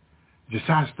decision. Just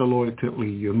ask the Lord to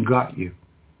lead you and guide you.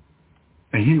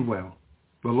 And he will.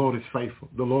 The Lord is faithful.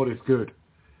 The Lord is good.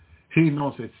 He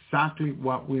knows exactly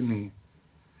what we need.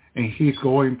 And he's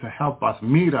going to help us,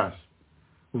 meet us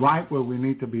right where we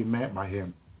need to be met by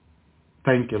him.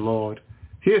 Thank you, Lord.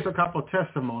 Here's a couple of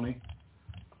testimony.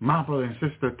 My brother and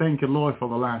sister, thank you, Lord, for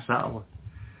the last hour.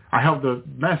 I hope the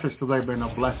message today has been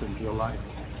a blessing to your life.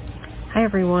 Hi,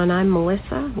 everyone. I'm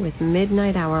Melissa with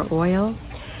Midnight Hour Oil.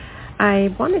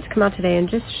 I wanted to come out today and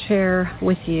just share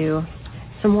with you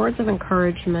some words of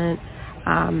encouragement.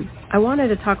 I wanted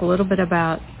to talk a little bit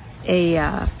about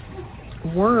a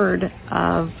word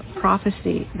of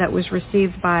prophecy that was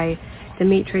received by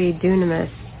Dmitry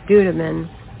Duduman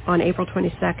on April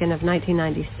 22nd of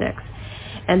 1996.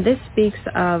 And this speaks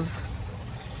of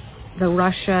the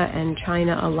Russia and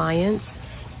China alliance.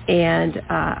 And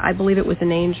I believe it was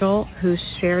an angel who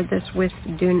shared this with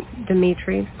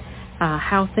Dmitry,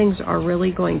 how things are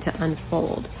really going to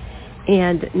unfold.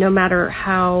 And no matter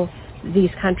how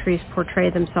these countries portray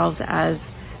themselves as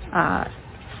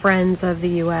friends of the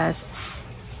U.S.,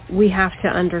 we have to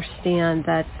understand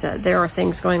that there are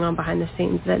things going on behind the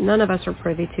scenes that none of us are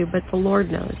privy to, but the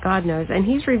Lord knows, God knows. And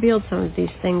he's revealed some of these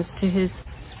things to his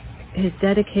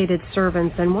dedicated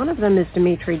servants, and one of them is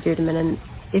Dmitry Duduman. And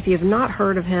if you've not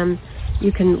heard of him,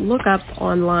 you can look up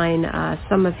online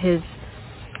some of his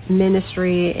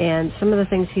ministry and some of the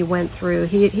things he went through.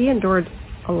 He endured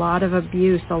a lot of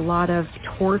abuse, a lot of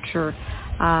torture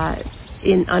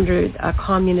under a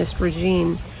communist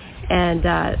regime,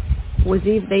 and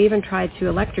they even tried to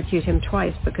electrocute him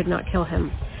twice but could not kill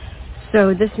him.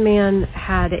 So this man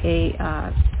had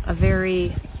a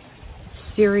very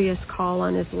serious call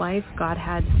on his life. God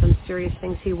had some serious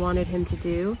things he wanted him to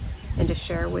do and to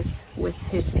share with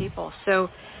his people. So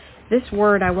this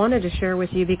word I wanted to share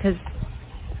with you because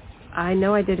I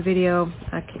know I did a video,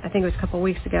 I think it was a couple of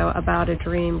weeks ago, about a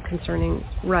dream concerning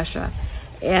Russia.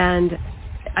 And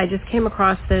I just came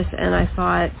across this and I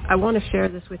thought, I want to share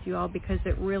this with you all because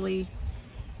it really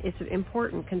is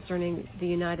important concerning the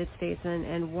United States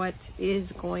and what is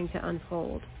going to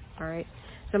unfold. All right.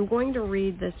 So I'm going to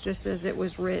read this just as it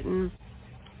was written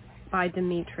by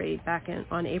Dmitry back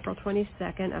on April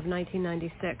 22nd of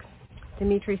 1996.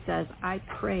 Dimitri says, I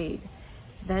prayed,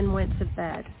 then went to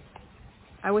bed.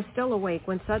 I was still awake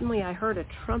when suddenly I heard a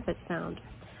trumpet sound.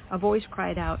 A voice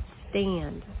cried out,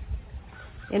 stand.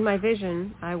 In my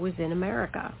vision, I was in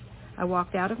America. I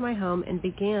walked out of my home and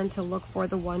began to look for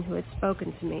the one who had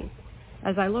spoken to me.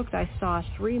 As I looked, I saw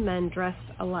 3 men dressed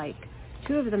alike.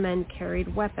 2 of the men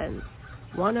carried weapons.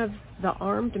 One of the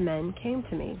armed men came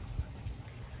to me.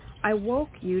 I woke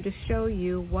you to show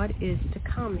you what is to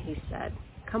come, he said.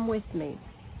 Come with me.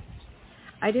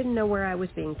 I didn't know where I was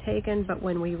being taken, but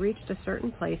when we reached a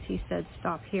certain place, he said,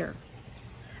 stop here.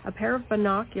 A pair of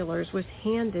binoculars was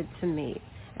handed to me,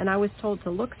 and I was told to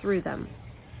look through them.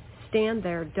 Stand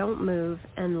there, don't move,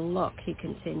 and look, he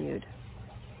continued.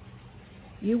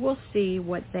 You will see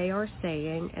what they are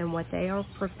saying and what they are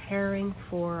preparing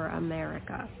for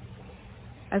America.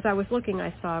 As I was looking,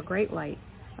 I saw a great light.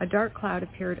 A dark cloud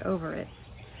appeared over it.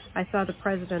 I saw the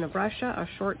president of Russia,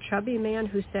 a short, chubby man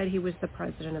who said he was the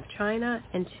president of China,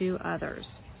 and 2 others.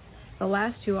 The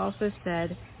last 2 also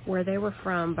said where they were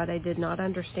from, but I did not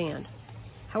understand.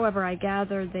 However, I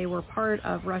gathered they were part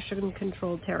of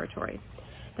Russian-controlled territory.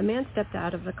 The man stepped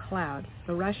out of the cloud.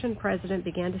 The Russian president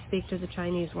began to speak to the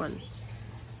Chinese one.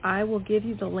 I will give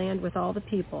you the land with all the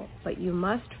people, but you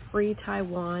must free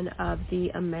Taiwan of the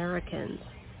Americans.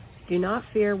 Do not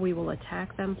fear, we will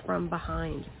attack them from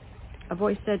behind. A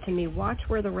voice said to me, watch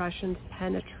where the Russians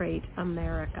penetrate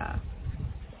America.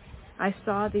 I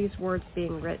saw these words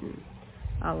being written: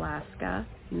 Alaska,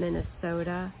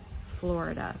 Minnesota,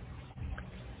 Florida.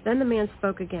 Then the man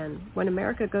spoke again. When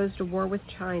America goes to war with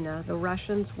China, the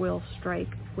Russians will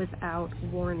strike without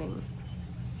warning.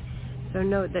 So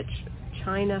note that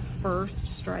China first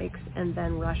strikes and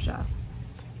then Russia.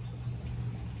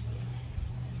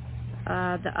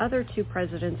 The other 2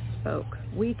 presidents spoke.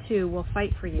 We too will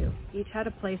fight for you. Each had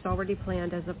a place already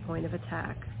planned as a point of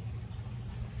attack.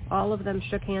 All of them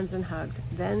shook hands and hugged.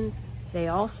 Then they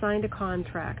all signed a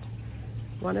contract.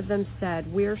 One of them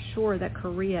said, we're sure that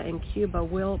Korea and Cuba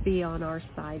will be on our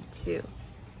side too.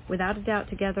 Without a doubt,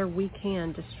 together we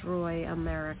can destroy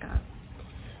America.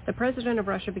 The president of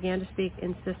Russia began to speak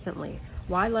insistently.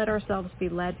 Why let ourselves be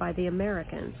led by the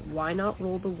Americans? Why not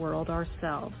rule the world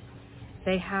ourselves?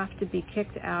 They have to be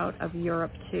kicked out of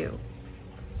Europe too.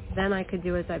 Then I could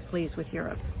do as I please with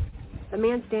Europe. The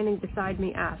man standing beside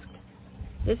me asked,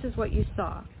 this is what you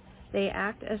saw. They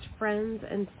act as friends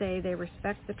and say they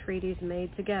respect the treaties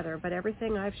made together, but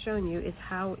everything I've shown you is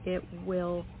how it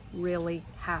will really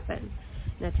happen.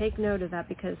 Now take note of that,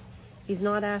 because he's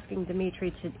not asking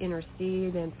Dimitri to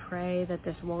intercede and pray that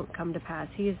this won't come to pass.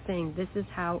 He is saying this is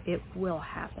how it will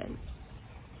happen.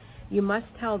 You must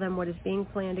tell them what is being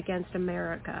planned against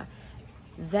America.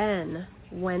 Then,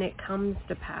 when it comes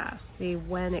to pass,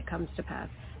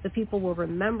 the people will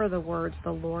remember the words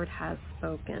the Lord has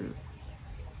spoken.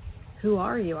 Who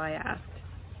are you? I asked.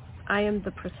 I am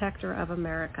the protector of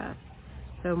America.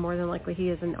 So more than likely he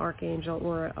is an archangel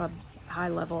or a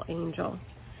high-level angel.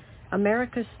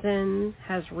 America's sin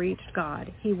has reached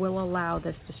God. He will allow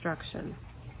this destruction.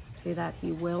 See that?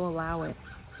 He will allow it.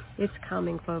 It's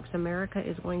coming, folks. America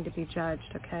is going to be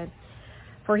judged, okay?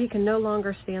 For he can no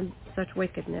longer stand such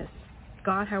wickedness.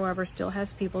 God, however, still has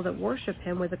people that worship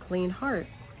him with a clean heart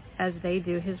as they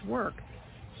do his work.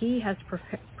 He has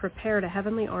prepared a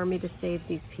heavenly army to save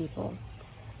these people.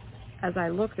 As I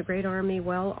looked, the great army,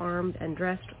 well armed and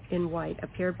dressed in white,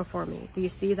 appeared before me. Do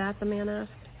you see that? The man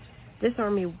asked. This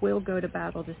army will go to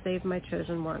battle to save my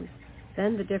chosen ones.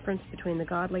 Then the difference between the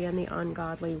godly and the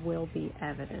ungodly will be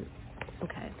evident.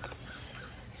 Okay.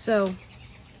 So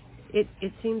it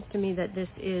seems to me that this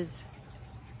is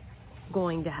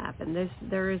going to happen.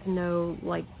 There is no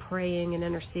praying and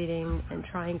interceding and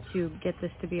trying to get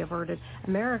this to be averted.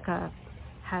 America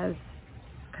has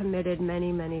committed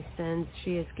many, many sins.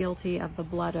 She is guilty of the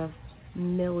blood of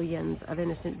millions of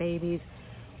innocent babies.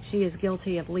 She is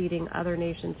guilty of leading other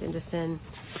nations into sin,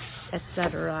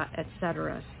 etc.,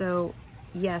 etc. So,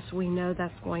 yes, we know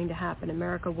that's going to happen.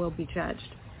 America will be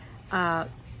judged.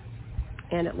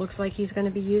 And it looks like he's going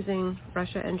to be using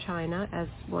Russia and China as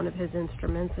one of his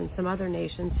instruments, and some other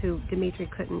nations who Dimitri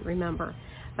couldn't remember.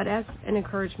 But as an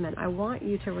encouragement, I want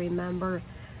you to remember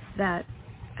that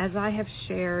as I have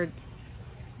shared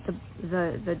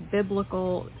the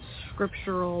biblical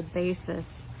scriptural basis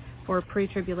for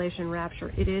pre-tribulation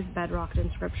rapture, it is bedrocked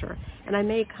in Scripture. And I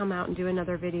may come out and do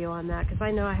another video on that, because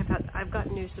I know I've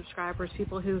got new subscribers,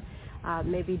 people who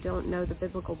maybe don't know the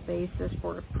biblical basis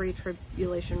for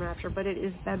pre-tribulation rapture, but it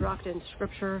is bedrocked in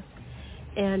Scripture,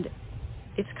 and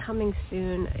it's coming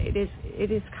soon.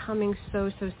 It is coming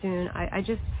so soon.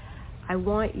 I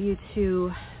want you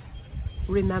to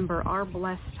remember our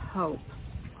blessed hope,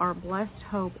 our blessed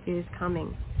hope is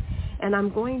coming. And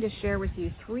I'm going to share with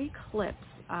you 3 clips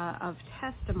of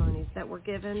testimonies that were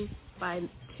given by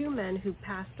 2 men who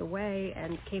passed away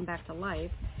and came back to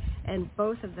life. And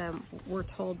both of them were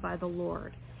told by the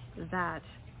Lord that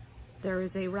there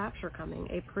is a rapture coming,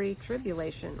 a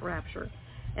pre-tribulation rapture.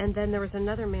 And then there was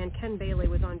another man, Ken Bailey,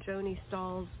 was on Joni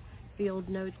Stahl's Field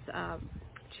Notes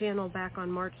channel back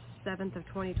on March 7th of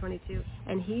 2022,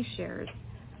 and he shares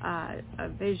a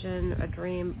vision, a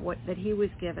dream that he was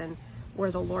given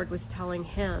where the Lord was telling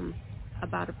him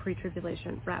about a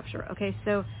pre-tribulation rapture. Okay,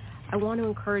 so I want to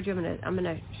encourage you. I'm going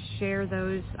to share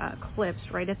those clips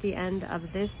right at the end of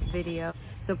this video,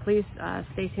 so please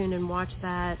stay tuned and watch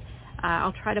that.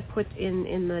 I'll try to put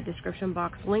in the description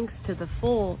box links to the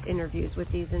full interviews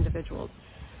with these individuals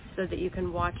so that you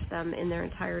can watch them in their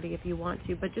entirety if you want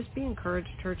to. But just be encouraged,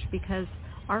 church, because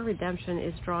our redemption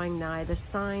is drawing nigh. The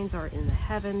signs are in the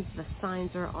heavens. The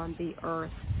signs are on the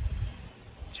earth.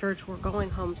 Church, we're going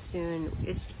home soon.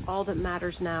 It's all that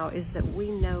matters now is that we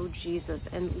know Jesus.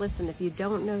 And listen, if you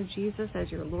don't know Jesus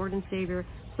as your Lord and Savior,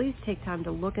 please take time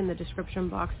to look in the description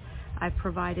box. I've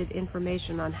provided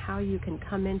information on how you can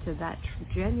come into that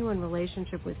genuine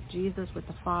relationship with Jesus, with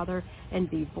the Father,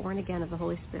 and be born again of the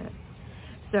Holy Spirit.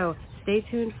 So stay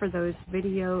tuned for those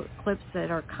video clips that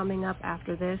are coming up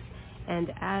after this.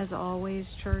 And as always,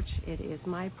 church, it is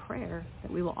my prayer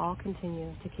that we will all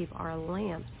continue to keep our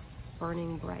lamps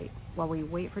burning bright while we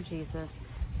wait for Jesus.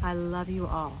 I love you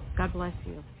all. God bless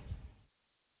you.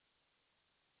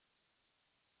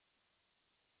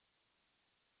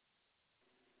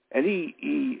 And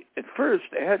he at first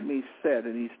had me set,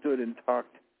 and he stood and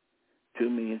talked to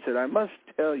me and said, I must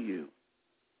tell you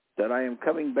that I am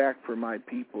coming back for my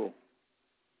people.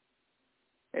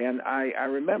 And I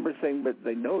remember saying, but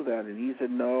they know that. And he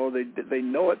said, no, they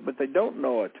know it, but they don't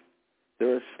know it.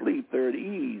 They're asleep. They're at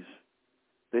ease.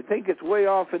 They think it's way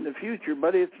off in the future,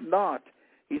 but it's not.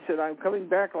 He said, I'm coming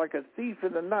back like a thief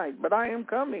in the night, but I am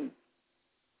coming.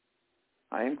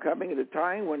 I am coming at a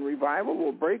time when revival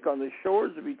will break on the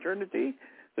shores of eternity,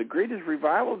 the greatest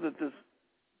revival that this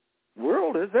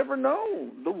world has ever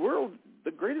known.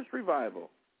 The greatest revival.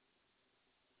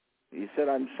 He said,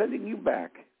 I'm sending you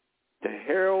back to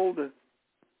herald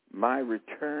my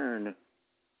return.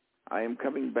 I am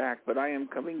coming back, but I am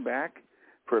coming back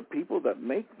for a people that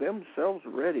make themselves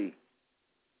ready,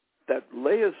 that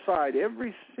lay aside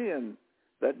every sin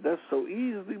that does so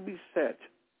easily beset,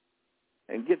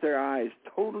 and get their eyes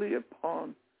totally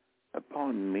upon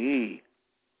me.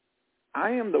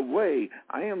 I am the way,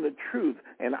 I am the truth,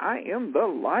 and I am the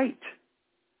light.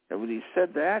 And when he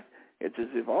said that, it's as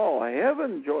if all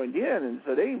heaven joined in and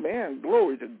said, amen,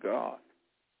 glory to God.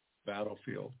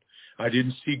 Battlefield. I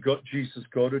didn't see Jesus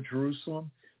go to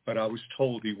Jerusalem, but I was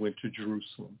told he went to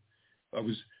Jerusalem.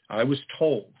 I was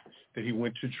told that he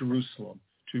went to Jerusalem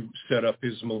to set up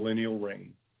his millennial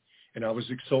reign. And I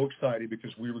was so excited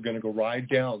because we were going to go ride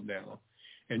down now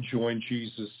and join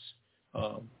Jesus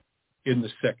in the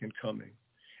second coming.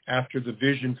 After the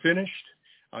vision finished,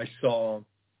 I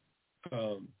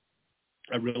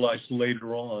realized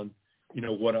later on,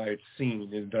 what I had seen,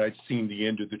 and that I'd seen the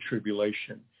end of the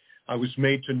tribulation. I was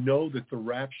made to know that the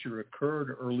rapture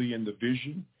occurred early in the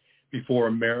vision before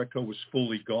America was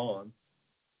fully gone.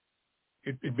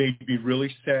 It made me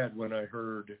really sad when I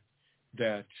heard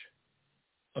that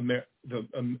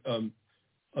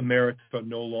America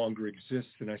no longer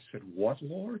exists. And I said, what,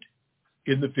 Lord?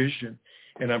 In the vision.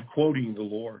 And I'm quoting the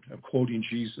Lord. I'm quoting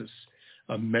Jesus.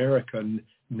 America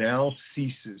now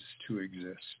ceases to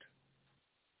exist.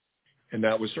 And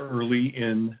that was early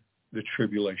in the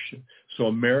tribulation. So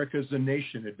America as a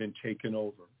nation had been taken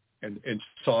over, and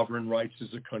sovereign rights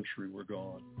as a country were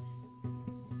gone.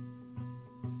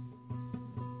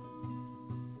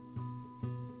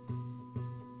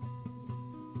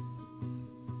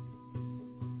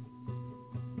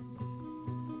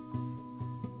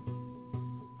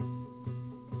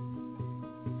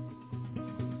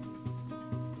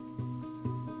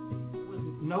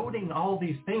 Noting all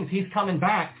these things, he's coming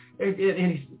back, and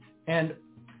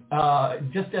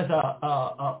just as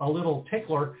a little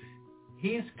tickler,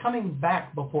 he's coming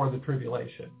back before the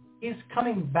tribulation. He's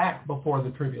coming back before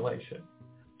the tribulation.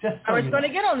 I was going to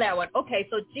get on that one. Okay,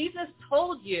 so Jesus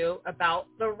told you about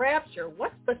the rapture.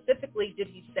 What specifically did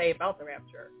he say about the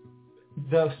rapture?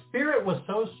 The Spirit was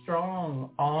so strong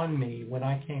on me when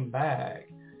I came back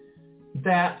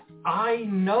that I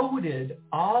noted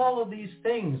all of these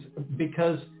things,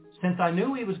 because since I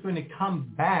knew he was going to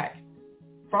come back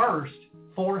first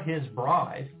for his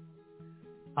bride,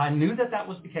 I knew that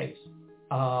was the case.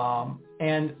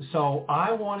 And so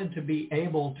I wanted to be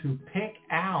able to pick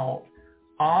out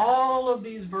all of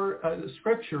these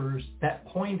scriptures that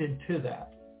pointed to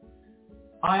that.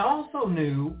 I also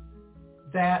knew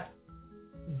that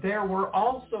there were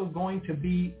also going to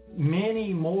be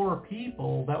many more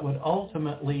people that would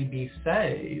ultimately be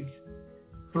saved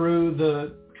through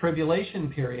the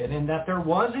tribulation period, and that there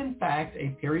was in fact a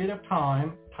period of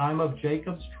time of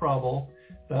Jacob's trouble,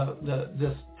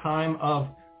 this time of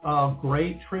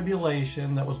great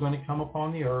tribulation that was going to come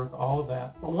upon the earth, all of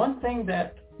that. But one thing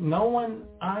that no one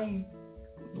I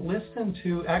listened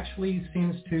to actually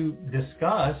seems to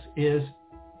discuss is,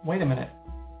 wait a minute,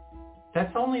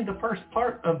 that's only the first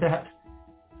part of that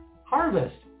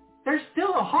harvest. There's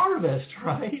still a harvest,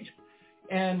 right?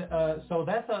 And so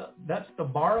that's the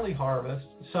barley harvest.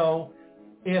 So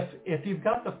if you've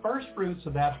got the first fruits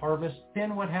of that harvest,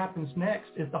 then what happens next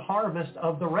is the harvest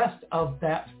of the rest of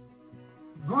that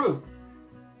group.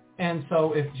 And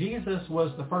so if Jesus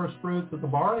was the first fruits of the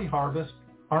barley harvest,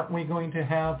 aren't we going to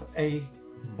have a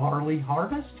barley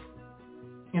harvest?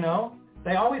 You know,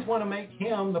 they always want to make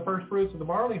him the first fruits of the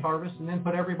barley harvest and then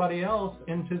put everybody else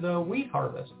into the wheat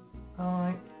harvest.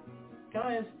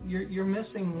 Guys, you're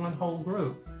missing one whole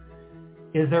group.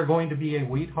 Is there going to be a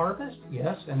wheat harvest?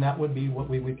 Yes, and that would be what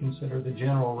we would consider the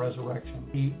general resurrection.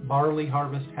 The barley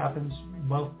harvest happens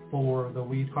before the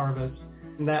wheat harvest,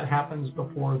 and that happens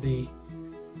before the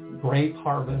grape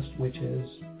harvest, which is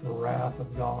the wrath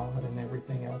of God and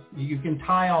everything else. You can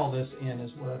tie all this in,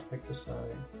 is what I'd like to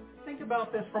say. Think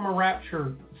about this from a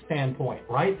rapture standpoint,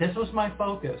 right? This was my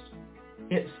focus.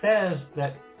 It says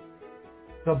that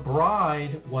the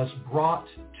bride was brought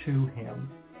to him.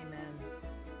 Amen.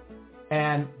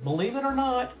 And believe it or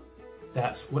not,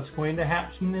 that's what's going to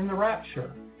happen in the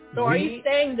rapture. So are you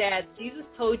saying that Jesus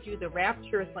told you the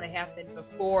rapture is going to happen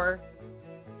before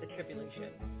the tribulation?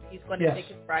 He's going to take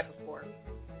his bride before.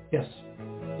 Yes.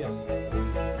 Yes.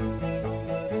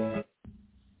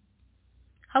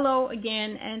 Hello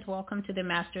again, and welcome to the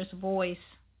Master's Voice.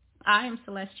 I am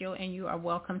Celestial, and you are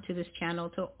welcome to this channel.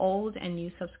 To old and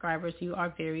new subscribers, you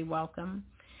are very welcome.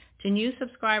 To new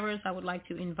subscribers, I would like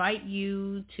to invite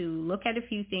you to look at a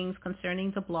few things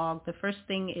concerning the blog. The first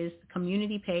thing is the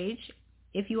community page.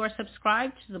 If you are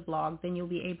subscribed to the blog, then you'll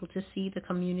be able to see the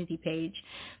community page.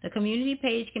 The community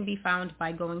page can be found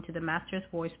by going to the Master's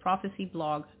Voice Prophecy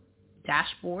blog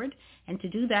dashboard. And to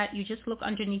do that, you just look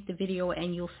underneath the video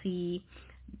and you'll see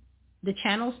the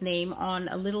channel's name on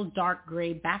a little dark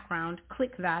gray background.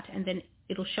 Click that and then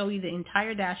it'll show you the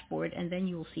entire dashboard, and then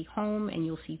you'll see home and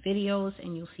you'll see videos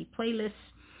and you'll see playlists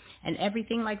and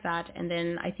everything like that. And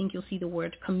then I think you'll see the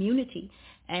word community.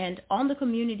 And on the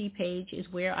community page is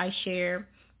where I share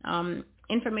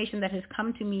information that has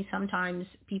come to me. Sometimes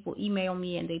people email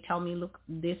me and they tell me, look,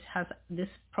 this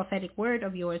prophetic word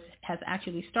of yours has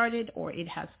actually started, or it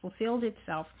has fulfilled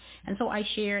itself. And so I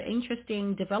share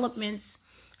interesting developments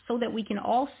so that we can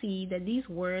all see that these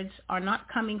words are not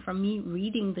coming from me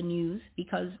reading the news,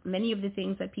 because many of the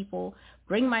things that people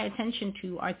bring my attention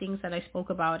to are things that I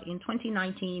spoke about in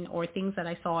 2019 or things that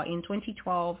I saw in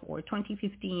 2012 or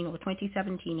 2015 or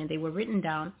 2017, and they were written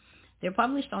down. They're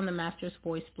published on the Master's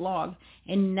Voice blog.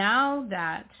 And now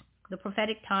that the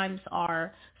prophetic times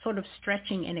are sort of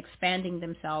stretching and expanding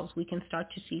themselves, we can start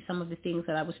to see some of the things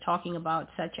that I was talking about,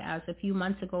 such as a few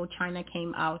months ago, China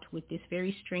came out with this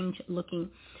very strange-looking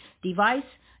device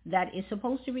that is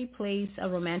supposed to replace a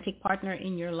romantic partner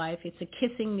in your life. It's a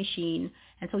kissing machine.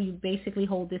 And so you basically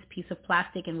hold this piece of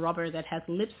plastic and rubber that has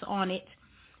lips on it,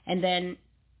 and then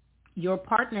your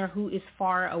partner who is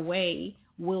far away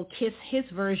will kiss his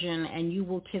version and you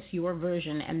will kiss your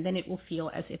version, and then it will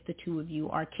feel as if the two of you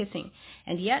are kissing.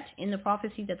 And yet, in the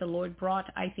prophecy that the Lord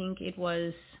brought, I think it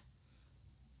was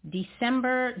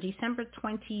December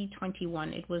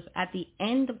 2021. It was at the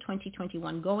end of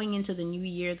 2021, going into the new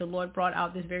year, the Lord brought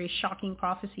out this very shocking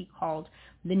prophecy called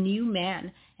the new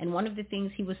man. And one of the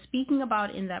things he was speaking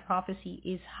about in that prophecy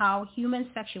is how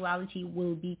human sexuality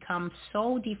will become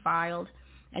so defiled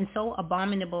and so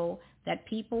abominable that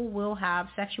people will have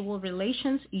sexual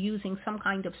relations using some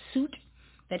kind of suit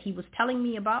that he was telling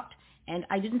me about. And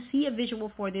I didn't see a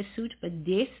visual for this suit, but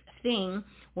this thing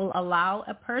will allow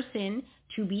a person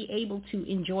to be able to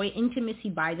enjoy intimacy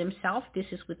by themselves. This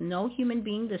is with no human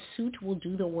being. The suit will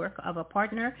do the work of a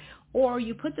partner. Or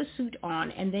you put the suit on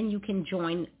and then you can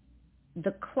join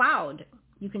the cloud.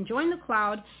 You can join the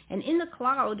cloud, and in the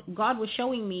cloud, God was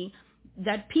showing me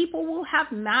that people will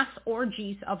have mass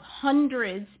orgies of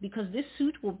hundreds, because this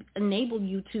suit will enable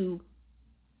you to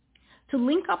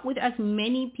link up with as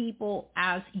many people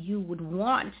as you would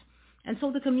want. And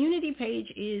so the community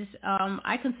page is,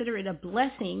 I consider it a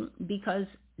blessing, because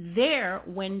there,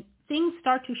 when things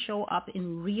start to show up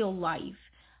in real life,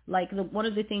 Like one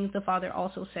of the things the Father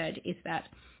also said is that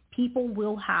people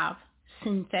will have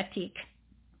synthetic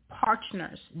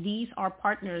partners. These are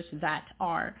partners that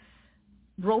are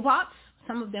robots.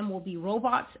 Some of them will be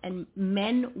robots, and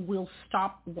men will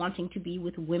stop wanting to be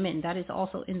with women. That is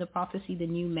also in the prophecy, the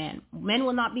new man. Men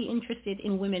will not be interested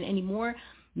in women anymore.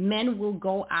 Men will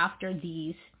go after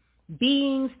these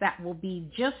beings that will be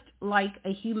just like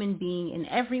a human being in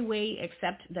every way,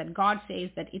 except that God says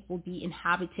that it will be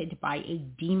inhabited by a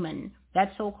demon.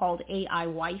 That so-called AI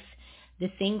wife, the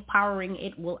thing powering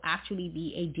it, will actually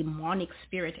be a demonic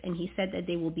spirit. And he said that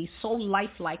they will be so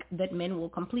lifelike that men will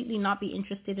completely not be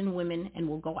interested in women and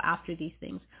will go after these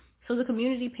things. So the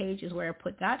community page is where I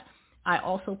put that. I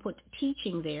also put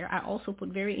teaching there. I also put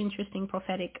very interesting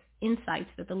prophetic insights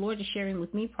that the Lord is sharing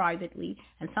with me privately.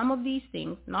 And some of these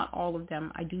things, not all of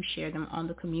them, I do share them on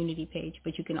the community page,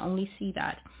 but you can only see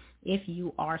that if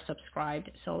you are subscribed.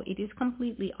 So it is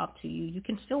completely up to you. You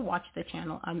can still watch the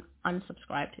channel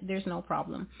unsubscribed. There's no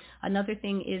problem. Another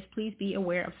thing is, please be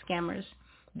aware of scammers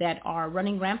that are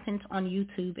running rampant on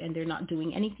YouTube and they're not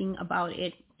doing anything about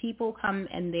it. People come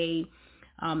and they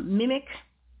mimic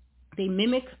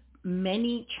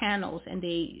many channels, and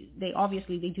they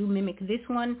obviously do mimic this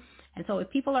one. And so if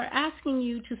people are asking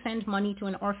you to send money to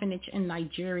an orphanage in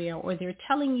Nigeria, or they're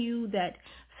telling you that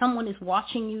someone is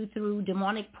watching you through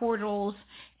demonic portals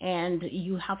and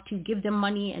you have to give them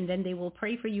money and then they will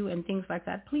pray for you and things like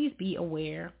that, please be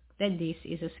aware that this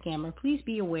is a scammer. Please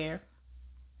be aware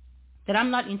that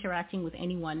I'm not interacting with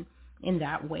anyone in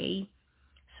that way.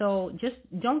 So just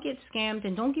don't get scammed,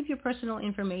 and don't give your personal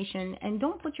information, and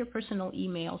don't put your personal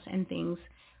emails and things.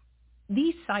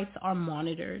 These sites are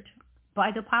monitored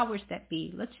by the powers that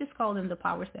be. Let's just call them the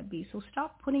powers that be. So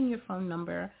stop putting your phone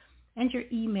number and your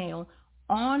email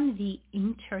on the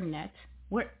internet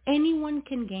where anyone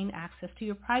can gain access to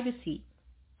your privacy,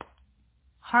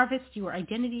 harvest your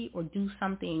identity, or do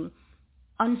something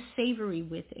unsavory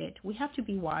with it. We have to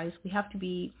be wise. We have to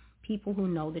be people who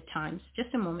know the times.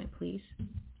 Just a moment, please.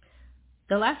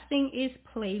 The last thing is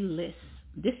playlists.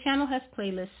 This channel has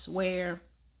playlists where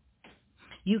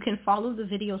you can follow the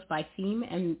videos by theme,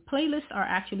 and playlists are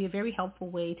actually a very helpful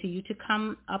way to you to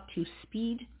come up to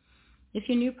speed. If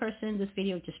you're a new person, this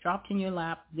video just dropped in your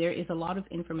lap. There is a lot of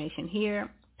information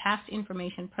here: past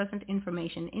information, present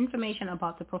information, information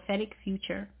about the prophetic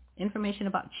future, information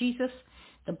about Jesus,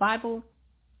 the Bible,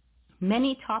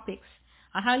 many topics.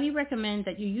 I highly recommend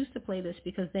that you use the playlist,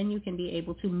 because then you can be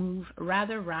able to move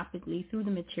rather rapidly through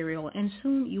the material, and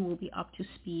soon you will be up to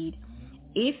speed.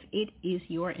 If it is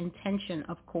your intention,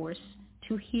 of course,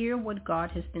 to hear what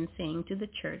God has been saying to the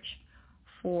church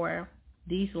for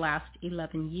these last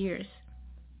 11 years.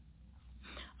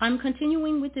 I'm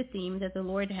continuing with the theme that the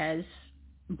Lord has,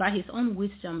 by his own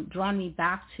wisdom, drawn me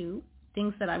back to,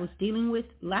 things that I was dealing with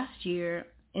last year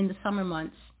in the summer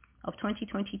months of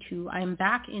 2022. I am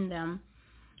back in them.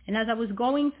 And as I was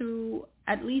going through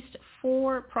at least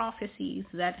 4 prophecies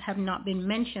that have not been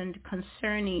mentioned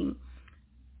concerning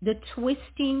the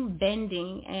twisting,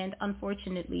 bending, and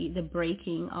unfortunately the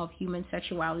breaking of human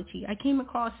sexuality, I came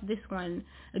across this one,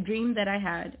 a dream that I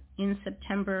had in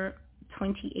September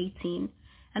 2018.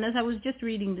 And as I was just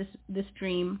reading this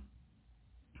dream,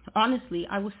 honestly,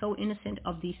 I was so innocent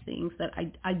of these things that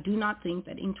I do not think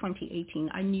that in 2018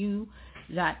 I knew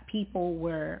that people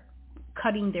were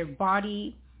cutting their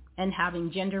body and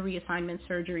having gender reassignment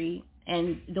surgery.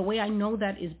 And the way I know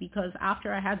that is because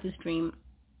after I had this dream,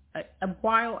 a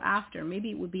while after,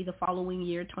 maybe it would be the following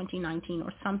year, 2019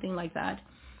 or something like that,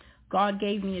 God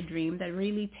gave me a dream that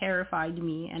really terrified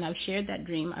me. And I've shared that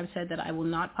dream. I've said that I will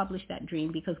not publish that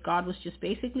dream, because God was just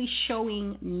basically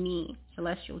showing me,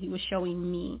 Celestial, he was showing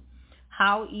me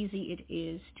how easy it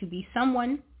is to be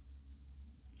someone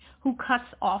who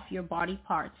cuts off your body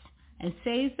parts and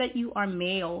says that you are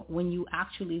male when you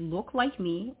actually look like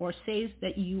me, or says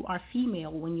that you are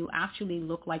female when you actually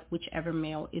look like whichever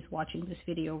male is watching this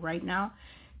video right now.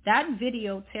 That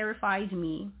video terrified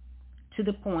me to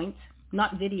the point,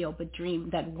 not video, but dream,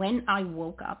 that when I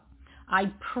woke up,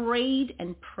 I prayed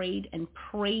and prayed and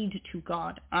prayed to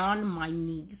God on my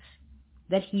knees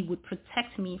that he would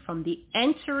protect me from the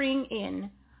entering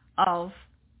in of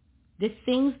the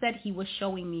things that he was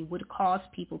showing me would cause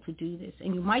people to do this.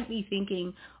 And you might be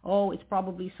thinking, oh, it's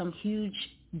probably some huge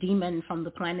demon from the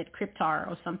planet Kryptar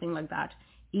or something like that.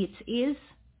 It is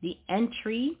the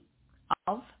entry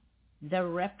of the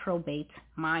reprobate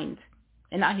mind.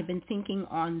 And I have been thinking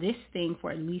on this thing for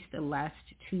at least the last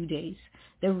 2 days.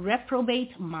 The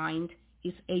reprobate mind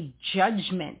is a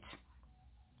judgment.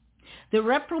 The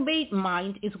reprobate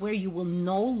mind is where you will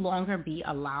no longer be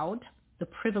allowed the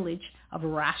privilege of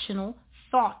rational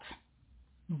thought.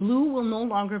 Blue will no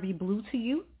longer be blue to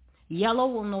you. Yellow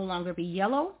will no longer be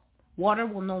yellow. Water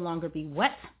will no longer be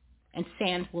wet. And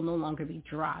sand will no longer be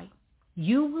dry.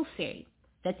 You will say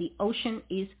that the ocean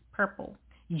is purple.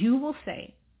 You will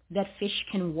say that fish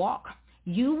can walk.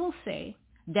 You will say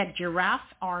that giraffes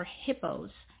are hippos.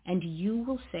 And you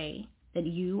will say that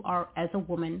you are, as a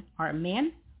woman, are a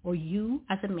man, or you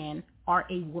as a man are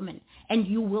a woman. And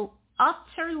you will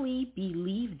utterly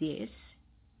believe this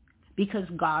because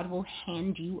God will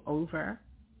hand you over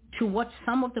to what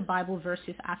some of the Bible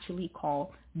verses actually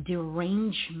call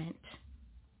derangement.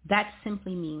 That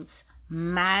simply means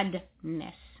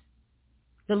madness.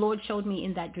 The Lord showed me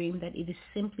in that dream that it is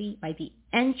simply by the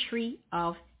entry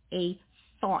of a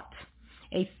thought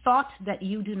that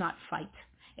you do not fight,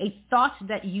 a thought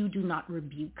that you do not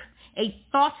rebuke, a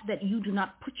thought that you do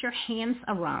not put your hands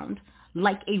around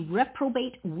like a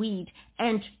reprobate weed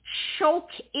and choke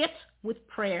it with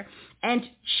prayer and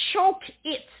choke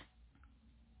it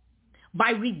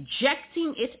by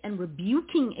rejecting it and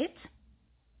rebuking it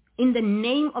in the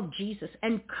name of Jesus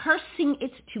and cursing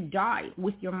it to die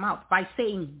with your mouth by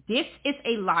saying, this is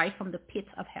a lie from the pits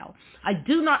of hell. I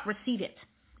do not receive it.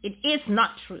 It is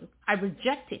not true. I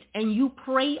reject it. And you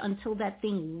pray until that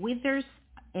thing withers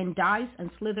and dies and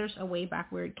slithers away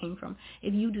back where it came from.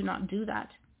 If you do not do that,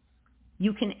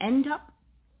 you can end up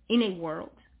in a world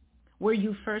where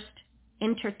you first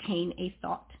entertain a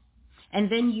thought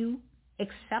and then you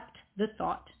accept the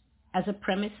thought as a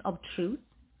premise of truth.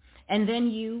 And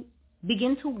then you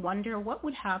begin to wonder what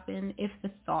would happen if the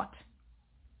thought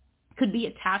could be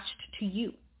attached to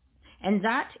you. And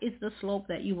that is the slope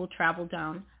that you will travel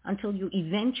down until you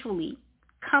eventually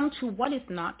come to what is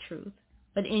not truth.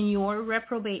 But in your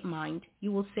reprobate mind,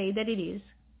 you will say that it is.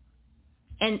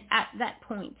 And at that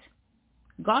point,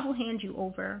 God will hand you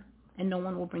over and no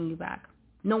one will bring you back.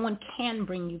 No one can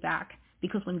bring you back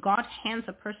because when God hands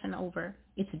a person over,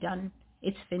 it's done.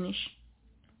 It's finished.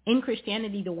 In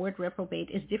Christianity, the word reprobate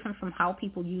is different from how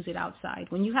people use it outside.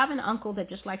 When you have an uncle that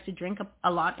just likes to drink a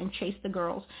lot and chase the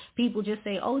girls, people just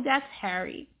say, oh, that's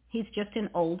Harry. He's just an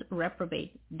old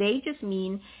reprobate. They just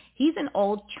mean he's an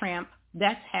old tramp.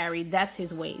 That's Harry. That's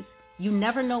his ways. You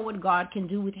never know what God can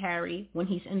do with Harry when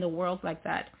he's in the world like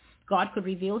that. God could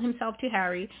reveal himself to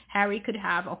Harry. Harry could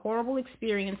have a horrible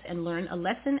experience and learn a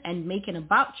lesson and make an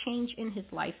about change in his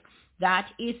life. That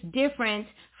is different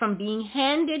from being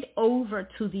handed over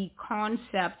to the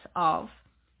concept of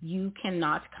you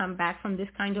cannot come back from this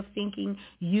kind of thinking.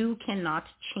 You cannot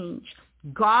change.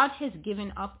 God has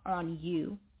given up on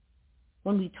you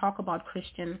when we talk about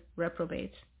Christian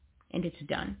reprobates, and it's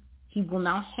done. He will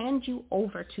now hand you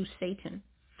over to Satan,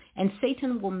 and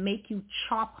Satan will make you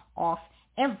chop off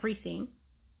everything.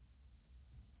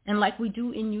 And like we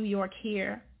do in New York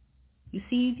here, you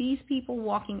see these people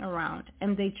walking around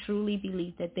and they truly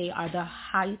believe that they are the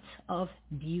height of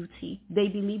beauty. They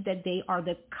believe that they are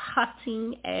the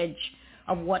cutting edge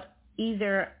of what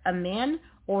either a man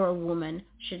or a woman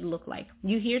should look like.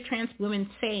 You hear trans women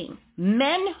saying,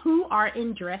 men who are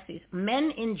in dresses,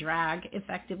 men in drag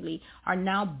effectively, are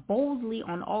now boldly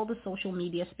on all the social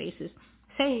media spaces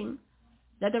saying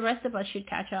that the rest of us should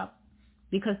catch up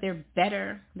because they're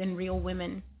better than real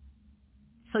women.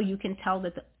 So you can tell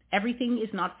that everything is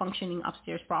not functioning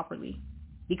upstairs properly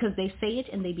because they say it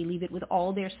and they believe it with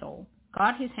all their soul.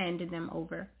 God has handed them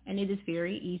over, and it is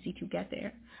very easy to get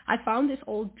there. I found this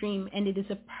old dream, and it is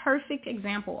a perfect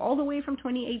example all the way from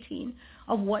 2018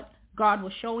 of what God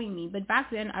was showing me. But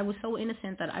back then, I was so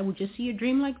innocent that I would just see a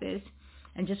dream like this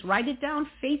and just write it down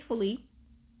faithfully.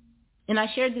 And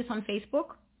I shared this on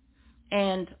Facebook,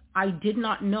 and I did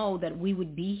not know that we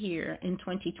would be here in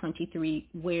 2023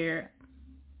 where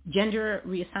gender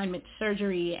reassignment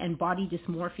surgery and body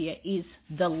dysmorphia is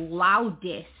the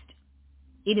loudest.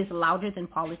 It is louder than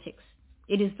politics.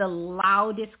 It is the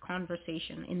loudest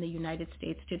conversation in the United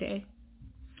States today.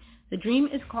 The dream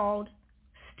is called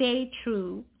Stay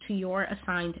True to Your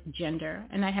Assigned Gender.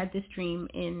 And I had this dream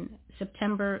in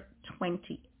September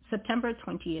 20th,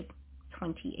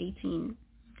 2018.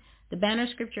 The banner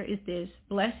scripture is this: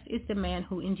 blessed is the man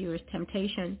who endures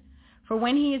temptation, for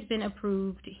when he has been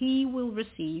approved, he will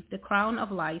receive the crown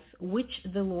of life, which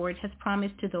the Lord has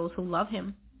promised to those who love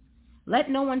him. Let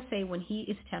no one say when he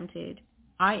is tempted,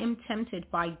 I am tempted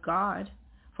by God,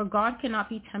 for God cannot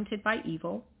be tempted by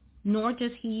evil, nor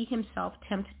does he himself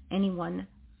tempt anyone.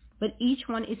 But each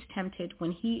one is tempted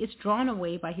when he is drawn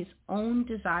away by his own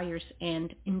desires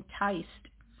and enticed.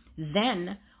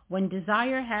 Then, when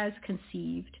desire has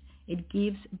conceived, it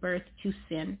gives birth to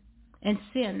sin. And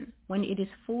sin, when it is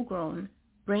full grown,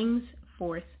 brings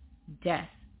forth death.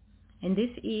 And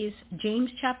this is James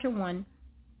chapter 1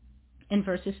 in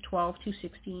verses 12 to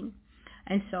 16.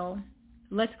 And so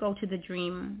let's go to the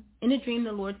dream. In a dream,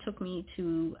 the Lord took me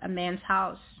to a man's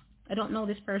house. I don't know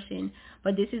this person,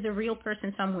 but this is a real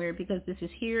person somewhere, because this is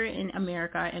here in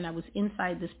America, and I was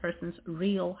inside this person's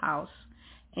real house.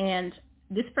 And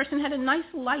this person had a nice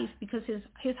life because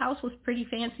his house was pretty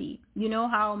fancy. You know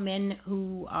how men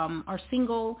who are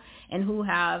single and who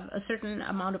have a certain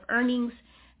amount of earnings,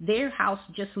 their house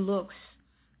just looks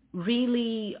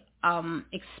really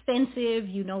expensive.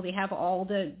 You know, they have all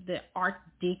the art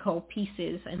deco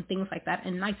pieces and things like that,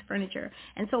 and nice furniture.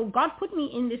 And so God put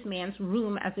me in this man's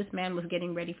room as this man was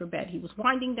getting ready for bed. He was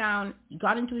winding down, he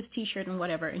got into his t-shirt and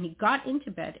whatever, and he got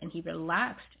into bed and he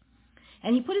relaxed.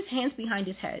 And he put his hands behind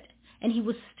his head, and he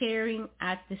was staring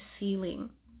at the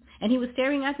ceiling. And he was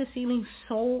staring at the ceiling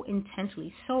so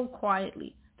intensely, so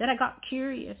quietly, that I got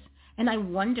curious, and I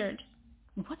wondered,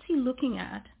 what's he looking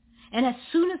at? And as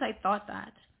soon as I thought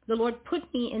that, the Lord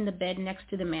put me in the bed next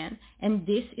to the man, and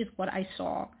this is what I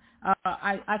saw.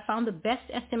 I found the best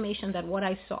estimation that what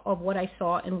I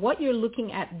saw, and what you're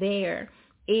looking at there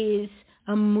is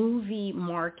a movie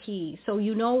marquee. So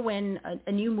you know when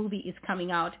a new movie is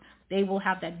coming out, they will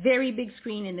have that very big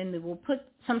screen, and then they will put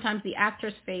sometimes the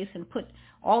actor's face and put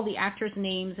all the actors'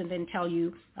 names, and then tell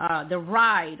you the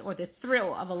ride or the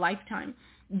thrill of a lifetime.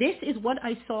 This is what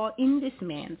I saw in this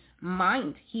man's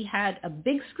mind. He had a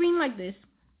big screen like this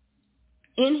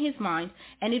in his mind,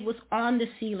 and it was on the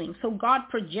ceiling. So God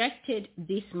projected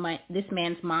this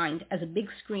man's mind as a big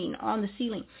screen on the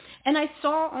ceiling. And I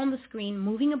saw on the screen,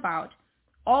 moving about,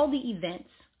 all the events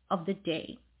of the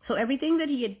day. So everything that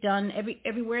he had done,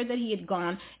 everywhere that he had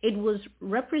gone, it was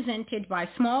represented by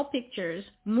small pictures,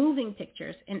 moving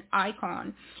pictures, and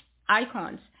icons.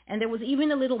 And there was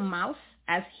even a little mouse,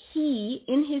 as he,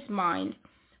 in his mind,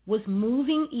 was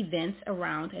moving events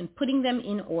around and putting them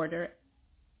in order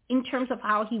in terms of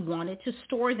how he wanted to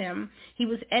store them. He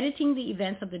was editing the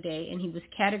events of the day, and he was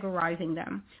categorizing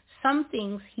them. Some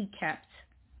things he kept,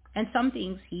 and some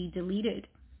things he deleted.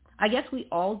 I guess we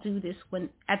all do this when,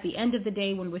 at the end of the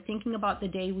day, when we're thinking about the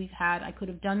day we've had. I could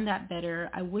have done that better.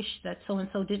 I wish that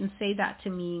so-and-so didn't say that to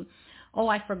me. Oh,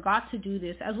 I forgot to do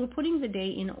this. As we're putting the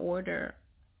day in order,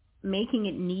 making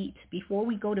it neat before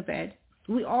we go to bed,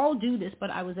 we all do this,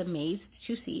 but I was amazed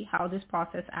to see how this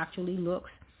process actually looks.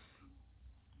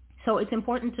 So it's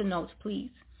important to note,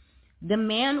 please, the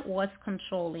man was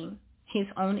controlling his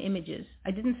own images.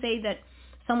 I didn't say that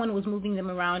someone was moving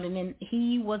them around and then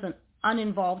he was an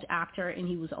uninvolved actor and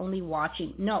he was only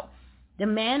watching. No, the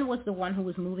man was the one who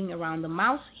was moving around the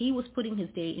mouse. He was putting his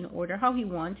day in order how he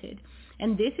wanted.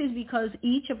 And this is because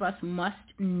each of us must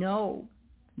know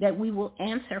that we will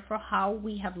answer for how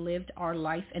we have lived our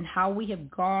life and how we have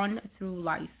gone through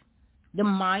life. The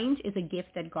mind is a gift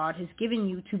that God has given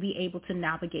you to be able to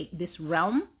navigate this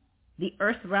realm, the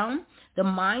earth realm. The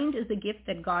mind is a gift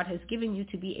that God has given you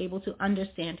to be able to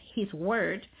understand his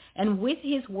word. And with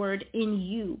his word in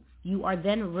you, you are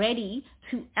then ready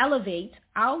to elevate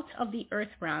out of the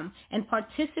earth realm and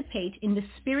participate in the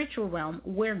spiritual realm,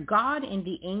 where God and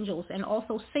the angels, and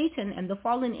also Satan and the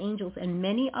fallen angels and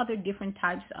many other different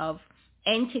types of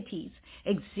entities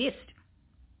exist.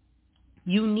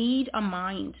 You need a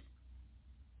mind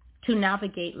to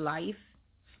navigate life,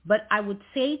 but I would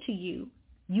say to you,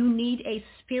 you need a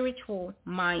spiritual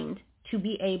mind to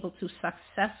be able to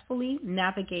successfully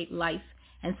navigate life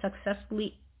and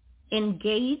successfully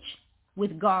engage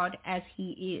with God as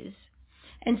he is.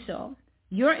 And so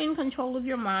you're in control of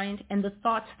your mind and the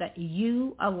thoughts that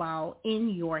you allow in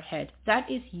your head. That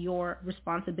is your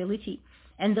responsibility.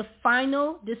 And the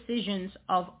final decisions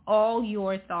of all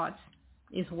your thoughts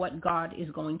is what God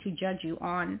is going to judge you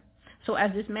on. So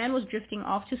as this man was drifting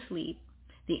off to sleep,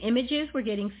 the images were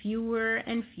getting fewer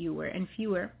and fewer and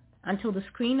fewer until the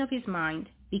screen of his mind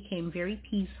became very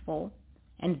peaceful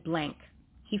and blank.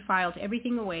 He filed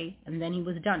everything away, and then he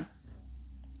was done.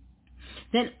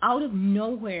 Then out of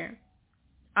nowhere,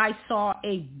 I saw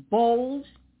a bold,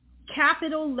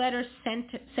 capital letter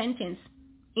sentence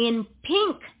in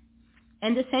pink.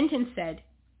 And the sentence said,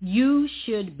 "You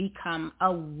should become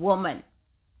a woman."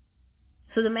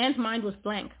 So the man's mind was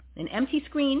blank, an empty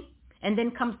screen, and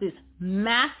then comes this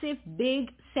massive,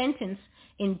 big sentence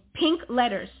in pink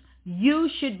letters, "You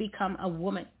should become a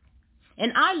woman."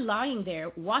 And I lying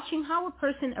there watching how a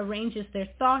person arranges their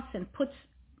thoughts and puts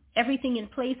everything in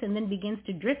place and then begins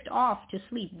to drift off to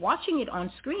sleep, watching it on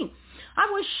screen.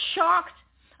 I was shocked.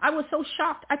 I was so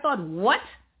shocked. I thought, what?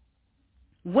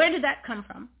 Where did that come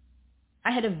from?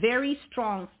 I had a very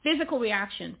strong physical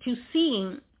reaction to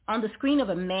seeing on the screen of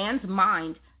a man's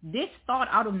mind this thought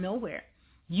out of nowhere.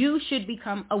 You should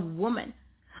become a woman.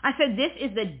 I said, this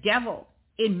is the devil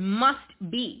It must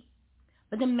be.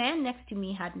 But the man next to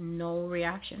me had no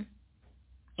reaction.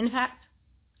 In fact,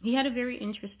 he had a very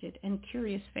interested and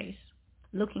curious face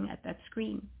looking at that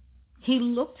screen. He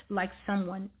looked like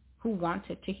someone who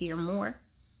wanted to hear more.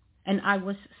 And I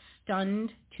was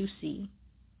stunned to see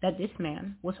that this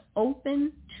man was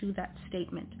open to that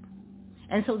statement.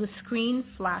 And so the screen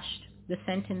flashed the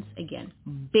sentence again.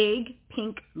 Big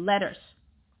pink letters.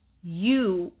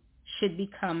 You should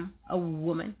become a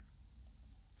woman.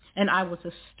 And I was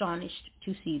astonished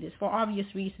to see this for obvious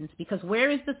reasons, because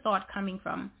where is the thought coming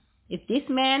from? If this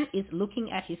man is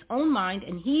looking at his own mind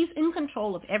and he's in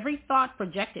control of every thought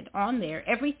projected on there,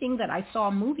 everything that I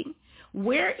saw moving,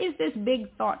 where is this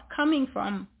big thought coming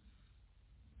from?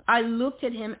 I looked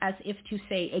at him as if to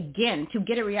say again, to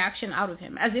get a reaction out of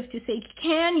him, as if to say,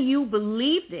 can you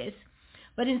believe this?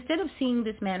 But instead of seeing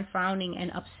this man frowning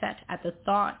and upset at the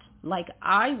thought like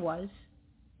I was,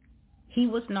 he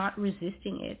was not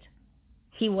resisting it.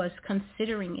 He was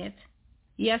considering it.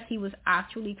 Yes, he was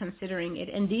actually considering it.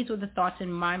 And these were the thoughts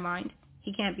in my mind.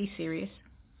 He can't be serious.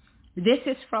 This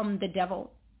is from the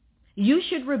devil. You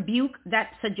should rebuke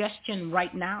that suggestion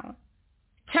right now.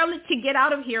 Tell it to get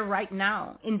out of here right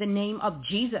now in the name of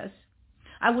Jesus.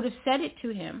 I would have said it to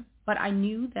him, but I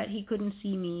knew that he couldn't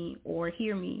see me or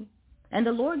hear me. And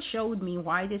the Lord showed me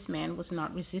why this man was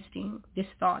not resisting this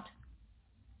thought.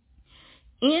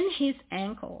 In his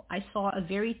ankle, I saw a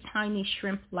very tiny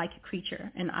shrimp-like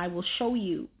creature, and I will show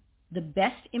you the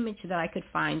best image that I could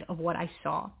find of what I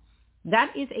saw.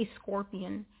 That is a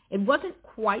scorpion. It wasn't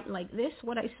quite like this,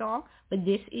 what I saw, but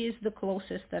this is the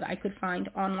closest that I could find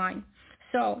online.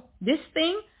 So this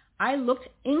thing, I looked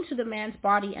into the man's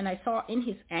body, and I saw in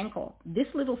his ankle this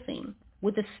little thing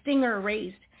with a stinger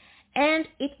raised, and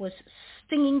it was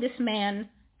stinging this man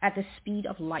at the speed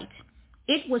of light.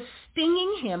 It was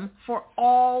stinging him for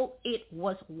all it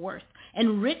was worth.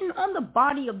 And written on the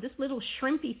body of this little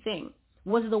shrimpy thing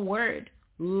was the word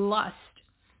lust.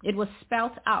 It was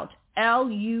spelt out,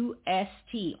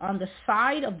 L-U-S-T, on the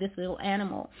side of this little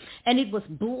animal. And it was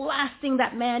blasting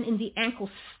that man in the ankle,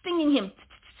 stinging him.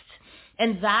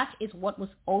 And that is what was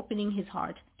opening his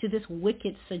heart to this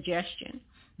wicked suggestion.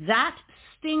 That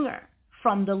stinger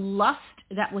from the lust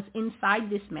that was inside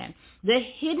this man, the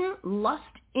hidden lust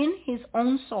in his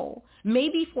own soul,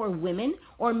 maybe for women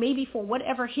or maybe for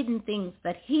whatever hidden things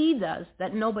that he does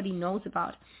that nobody knows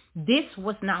about. This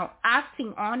was now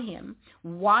acting on him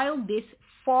while this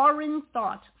foreign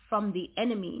thought from the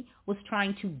enemy was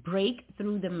trying to break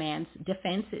through the man's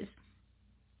defenses.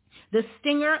 The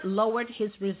stinger lowered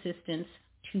his resistance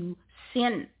to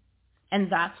sin,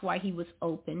 and that's why he was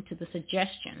open to the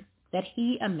suggestion that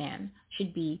he, a man,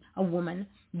 should be a woman.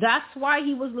 That's why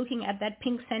he was looking at that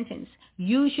pink sentence,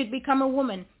 you should become a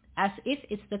woman, as if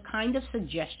it's the kind of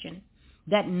suggestion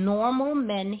that normal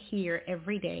men hear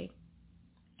every day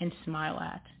and smile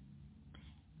at.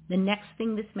 The next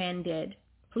thing this man did,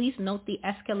 please note the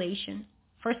escalation.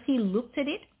 First, he looked at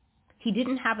it. He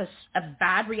didn't have a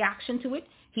bad reaction to it.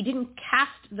 He didn't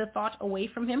cast the thought away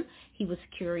from him. He was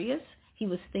curious. He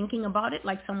was thinking about it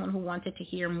like someone who wanted to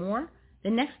hear more. The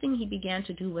next thing he began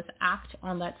to do was act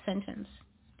on that sentence.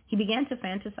 He began to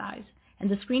fantasize,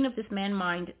 and the screen of this man's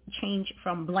mind changed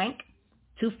from blank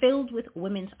to filled with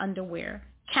women's underwear,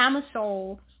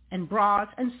 camisoles and bras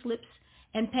and slips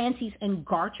and panties and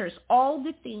garters, all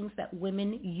the things that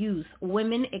women use.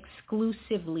 Women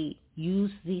exclusively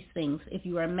use these things. If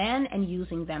you are a man and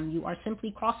using them, you are simply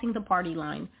crossing the party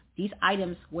line. These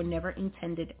items were never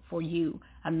intended for you.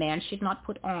 A man should not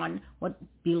put on what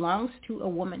belongs to a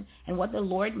woman. And what the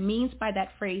Lord means by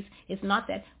that phrase is not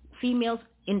that females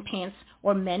in pants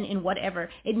or men in whatever.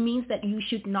 It means that you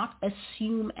should not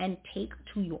assume and take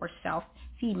to yourself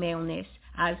femaleness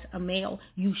as a male.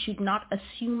 You should not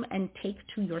assume and take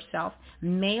to yourself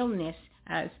maleness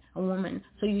as a woman.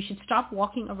 So you should stop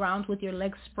walking around with your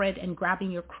legs spread and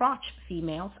grabbing your crotch,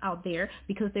 females out there,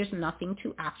 because there's nothing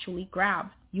to actually grab.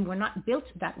 You were not built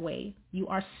that way. You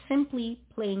are simply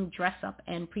playing dress up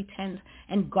and pretend,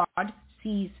 and God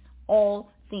sees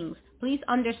all things. Please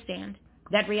understand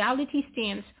that reality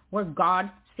stands where God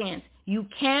stands. You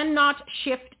cannot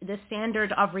shift the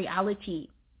standard of reality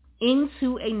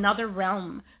into another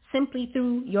realm simply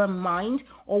through your mind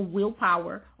or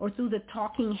willpower or through the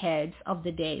talking heads of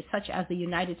the day, such as the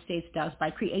United States does by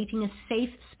creating a safe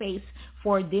space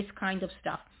for this kind of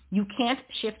stuff. You can't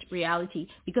shift reality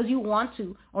because you want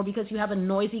to, or because you have a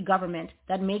noisy government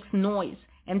that makes noise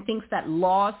and thinks that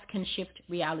laws can shift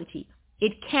reality.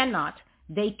 It cannot.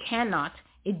 They cannot.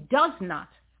 It does not.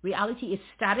 Reality is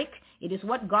static. It is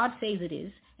what God says it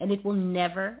is, and it will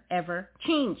never, ever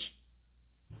change.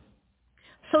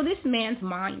 So this man's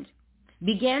mind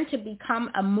began to become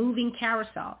a moving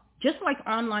carousel, just like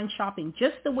online shopping,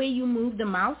 just the way you move the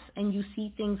mouse and you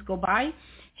see things go by.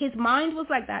 His mind was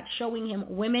like that, showing him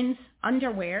women's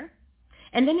underwear.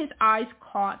 And then his eyes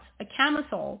caught a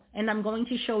camisole, and I'm going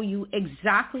to show you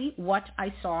exactly what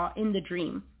I saw in the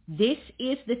dream. This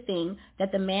is the thing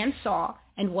that the man saw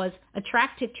and was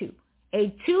attracted to,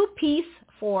 a two-piece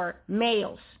for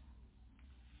males.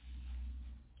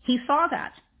 He saw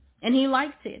that, and he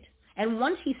liked it. And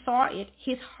once he saw it,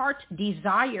 his heart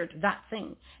desired that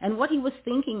thing. And what he was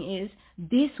thinking is,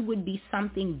 this would be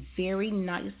something very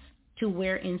nice to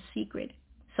wear in secret.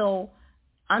 So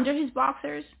under his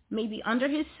boxers, maybe under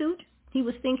his suit, he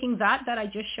was thinking that I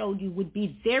just showed you would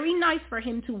be very nice for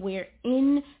him to wear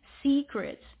in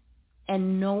secret,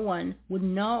 and no one would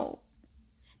know.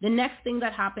 The next thing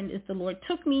that happened is the Lord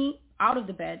took me out of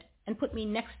the bed and put me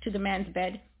next to the man's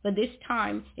bed. But this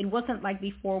time, it wasn't like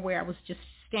before where I was just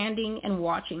standing and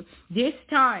watching. This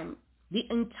time, the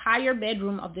entire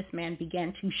bedroom of this man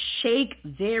began to shake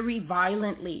very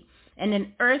violently, and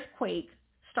an earthquake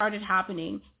started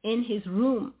happening in his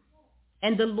room.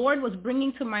 And the Lord was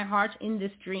bringing to my heart in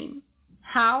this dream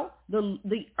how the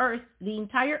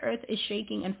entire earth is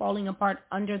shaking and falling apart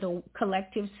under the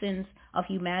collective sins of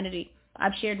humanity.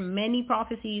 I've shared many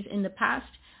prophecies in the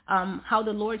past, how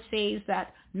the Lord says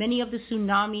that many of the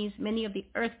tsunamis, many of the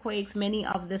earthquakes, many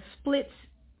of the splits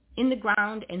in the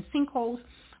ground and sinkholes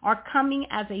are coming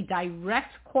as a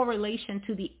direct correlation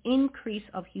to the increase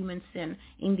of human sin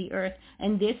in the earth.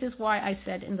 And this is why I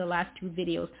said in the last two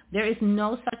videos, there is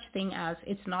no such thing as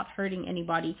it's not hurting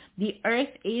anybody. The earth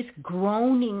is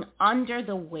groaning under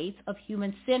the weight of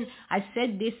human sin. I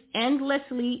said this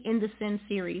endlessly in the sin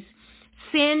series.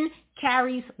 Sin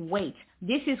carries weight.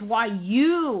 This is why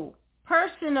you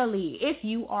personally, if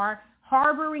you are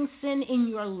harboring sin in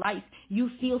your life, you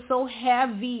feel so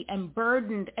heavy and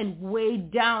burdened and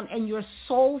weighed down, and your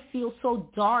soul feels so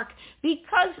dark,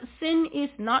 because sin is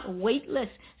not weightless.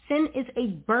 Sin is a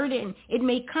burden. It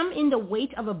may come in the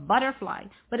weight of a butterfly,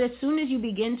 but as soon as you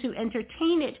begin to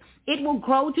entertain it, it will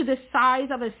grow to the size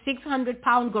of a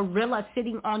 600-pound gorilla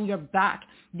sitting on your back.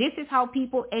 This is how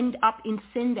people end up in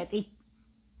sin that they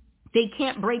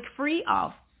can't break free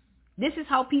of. This is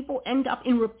how people end up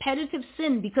in repetitive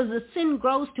sin, because the sin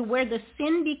grows to where the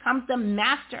sin becomes the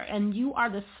master and you are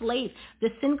the slave. The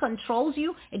sin controls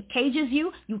you. It cages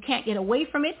you. You can't get away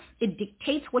from it. It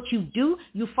dictates what you do.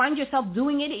 You find yourself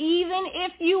doing it even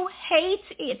if you hate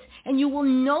it. And you will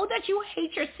know that you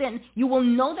hate your sin. You will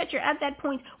know that you're at that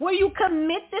point where you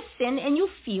commit the sin and you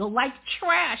feel like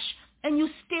trash, and you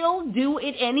still do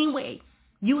it anyway.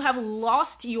 You have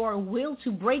lost your will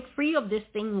to break free of this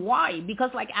thing. Why?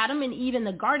 Because like Adam and Eve in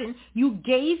the garden, you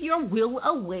gave your will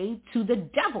away to the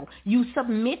devil. You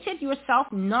submitted yourself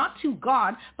not to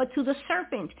God, but to the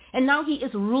serpent. And now he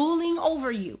is ruling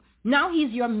over you. Now he's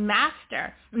your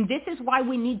master. And this is why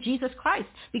we need Jesus Christ,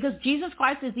 because Jesus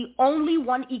Christ is the only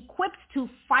one equipped to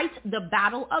fight the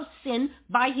battle of sin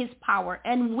by his power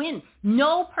and win.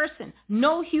 No person,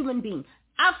 no human being,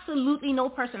 absolutely no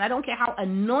person, I don't care how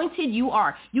anointed you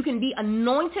are. You can be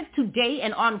anointed today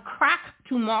and on crack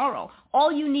tomorrow.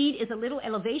 All you need is a little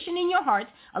elevation in your heart,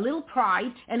 a little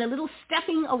pride, and a little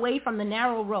stepping away from the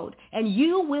narrow road. And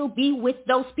you will be with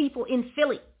those people in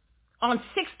Philly on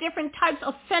 6 different types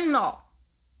of fentanyl.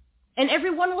 And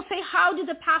everyone will say, how did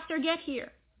the pastor get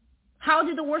here? How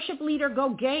did the worship leader go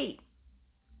gay?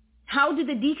 How did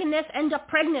the deaconess end up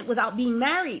pregnant without being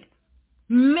married?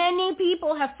 Many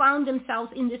people have found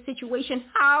themselves in this situation.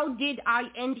 How did I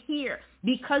end here?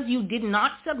 Because you did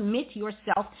not submit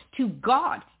yourself to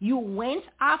God. You went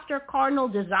after carnal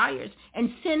desires,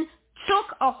 and sin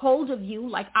took a hold of you,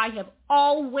 like I have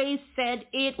always said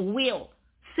it will.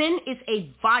 Sin is a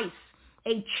vice,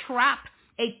 a trap,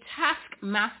 a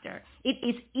taskmaster. It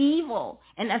is evil.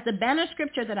 And as the banner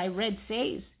scripture that I read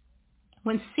says,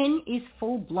 when sin is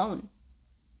full blown,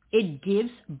 it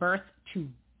gives birth to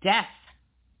death.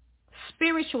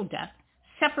 Spiritual death,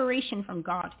 separation from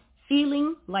God,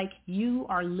 feeling like you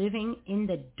are living in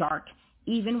the dark,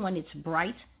 even when it's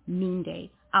bright noonday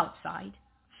outside,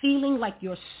 feeling like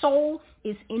your soul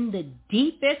is in the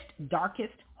deepest,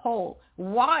 darkest hole.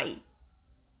 Why?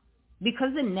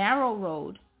 Because the narrow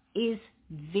road is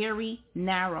very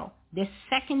narrow. The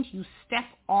second you step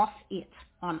off it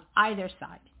on either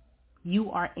side,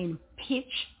 you are in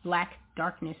pitch black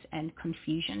darkness and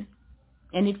confusion.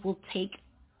 And it will take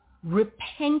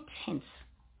repentance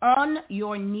on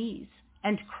your knees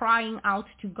and crying out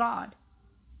to God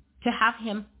to have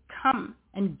him come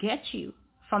and get you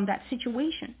from that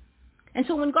situation. And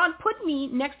so when God put me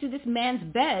next to this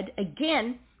man's bed,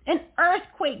 again, an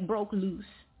earthquake broke loose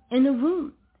in the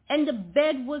room. and the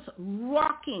bed was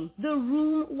rocking. The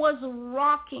room was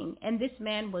rocking, and this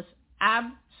man was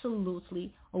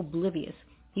absolutely oblivious.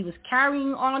 He was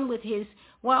carrying on with his,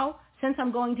 well, since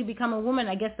I'm going to become a woman,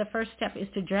 I guess the first step is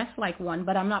to dress like one,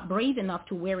 but I'm not brave enough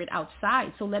to wear it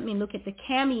outside. So let me look at the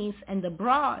camis and the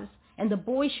bras and the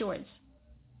boy shorts.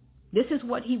 This is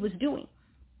what he was doing.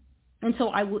 And so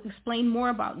I will explain more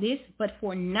about this, but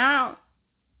for now,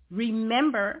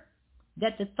 remember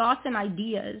that the thoughts and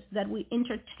ideas that we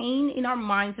entertain in our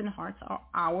minds and hearts are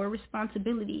our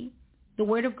responsibility. The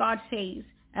Word of God says,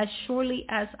 as surely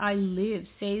as I live,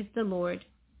 says the Lord,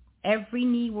 every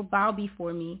knee will bow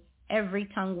before me, every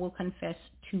tongue will confess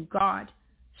to God.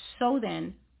 So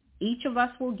then, each of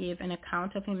us will give an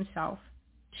account of himself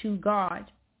to God.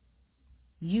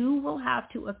 You will have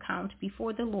to account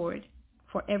before the Lord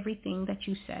for everything that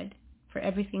you said, for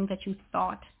everything that you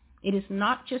thought. It is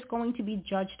not just going to be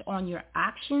judged on your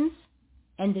actions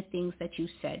and the things that you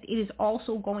said. It is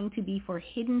also going to be for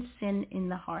hidden sin in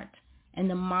the heart and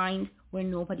the mind where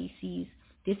nobody sees.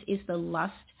 This is the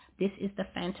lust. This is the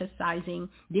fantasizing.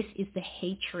 This is the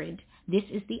hatred. This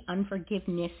is the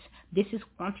unforgiveness. This is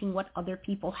wanting what other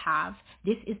people have.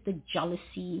 This is the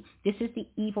jealousy. This is the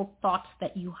evil thoughts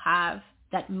that you have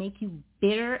that make you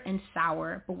bitter and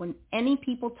sour. But when any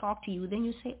people talk to you, then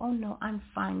you say, oh no, I'm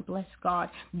fine, bless God.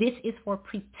 This is for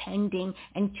pretending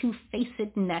and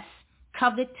two-facedness,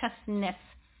 covetousness.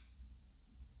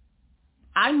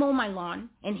 I mow my lawn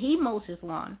and he mows his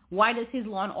lawn. Why does his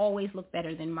lawn always look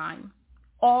better than mine?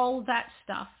 All that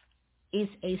stuff is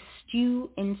a stew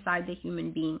inside the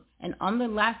human being. And on the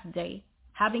last day,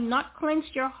 having not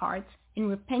cleansed your hearts in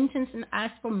repentance and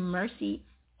asked for mercy,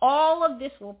 all of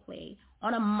this will play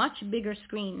on a much bigger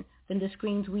screen than the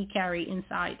screens we carry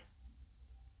inside.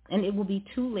 And it will be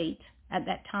too late at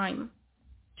that time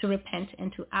to repent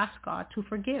and to ask God to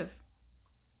forgive.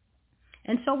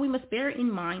 And so we must bear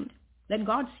in mind that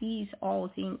God sees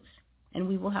all things, and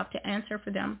we will have to answer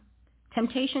for them.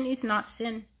 Temptation is not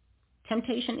sin.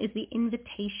 Temptation is the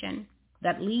invitation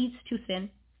that leads to sin.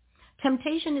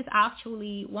 Temptation is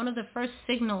actually one of the first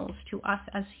signals to us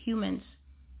as humans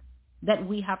that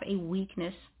we have a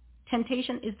weakness.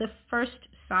 Temptation is the first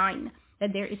sign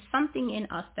that there is something in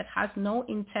us that has no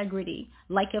integrity,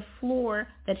 like a floor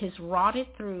that has rotted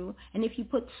through, and if you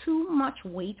put too much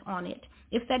weight on it,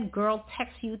 if that girl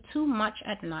texts you too much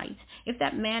at night, if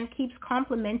that man keeps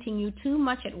complimenting you too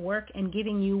much at work and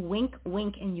giving you wink,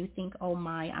 wink, and you think, oh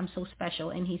my, I'm so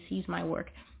special, and he sees my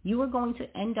work, you are going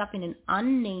to end up in an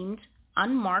unnamed,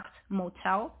 unmarked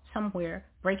motel somewhere,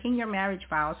 breaking your marriage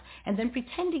vows, and then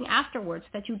pretending afterwards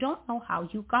that you don't know how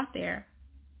you got there.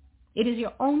 It is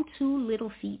your own two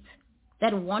little feet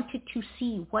that wanted to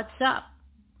see what's up.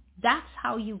 That's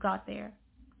how you got there.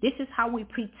 This is how we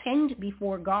pretend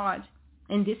before God,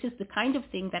 and this is the kind of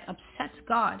thing that upsets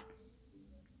God.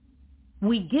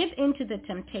 We give into the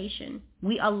temptation.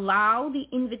 We allow the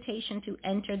invitation to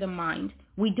enter the mind.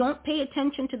 We don't pay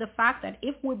attention to the fact that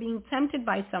if we're being tempted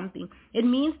by something, it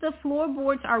means the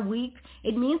floorboards are weak.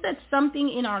 It means that something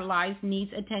in our lives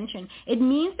needs attention. It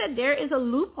means that there is a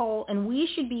loophole and we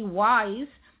should be wise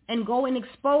and go and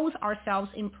expose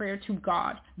ourselves in prayer to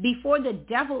God. Before the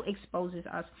devil exposes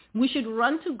us, we should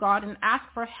run to God and ask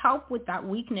for help with that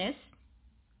weakness.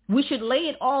 We should lay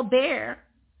it all bare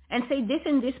and say this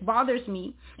and this bothers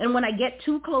me. And when I get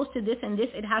too close to this and this,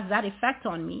 it has that effect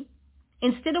on me.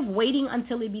 Instead of waiting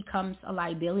until it becomes a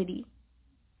liability.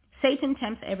 Satan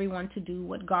tempts everyone to do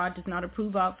what God does not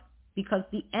approve of because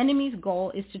the enemy's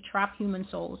goal is to trap human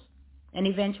souls and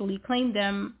eventually claim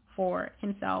them for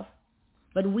himself.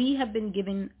 But we have been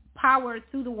given power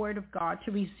through the word of God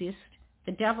to resist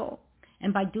the devil.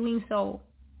 And by doing so,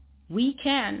 we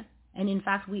can, and in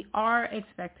fact we are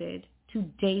expected to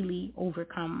daily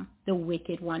overcome the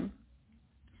wicked one.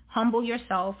 Humble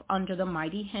yourself under the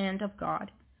mighty hand of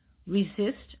God.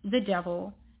 Resist the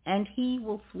devil, and he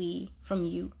will flee from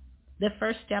you. The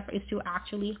first step is to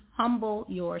actually humble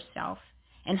yourself.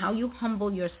 And how you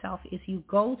humble yourself is you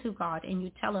go to God and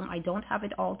you tell him, I don't have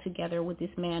it all together with this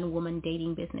man-woman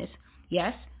dating business.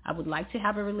 Yes, I would like to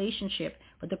have a relationship,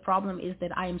 but the problem is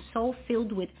that I am so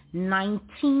filled with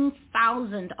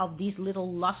 19,000 of these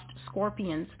little lust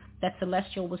scorpions that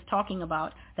Celestial was talking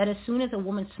about, that as soon as a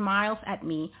woman smiles at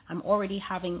me, I'm already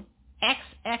having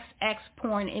XXX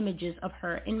porn images of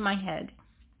her in my head.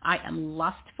 I am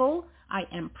lustful. I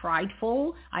am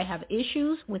prideful. I have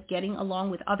issues with getting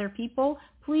along with other people.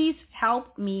 Please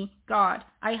help me, God.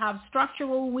 I have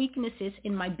structural weaknesses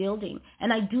in my building,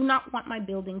 and I do not want my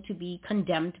building to be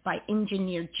condemned by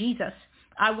engineer Jesus.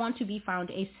 I want to be found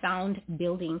a sound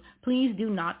building. Please do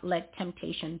not let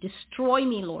temptation destroy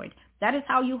me, Lord. That is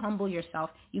how you humble yourself.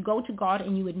 You go to God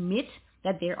and you admit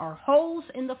that there are holes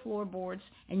in the floorboards,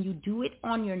 and you do it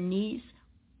on your knees,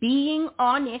 being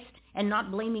honest and not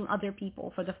blaming other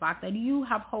people for the fact that you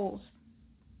have holes.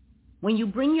 When you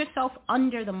bring yourself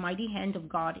under the mighty hand of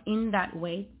God in that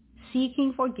way,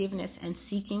 seeking forgiveness and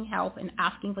seeking help and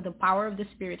asking for the power of the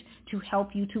Spirit to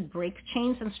help you to break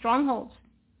chains and strongholds,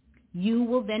 you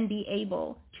will then be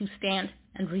able to stand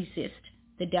and resist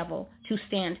the devil, to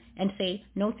stand and say,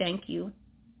 no, thank you.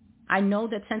 I know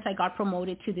that since I got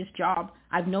promoted to this job,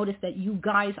 I've noticed that you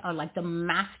guys are like the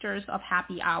masters of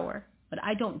happy hour, but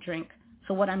I don't drink.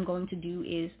 So what I'm going to do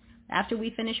is, after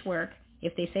we finish work,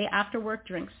 if they say after work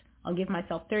drinks, I'll give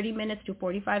myself 30 minutes to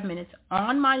 45 minutes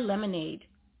on my lemonade,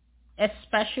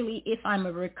 especially if I'm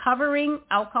a recovering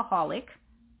alcoholic,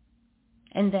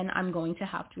 and then I'm going to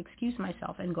have to excuse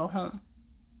myself and go home.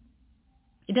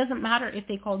 It doesn't matter if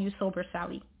they call you Sober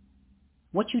Sally.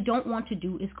 What you don't want to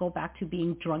do is go back to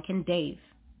being Drunken Dave.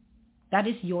 That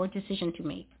is your decision to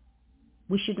make.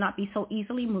 We should not be so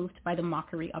easily moved by the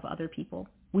mockery of other people.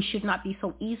 We should not be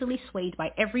so easily swayed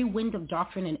by every wind of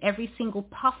doctrine and every single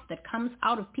puff that comes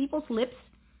out of people's lips,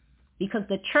 because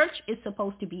the church is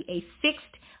supposed to be a fixed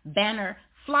banner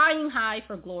flying high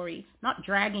for glory, not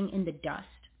dragging in the dust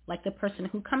like the person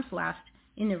who comes last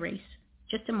in the race.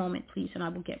 Just a moment, please, and I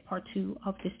will get part 2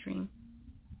 of this dream.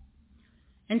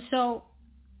 And so,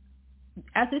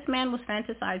 as this man was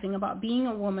fantasizing about being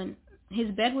a woman, his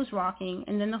bed was rocking,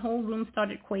 and then the whole room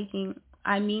started quaking.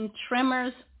 I mean,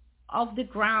 tremors of the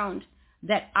ground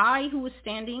that I, who was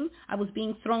standing, I was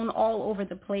being thrown all over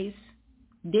the place.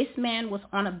 This man was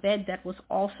on a bed that was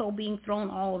also being thrown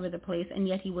all over the place, and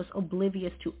yet he was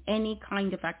oblivious to any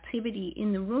kind of activity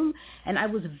in the room. And I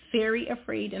was very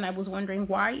afraid, and I was wondering,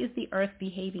 why is the earth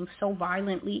behaving so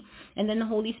violently? And then the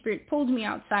Holy Spirit pulled me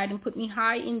outside and put me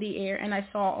high in the air, and I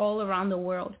saw all around the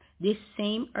world this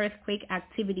same earthquake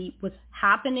activity was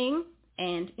happening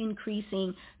and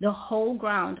increasing. The whole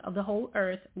ground of the whole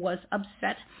earth was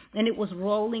upset, and it was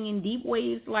rolling in deep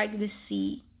waves like the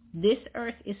sea. This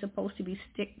earth is supposed to be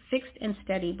fixed and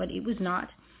steady, but it was not.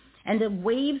 And the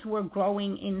waves were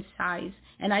growing in size.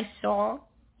 And I saw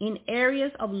in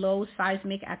areas of low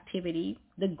seismic activity,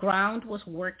 the ground was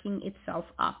working itself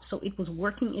up. So it was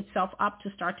working itself up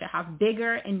to start to have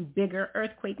bigger and bigger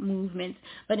earthquake movements.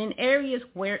 But in areas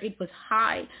where it was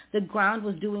high, the ground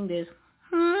was doing this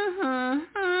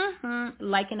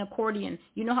like an accordion.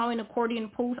 You know how an accordion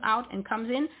pulls out and comes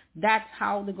in? That's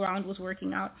how the ground was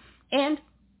working out. And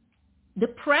the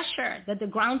pressure that the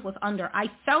ground was under, I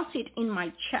felt it in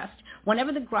my chest.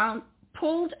 Whenever the ground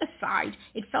pulled aside,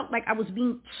 it felt like I was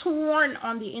being torn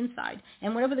on the inside.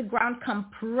 And whenever the ground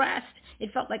compressed,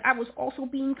 it felt like I was also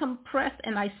being compressed.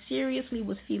 And I seriously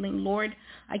was feeling, Lord,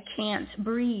 I can't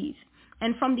breathe.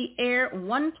 And from the air,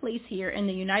 one place here in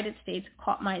the United States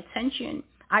caught my attention.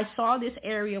 I saw this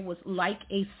area was like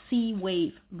a sea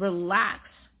wave. Relax,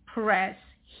 press,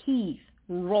 heave,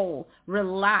 roll,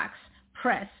 relax,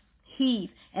 press, heave,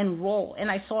 and roll. And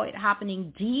I saw it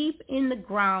happening deep in the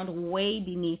ground, way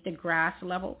beneath the grass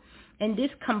level. And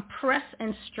this compress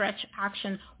and stretch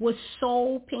action was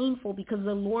so painful because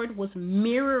the Lord was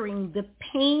mirroring the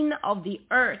pain of the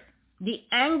earth, the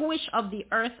anguish of the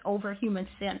earth over human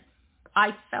sin.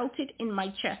 I felt it in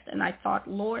my chest, and I thought,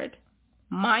 Lord,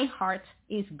 my heart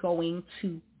is going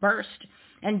to burst.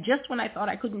 And just when I thought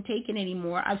I couldn't take it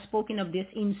anymore, I've spoken of this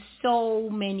in so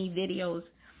many videos.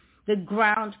 The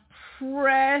ground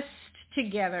pressed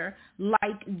together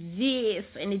like this,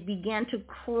 and it began to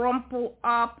crumple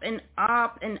up and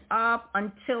up and up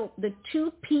until the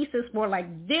two pieces were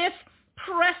like this,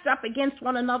 pressed up against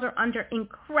one another under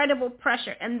incredible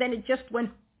pressure. And then it just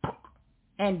went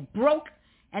and broke,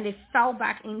 and it fell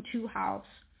back into house.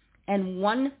 And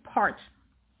one part,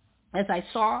 as I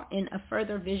saw in a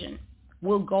further vision,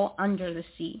 will go under the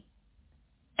sea.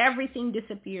 Everything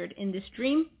disappeared in this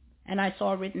dream, and I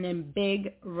saw written in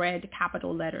big red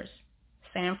capital letters,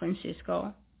 San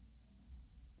Francisco.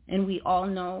 And we all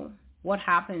know what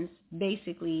happens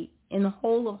basically in the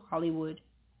whole of Hollywood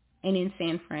and in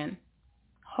San Fran.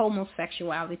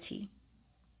 Homosexuality,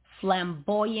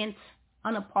 flamboyant,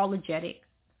 unapologetic,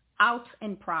 out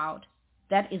and proud.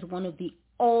 That is one of the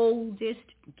oldest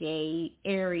gay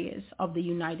areas of the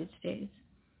United States.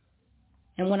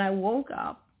 And when I woke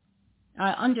up,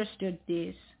 I understood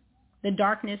this. The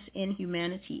darkness in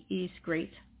humanity is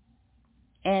great.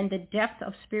 And the depth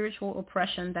of spiritual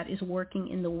oppression that is working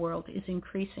in the world is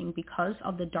increasing because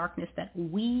of the darkness that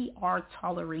we are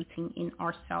tolerating in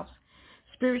ourselves.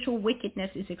 Spiritual wickedness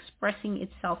is expressing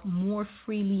itself more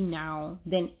freely now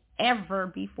than ever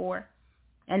before.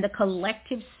 and the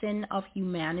collective sin of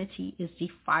humanity is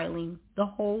defiling the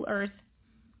whole earth.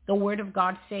 The Word of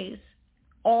God says,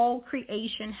 all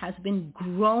creation has been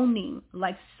groaning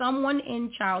like someone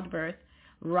in childbirth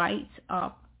right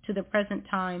up to the present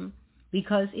time,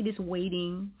 because it is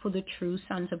waiting for the true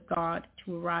sons of God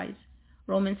to arise.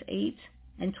 Romans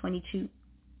 8:22.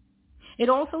 It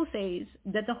also says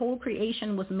that the whole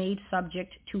creation was made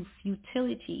subject to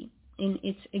futility in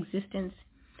its existence,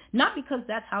 not because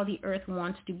that's how the earth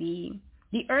wants to be.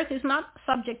 The earth is not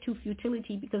subject to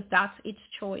futility because that's its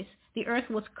choice. The earth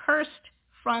was cursed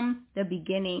from the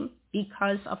beginning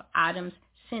because of Adam's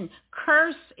sin.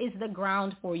 Curse is the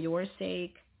ground for your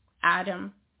sake,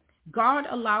 Adam. God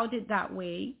allowed it that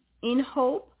way in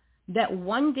hope that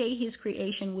one day his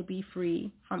creation would be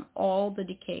free from all the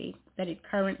decay that it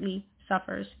currently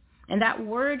suffers. And that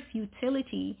word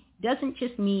futility doesn't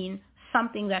just mean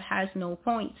something that has no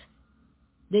point.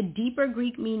 The deeper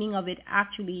Greek meaning of it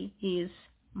actually is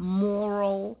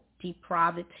moral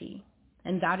depravity.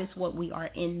 And that is what we are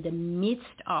in the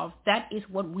midst of. That is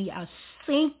what we are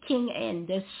sinking in,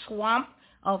 the swamp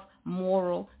of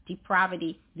moral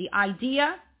depravity. The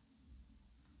idea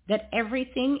that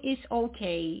everything is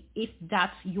okay if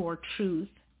that's your truth.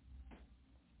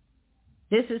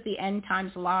 This is the end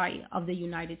times lie of the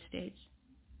United States.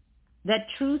 That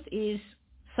truth is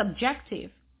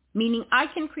subjective, meaning I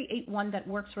can create one that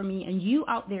works for me and you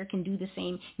out there can do the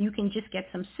same. You can just get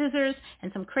some scissors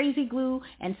and some crazy glue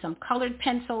and some colored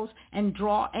pencils and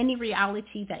draw any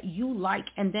reality that you like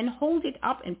and then hold it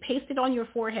up and paste it on your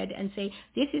forehead and say,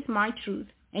 this is my truth.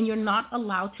 And you're not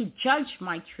allowed to judge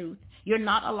my truth. You're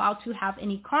not allowed to have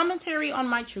any commentary on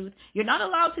my truth. You're not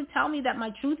allowed to tell me that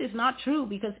my truth is not true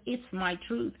because it's my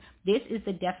truth. This is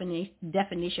the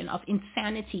definition of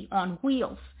insanity on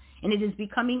wheels. And it is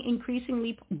becoming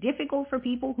increasingly difficult for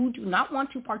people who do not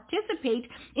want to participate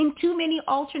in too many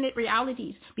alternate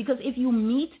realities. Because if you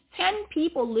meet 10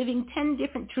 people living 10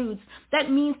 different truths, that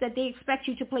means that they expect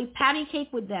you to play patty cake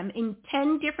with them in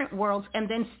 10 different worlds and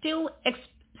then still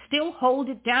hold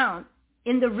it down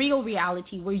in the real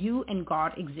reality where you and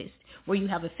God exist, where you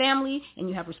have a family and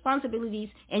you have responsibilities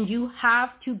and you have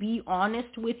to be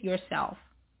honest with yourself.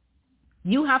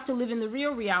 You have to live in the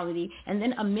real reality. And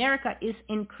then America is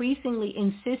increasingly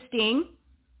insisting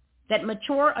that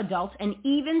mature adults and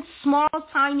even small,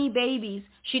 tiny babies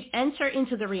should enter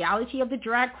into the reality of the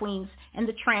drag queens and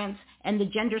the trans and the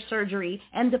gender surgery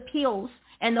and the pills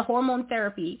and the hormone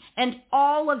therapy and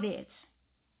all of it.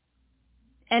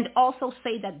 And also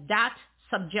say that that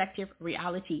subjective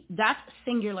reality, that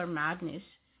singular madness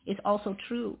is also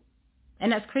true.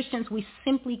 And as Christians, we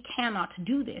simply cannot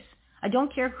do this. I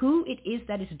don't care who it is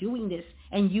that is doing this,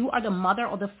 and you are the mother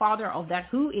or the father of that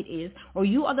who it is, or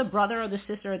you are the brother or the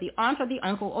sister or the aunt or the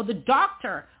uncle or the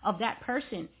doctor of that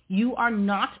person. You are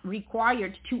not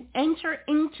required to enter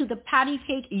into the patty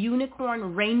cake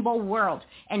unicorn rainbow world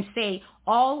and say,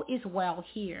 all is well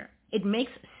here. It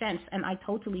makes sense, and I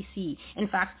totally see. In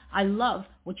fact, I love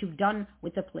what you've done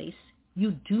with the place.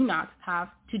 You do not have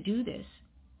to do this.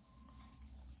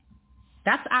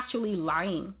 That's actually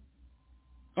lying.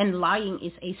 And lying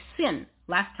is a sin,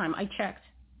 last time I checked.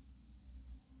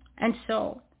 And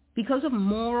so, because of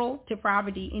moral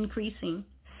depravity increasing,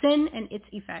 sin and its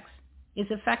effects is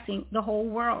affecting the whole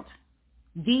world.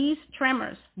 These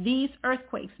tremors, these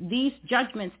earthquakes, these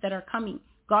judgments that are coming,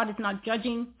 God is not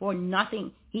judging for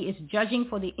nothing. He is judging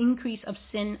for the increase of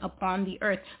sin upon the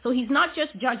earth. So he's not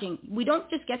just judging. We don't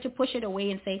just get to push it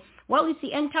away and say, well, it's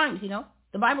the end times,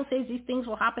 The Bible says these things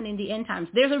will happen in the end times.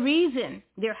 There's a reason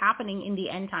they're happening in the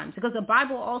end times, because the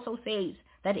Bible also says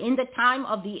that in the time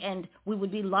of the end, we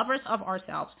would be lovers of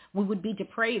ourselves. We would be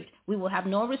depraved. We will have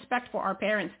no respect for our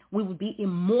parents. We would be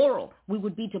immoral. We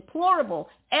would be deplorable.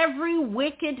 Every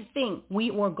wicked thing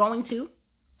we were going to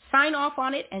sign off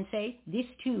on it and say, this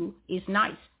too is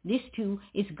nice. This too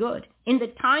is good. In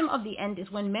the time of the end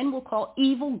is when men will call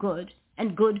evil good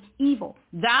and good evil.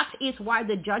 That is why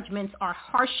the judgments are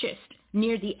harshest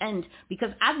near the end,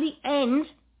 because at the end,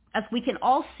 as we can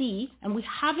all see, and we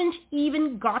haven't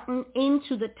even gotten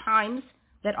into the times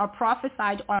that are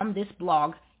prophesied on this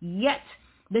blog yet,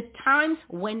 the times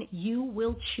when you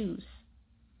will choose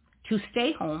to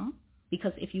stay home,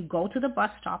 because if you go to the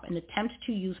bus stop and attempt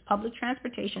to use public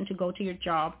transportation to go to your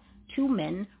job, two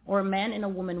men or a man and a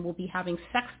woman will be having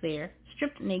sex there,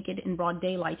 stripped naked in broad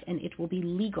daylight, and it will be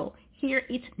legal. Hear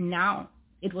it now.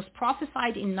 It was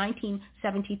prophesied in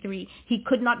 1973. He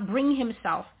could not bring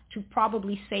himself to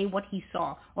probably say what he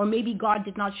saw, or maybe God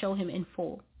did not show him in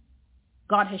full.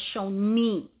 God has shown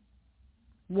me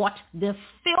what the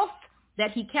filth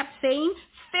that he kept saying,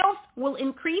 filth will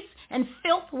increase and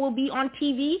filth will be on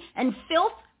TV, and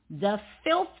the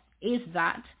filth is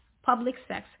that public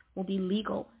sex will be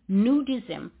legal.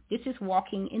 Nudism, this is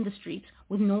walking in the streets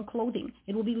with no clothing.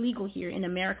 It will be legal here in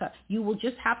America. You will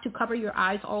just have to cover your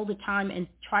eyes all the time and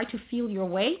try to feel your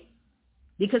way,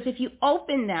 because if you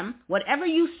open them, whatever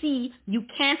you see, you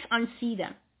can't unsee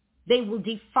them. They will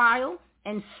defile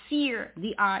and sear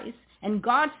the eyes. And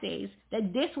God says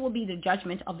that this will be the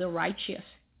judgment of the righteous.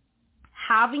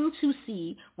 Having to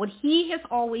see what he has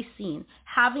always seen,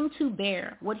 having to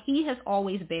bear what he has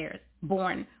always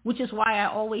borne, which is why I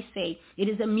always say it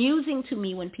is amusing to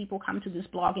me when people come to this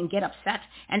blog and get upset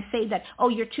and say that, oh,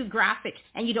 you're too graphic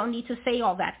and you don't need to say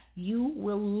all that. You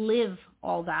will live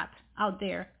all that out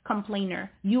there,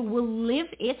 complainer. You will live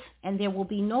it, and there will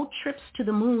be no trips to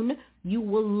the moon. You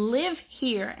will live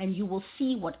here and you will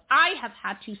see what I have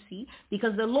had to see,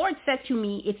 because the Lord said to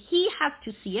me, if he has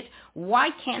to see it, why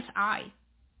can't I?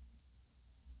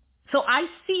 So I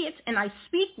see it and I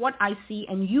speak what I see,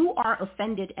 and you are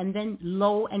offended, and then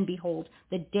lo and behold,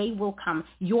 the day will come.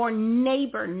 Your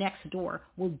neighbor next door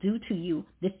will do to you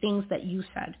the things that you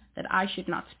said that I should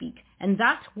not speak. And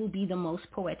that will be the most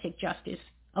poetic justice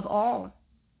of all.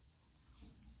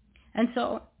 And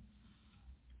so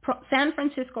San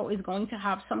Francisco is going to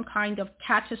have some kind of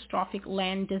catastrophic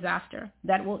land disaster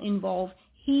that will involve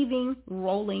heaving,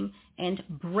 rolling, and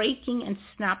breaking and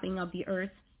snapping of the earth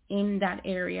in that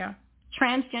area.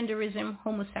 Transgenderism,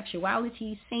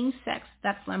 homosexuality, same-sex,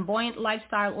 that flamboyant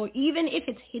lifestyle, or even if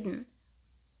it's hidden,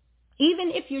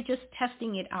 even if you're just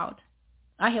testing it out.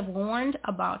 I have warned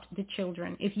about the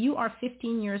children. If you are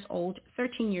 15 years old,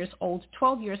 13 years old,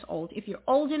 12 years old, if you're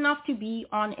old enough to be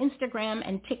on Instagram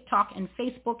and TikTok and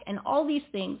Facebook and all these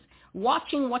things,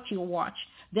 watching what you watch,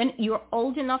 then you're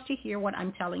old enough to hear what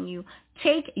I'm telling you.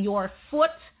 Take your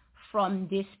foot from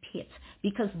this pit,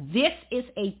 because this is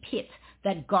a pit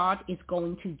that God is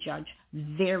going to judge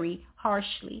very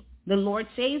harshly. The Lord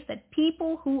says that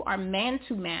people who are man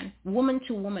to man, woman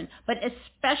to woman, but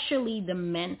especially the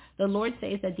men, the Lord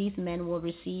says that these men will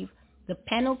receive the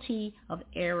penalty of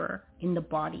error in the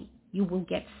body. You will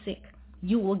get sick.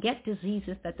 You will get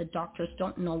diseases that the doctors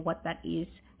don't know what that is.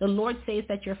 The Lord says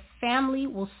that your family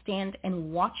will stand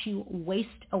and watch you waste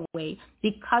away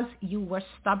because you were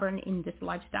stubborn in this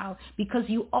lifestyle, because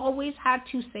you always had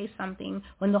to say something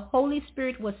when the Holy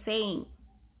Spirit was saying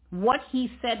what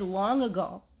he said long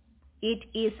ago. It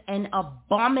is an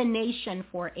abomination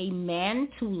for a man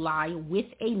to lie with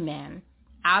a man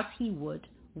as he would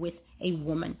with a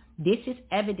woman. This is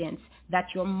evidence that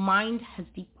your mind has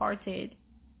departed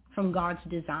from God's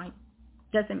design.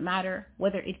 Doesn't matter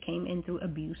whether it came in through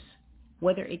abuse,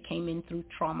 whether it came in through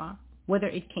trauma, whether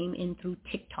it came in through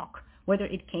TikTok, whether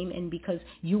it came in because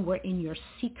you were in your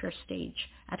seeker stage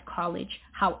at college.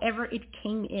 However it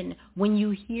came in, when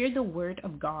you hear the word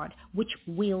of God, which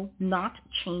will not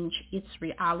change its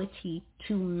reality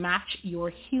to match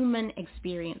your human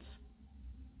experience,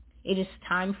 it is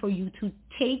time for you to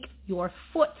take your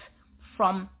foot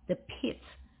from the pit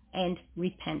and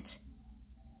repent.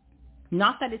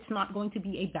 Not that it's not going to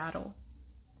be a battle,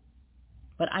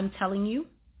 but I'm telling you,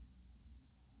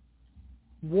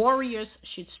 warriors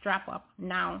should strap up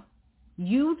now.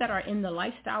 You that are in the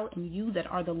lifestyle and you that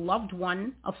are the loved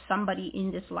one of somebody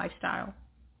in this lifestyle,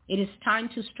 it is time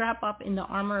to strap up in the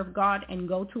armor of God and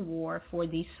go to war for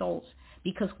these souls.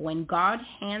 Because when God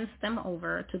hands them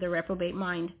over to the reprobate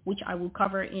mind, which I will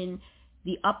cover in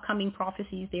the upcoming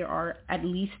prophecies, there are at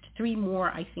least 3 more,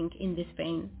 I think, in this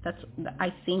vein.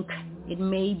 I think it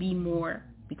may be more,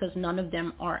 because none of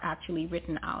them are actually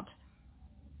written out.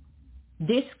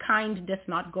 This kind does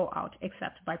not go out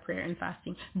except by prayer and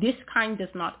fasting. This kind does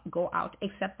not go out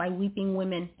except by weeping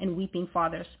women and weeping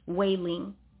fathers,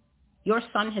 wailing. Your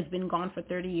son has been gone for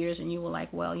 30 years and you were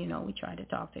like, well, we tried to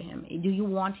talk to him. Do you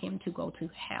want him to go to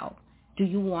hell? Do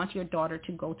you want your daughter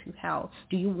to go to hell?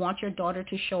 Do you want your daughter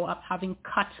to show up having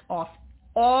cut off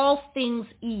all things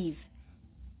Eve?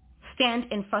 Stand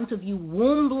in front of you,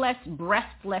 wombless,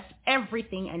 breastless,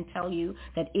 everything, and tell you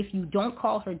that if you don't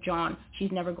call her John,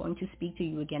 she's never going to speak to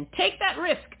you again. Take that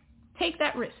risk. Take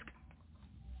that risk.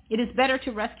 It is better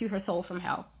to rescue her soul from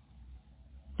hell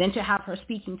than to have her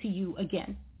speaking to you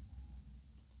again.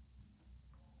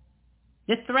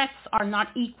 The threats are not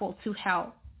equal to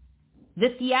hell.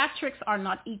 The theatrics are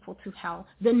not equal to hell.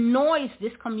 The noise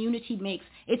this community makes,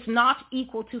 it's not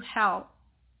equal to hell.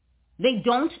 They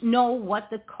don't know what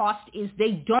the cost is.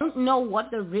 They don't know what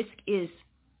the risk is.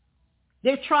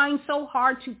 They're trying so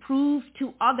hard to prove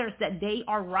to others that they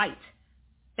are right,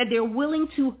 that they're willing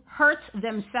to hurt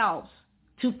themselves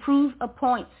to prove a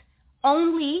point,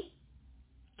 only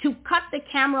to cut the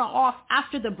camera off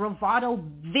after the bravado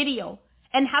video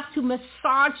and have to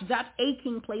massage that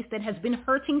aching place that has been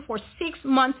hurting for 6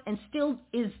 months and still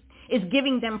is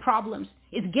giving them problems,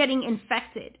 is getting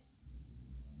infected,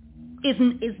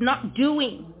 is not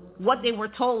doing what they were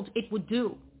told it would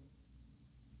do.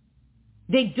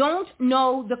 They don't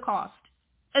know the cost,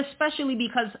 especially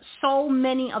because so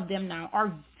many of them now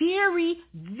are very,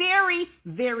 very,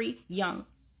 very young.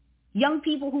 Young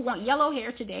people who want yellow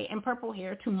hair today and purple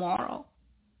hair tomorrow.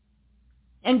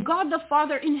 And God the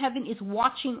Father in heaven is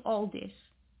watching all this.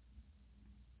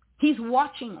 He's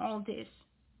watching all this.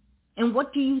 And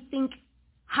what do you think,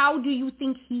 how do you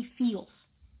think he feels?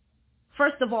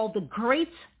 First of all, the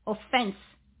great offense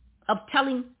of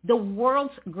telling the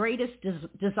world's greatest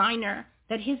designer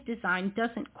that his design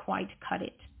doesn't quite cut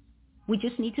it. We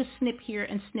just need to snip here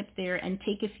and snip there and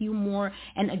take a few more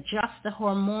and adjust the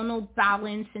hormonal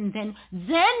balance, and then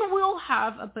we'll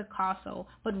have a Picasso.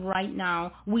 But right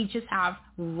now, we just have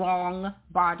wrong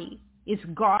body. Is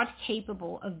God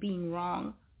capable of being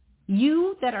wrong?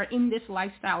 You that are in this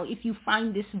lifestyle, if you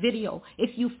find this video,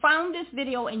 if you found this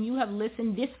video and you have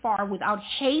listened this far without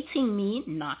hating me,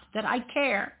 not that I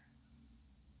care,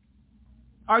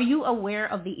 are you aware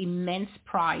of the immense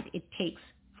pride it takes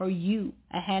for you,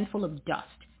 a handful of dust,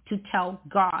 to tell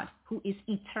God, who is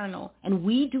eternal, and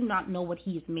we do not know what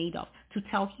he is made of, to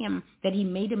tell him that he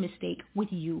made a mistake with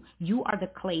you? You are the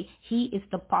clay. He is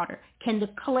the potter. Can the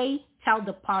clay tell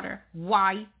the potter,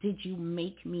 why did you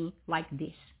make me like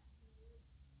this?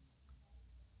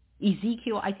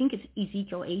 Ezekiel, I think it's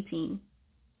Ezekiel 18.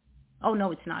 Oh,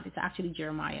 no, it's not. It's actually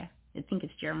Jeremiah. I think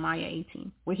it's Jeremiah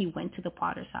 18, where he went to the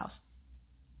potter's house.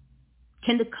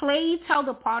 Can the clay tell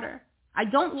the potter, I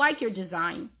don't like your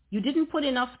design. You didn't put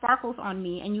enough sparkles on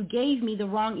me, and you gave me the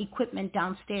wrong equipment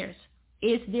downstairs.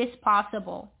 Is this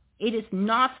possible? It is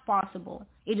not possible.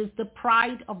 It is the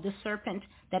pride of the serpent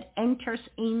that enters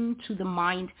into the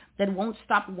mind that won't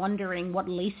stop wondering what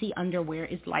lacy underwear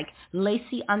is like.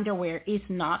 Lacy underwear is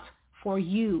not for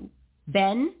you.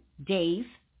 Ben, Dave,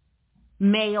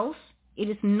 males, it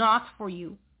is not for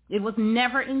you. It was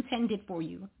never intended for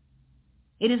you.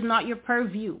 It is not your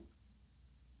purview.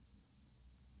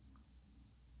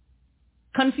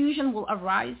 Confusion will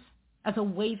arise as a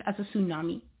wave, as a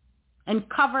tsunami, and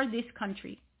cover this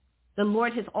country. The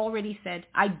Lord has already said,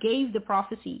 I gave the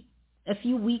prophecy a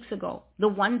few weeks ago, the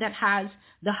one that has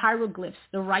the hieroglyphs,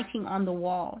 the writing on the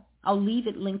wall. I'll leave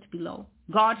it linked below.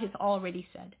 God has already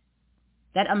said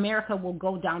that America will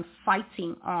go down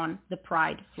fighting on the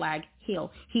Pride Flag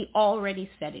Hill. He already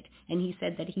said it, and he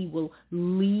said that he will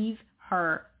leave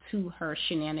her to her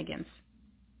shenanigans,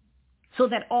 so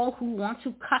that all who want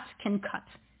to cut can cut,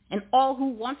 and all who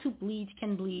want to bleed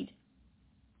can bleed.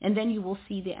 And then you will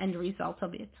see the end result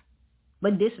of it.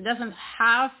 But this doesn't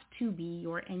have to be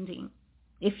your ending.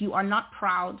 If you are not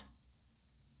proud,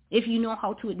 if you know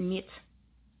how to admit,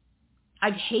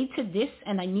 I've hated this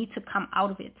and I need to come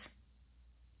out of it.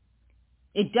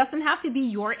 It doesn't have to be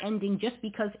your ending just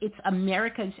because it's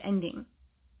America's ending.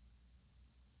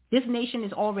 This nation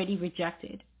is already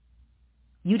rejected.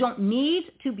 You don't need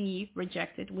to be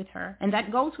rejected with her. And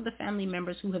that goes to the family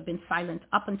members who have been silent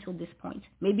up until this point.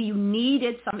 Maybe you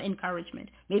needed some encouragement.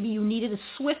 Maybe you needed a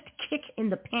swift kick in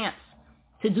the pants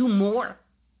to do more,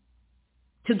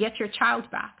 to get your child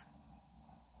back.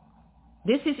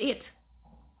 This is it.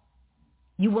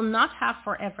 You will not have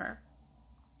forever.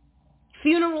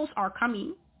 Funerals are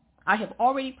coming. I have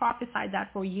already prophesied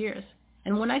that for years.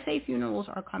 And when I say funerals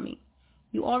are coming,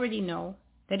 you already know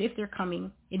that if they're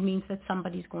coming, it means that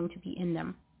somebody's going to be in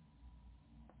them.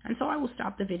 And so I will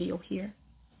stop the video here.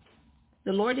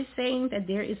 The Lord is saying that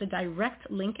there is a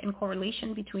direct link and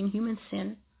correlation between human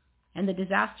sin and the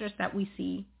disasters that we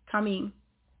see coming,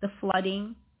 the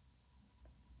flooding,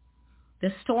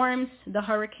 the storms, the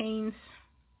hurricanes,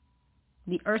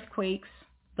 the earthquakes,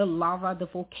 the lava, the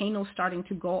volcanoes starting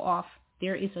to go off.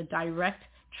 There is a direct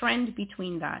trend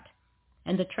between that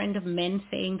and the trend of men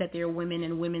saying that they're women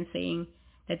and women saying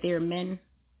that they're men,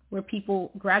 where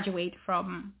people graduate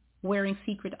from wearing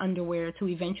secret underwear to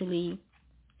eventually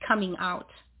coming out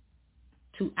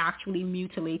to actually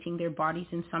mutilating their bodies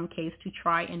in some case to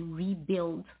try and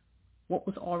rebuild what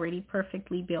was already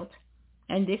perfectly built.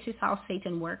 And this is how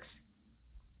Satan works.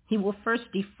 He will first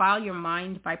defile your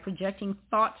mind by projecting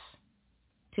thoughts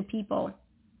to people.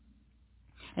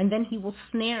 And then he will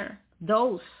snare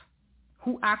those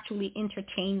who actually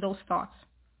entertain those thoughts.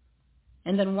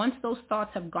 And then once those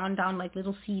thoughts have gone down like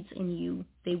little seeds in you,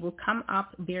 they will come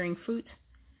up bearing fruit.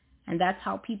 And that's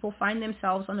how people find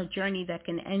themselves on a journey that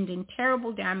can end in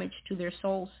terrible damage to their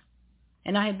souls.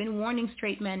 And I have been warning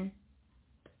straight men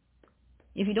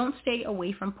if you don't stay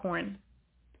away from porn,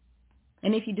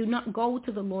 and if you do not go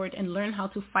to the Lord and learn how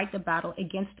to fight the battle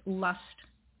against lust,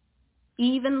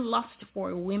 even lust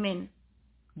for women,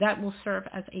 that will serve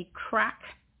as a crack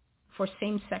for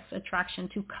same-sex attraction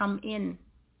to come in.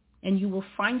 And you will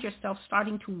find yourself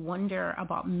starting to wonder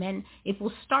about men. It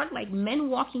will start like men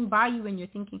walking by you and you're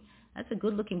thinking, that's a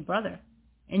good-looking brother.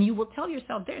 And you will tell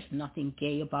yourself, there's nothing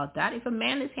gay about that. If a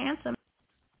man is handsome,